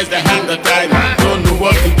feel reverse the hand that tied. Don't know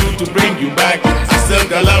what to do to bring you back. I still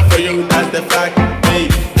got love for you, that's the fact.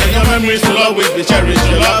 Hey, and your memories will always be cherished.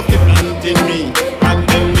 Your love keep haunting me,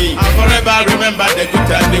 haunting me. I'll forever remember the good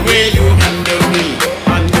time, the way you handle me,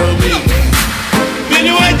 handle me. Been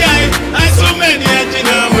you a guy, I so many in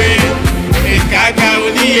a way. It's Kaka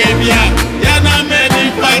Uni Ebia, Yana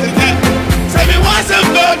many fights. Tell me what's up,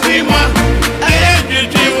 go dream one. I am you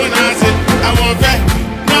dream when I said I want that,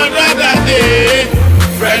 not rather day.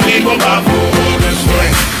 Friendly Obrafour, the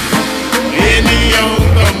sweat. Any young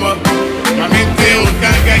come up.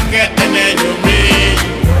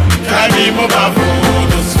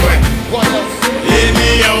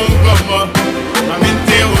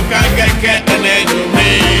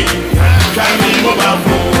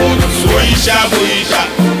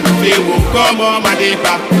 come on, my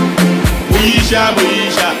neighbor. Moisha,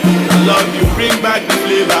 Moisha, I love you, bring back the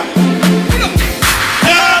flavor.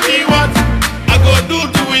 Tell me what I go do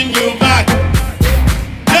to win you back.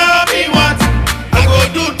 Tell me what I go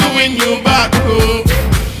do to win you back, oh.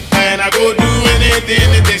 And I go do anything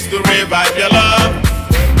it takes to revive your love.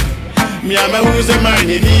 Me and my who's a man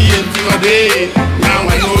in the day. Now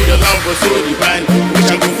I know your love was so divine. Wish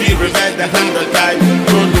I could feel revenge 100 times.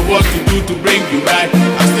 Don't know what to do to bring you back.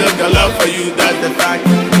 I still got love for you, that's the fact.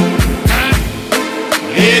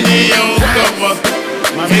 Any young couple,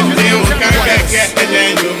 my baby, you can't get and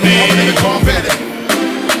then you made it better.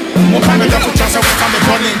 More time to chance I want to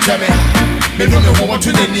born in Germany. Me don't know what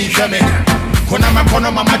to need Germany. When I'm a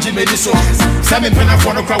corner, my magic made it so. 7 penna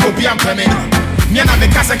for the crowd will be coming. Niana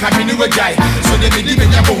me kasa kamini we jai. So they me di me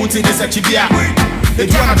nyabo hunti ne sachibia. The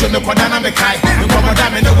drama to me kodana me kai. Me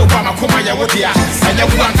komoda me no wo ba makoma ya wodia. Anya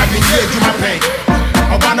wo anka me die adwuma pen.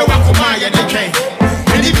 Obana wa koma ya de twen.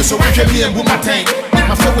 Me di so wanhwe bi embu maten.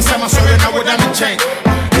 My friend was sama sorry na wo da me chen.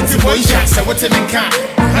 It's boy shot say what me kan.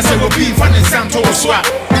 I say wo bi fan in santo so a.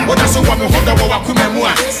 Wo da so wo me hoda wo wakoma mu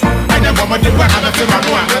a. Anya wo mo de wa na me fe ma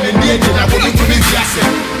no a. Na me die di na wo bi to me viase.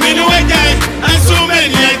 Me no we jai. And so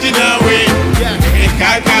many agina way.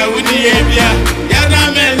 Kaka uni ebia, yana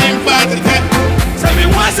meni mpatete. Sami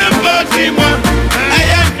wase mpoti mwa,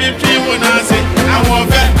 aya mpipi mwanase.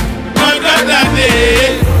 Awofe, mwanda de,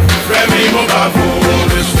 fremi Obrafour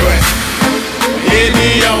the stress. Yeni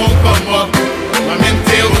ya unkomo,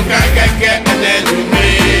 mamente unkakake enejume.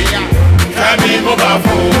 Fremi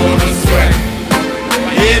Obrafour the stress.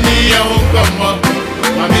 Yeni ya unkomo,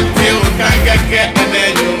 mamente unkakake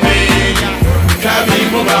enejume. Fremi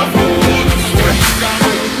Obrafour the stress.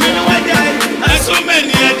 So many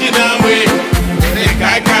agina way.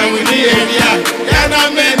 Kaka with the area, yana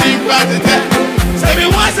many parted. Say me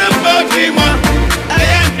once a poetry one. I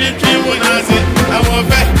am drinking when I say I want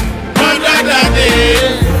back. Mother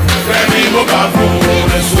day, Fremi Obrafour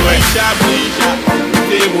the Suisha,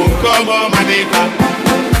 they will come on my neighbor.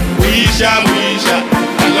 Moisha,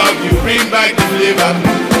 I love you, bring back the flavor.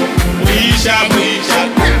 Moisha,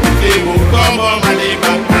 they will come on my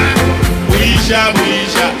neighbor. Moisha,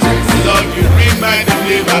 love you, bring back the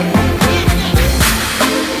flavor.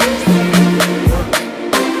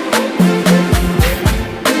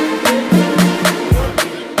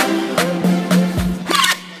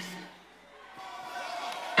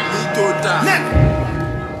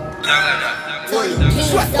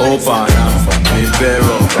 Opa now, me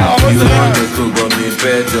better. You want the school, but me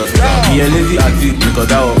better. Me a lazy attitude because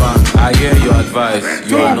that woman. I hear your advice.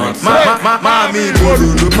 You are not. Mami, go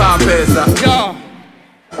do pesa.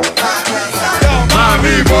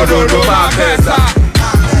 Mami, go do pesa.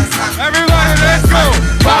 Everybody, let's go.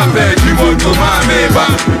 Pape, you go to mami ba.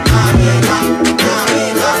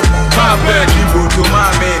 Pape, you go to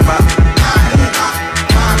mami ba.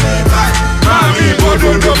 Mami, go do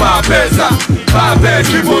pesa. Pape,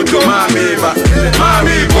 you go to mami ba.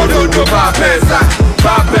 Mami, go do pesa.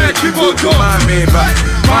 Pape, you go to mami ba.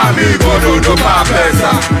 Mami, go do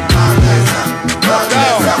pesa.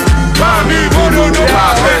 Mami, go do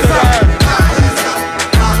pesa.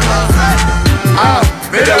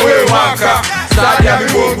 Mede we waka, sadia mi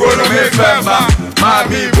bongo no me femba.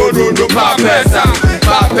 Mami bodo do papesa,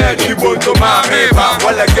 pape chibo to mami ba.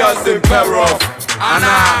 All the girls in peril.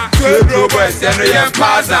 Ana, two boys and the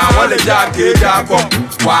empasa. All the jacket jako,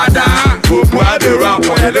 wada, who the ramp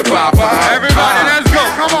for the papa. Everybody, let's go,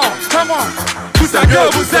 come on. Who's a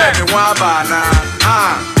girl who said in Wabana?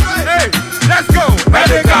 Hey, let's go.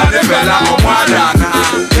 Medical the fella on Wadana.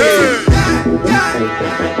 Hey.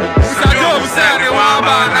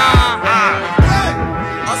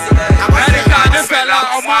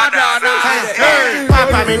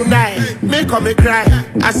 Papa me die, me come me cry.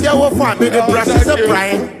 I see a wolf for me the brass is a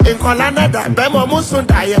crying. In Colana that Bemo Musun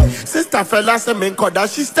die. Sister fella say me that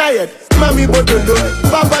she's tired. Mommy bodondo,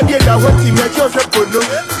 Papa did that what he make your photo.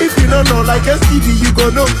 If you don't know like STD you go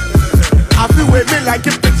know. I feel with me like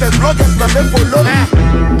if pictures rockets my me follow.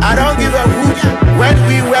 I don't give a hoot. When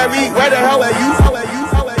we where the hell are you?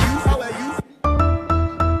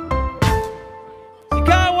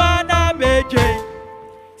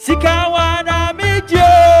 Sikawana mejo,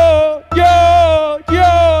 yo.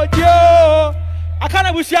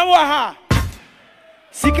 Akana bushamu ha.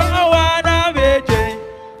 Sikawana meje.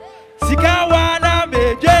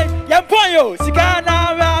 Yampoyo,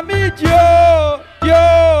 sikana mejo, yo.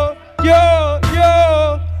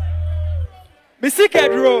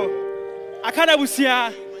 Misikedro. Akana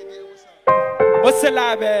busia.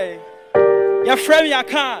 Oselabe. Ya frame ya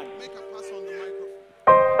kan.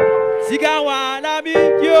 Sikawana mi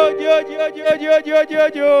yo.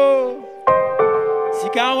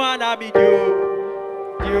 Sikawana be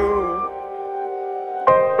you.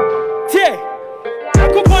 Tie.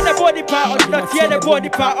 Coupon the body part, or not hear the body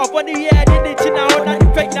part, or body here, didn't you know, not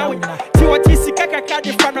the fake now. See what you see, Kaka,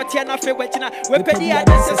 the front of Tiana, Fewachina, Wepedia,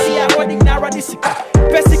 Nessia, what in Naradisica,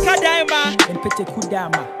 Pesica Dama, and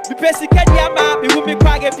Petekudama, Pesica Yama, the woman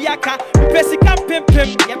Quagga Biaka, Pesica Pim Pim,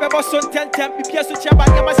 Yabason 10 temp, Piasso Chaba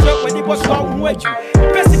Yamaso when he was one word.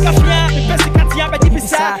 Pesica Fia, Pesica Yama,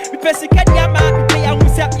 Dibisa, Pesica Yama, Pia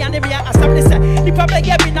Musa Yanemia, as some said, the public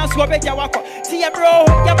Yabina Swabek Yawako, Tiabro,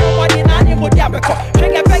 Yamon in Animal Yabaco.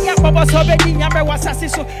 Pega Baba Sobedi Yammer was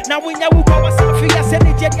Sassiso. Now we know who was Safia said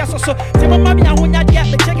the Jedia so. Timamia, when I get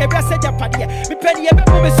the check a message up at the penny of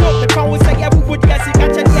the soap, the phone was a yabu would yes, he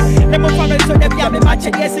catch it. Never found it so that we have a match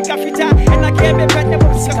at Jessica Fita, and I came and met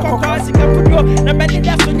the Saka, Sika Pudo, the many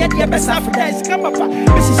that's on Yadia Bessaf, that's come up.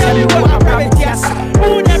 Mrs. Shelly will have rabbit, yes.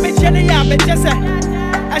 Who never Jenny, but just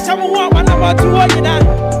I shall want one about 2 you know.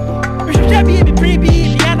 We should be the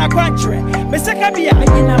pre-be the Anna country. Mr. Kabia, I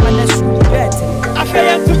didn't have a nessun. I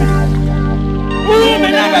feel to be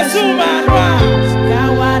woman of a suman.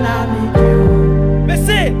 Gawana me,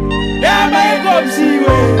 say, there may go see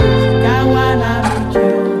you. Gawana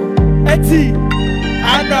me, Etty,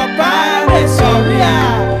 and the Baba sorry,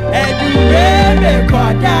 and you may be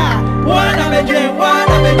one of the game,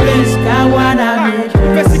 Gawana me.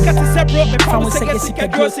 Pesica to separate me from Sika,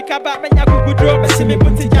 Josica, Banyaku, Drum, Simi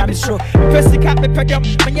Bunti Jamisho, Pesica, Pedum,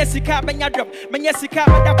 Manyesica, Banyadrum, Manyesica,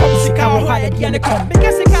 Madaposica, Hyatt Yanacom,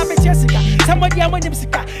 Mekasica, Jessica, somebody I want him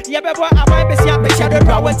Sika, Yababa, Ababesia, Shadow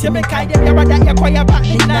Rowan, Timika, Yabada, Yakoya,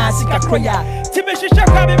 Batina, Sika Koya, Timisha,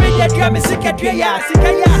 Media, Sika, Sikaya,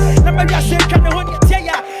 Namaka, Sika,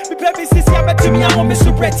 Tia, the baby Sisia, to me, I want me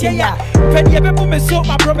Supretia, Penny, my soul,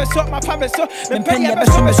 my promise, my promise, and Penny, I but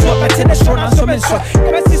in the short so much.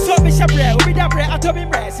 Never see so much bread, we don't bread, I told him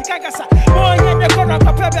rest, Sikagasa, oh, yeah, the corner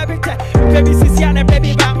of baby Sisiana,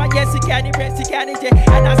 baby, Bama, yes, he can't rest, he can't eat,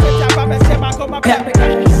 and I said, I'm a semi, my pet,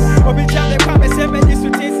 or be Johnny, promise him, and this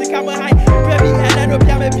routine, Sikama high, baby, and I don't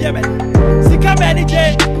have a Yemen. Sikama any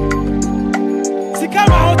day,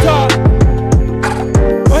 Sikama out,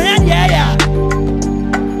 oh, yeah,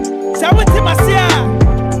 Sawati Masia,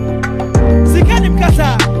 Sikanim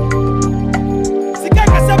Kasa,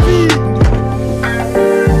 Sikakasapi.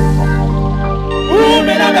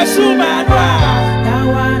 Suman,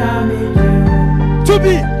 to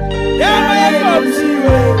be, there comes you.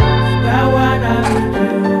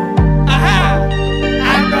 Aha,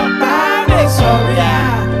 I'm not bad, sorry,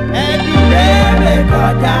 and you never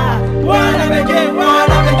got that. One of the days,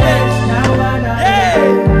 hey,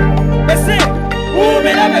 but say,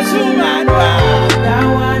 woman of a suman,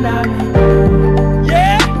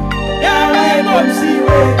 yeah, there comes you.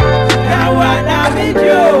 Now I need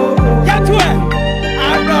you.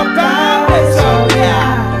 I'm not bad, sorry,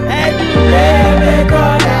 and you never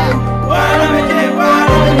got that. One of the days,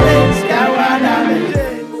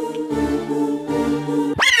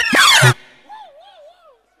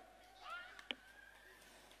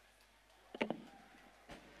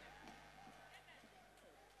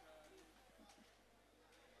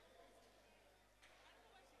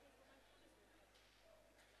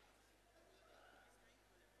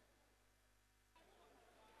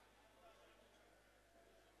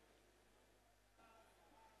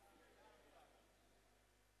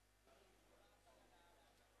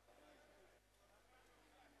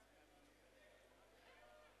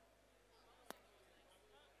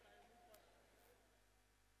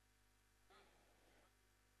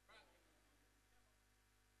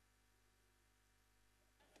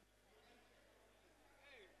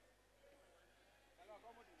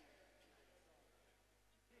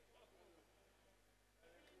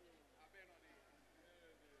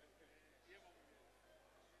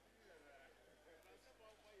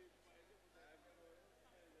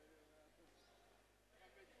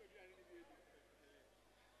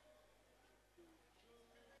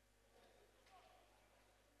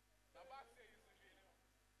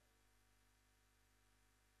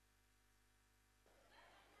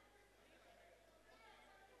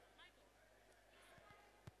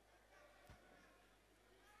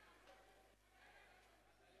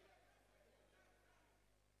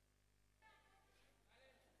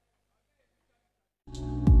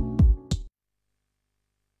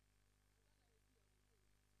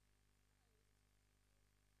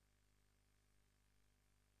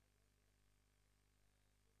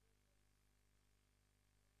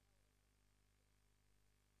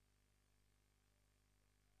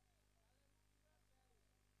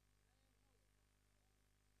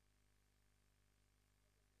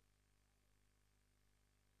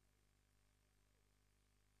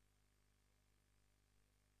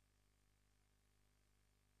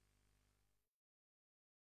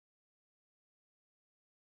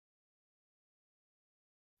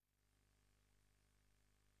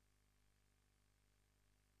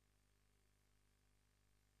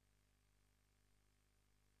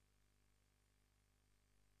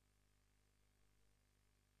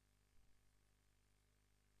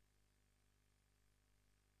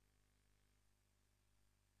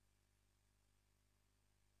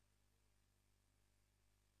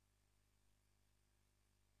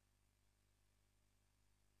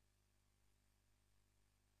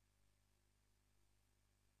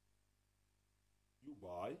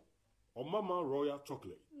 by Omama Royal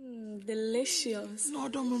Chocolate. Delicious. No,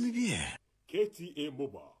 don't mommy be. KTA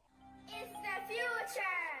Mobile. It's the future.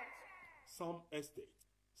 Sam Estate.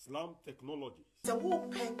 Slam Technologies. The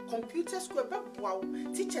whole computer school, wow,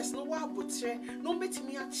 teachers no wa butre, no bet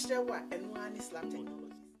me at Shrewa and one Slam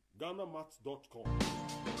Technologies. GhanaMats.com.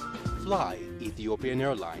 Fly Ethiopian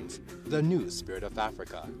Airlines, the new spirit of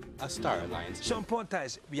Africa. A Star Alliance. Shampoo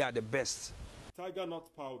ties, we are the best. Tiger Nut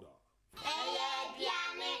Powder.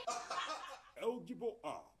 Eligible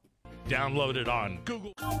app. Download it on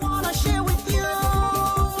Google. I wanna share with you,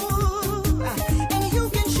 and you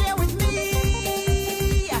can share with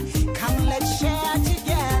me. Come, let's share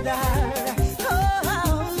together.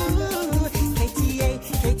 Oh,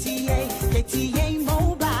 KTA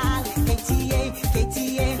Mobile,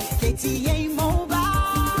 KTA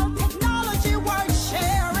Mobile. Technology worth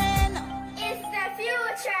sharing. It's the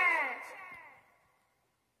future.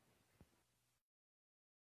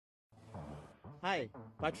 Hi,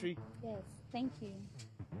 Patrick. Yes, thank you.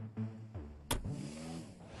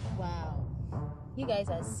 Wow, you guys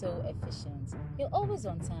are so efficient. You're always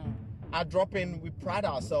on time. At Drop-In, we pride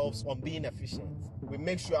ourselves on being efficient. We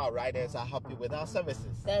make sure our riders are happy with our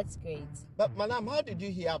services. That's great. But, Madam, how did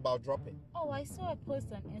you hear about Drop-In? Oh, I saw a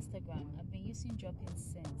post on Instagram. I've been using Drop-In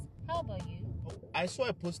since. How about you? I saw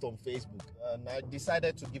a post on Facebook, and I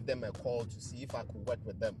decided to give them a call to see if I could work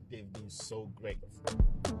with them. They've been so great.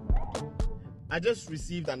 I just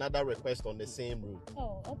received another request on the same route.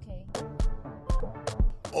 Oh, okay.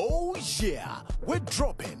 Oh yeah, with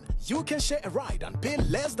Drop-In, you can share a ride and pay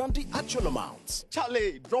less than the actual amount.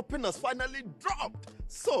 Charlie, Drop-In has finally dropped.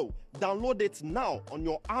 So, download it now on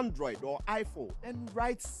your Android or iPhone and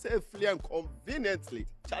ride safely and conveniently.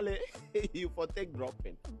 Charlie, you for take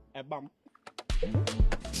Drop-In. Bam.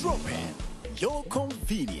 Drop-In, your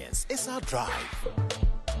convenience is our drive.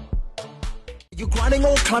 You're grinding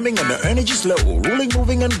or climbing and the energy's low, rolling,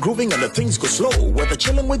 moving and grooving and the things go slow. Whether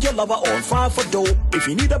chilling with your lover or on fire for dough, if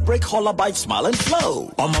you need a break, holla, bite, smile and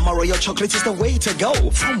flow. Mama Royal Chocolate is the way to go.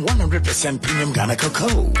 From 100% premium Ghana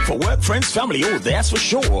cocoa. For work, friends, family, oh that's for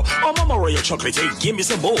sure. Mama Royal Chocolate, hey, give me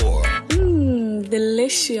some more.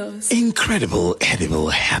 Delicious. Incredible edible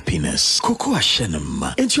happiness. Cocoa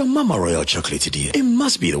Ashenim. It's your Mama Royal Chocolate, dear. It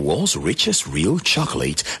must be the world's richest real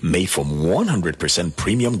chocolate made from 100%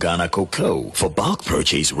 premium Ghana cocoa. For bulk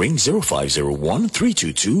purchase, ring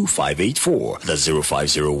 0501-322-584. That's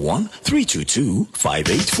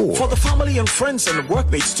 0501-322-584. For the family and friends and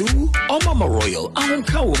workmates too, Mama Royal, I won't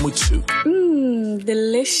cow mutu.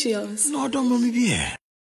 Delicious. No, don't mommy be.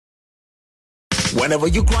 Whenever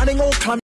you're grinding or climbing.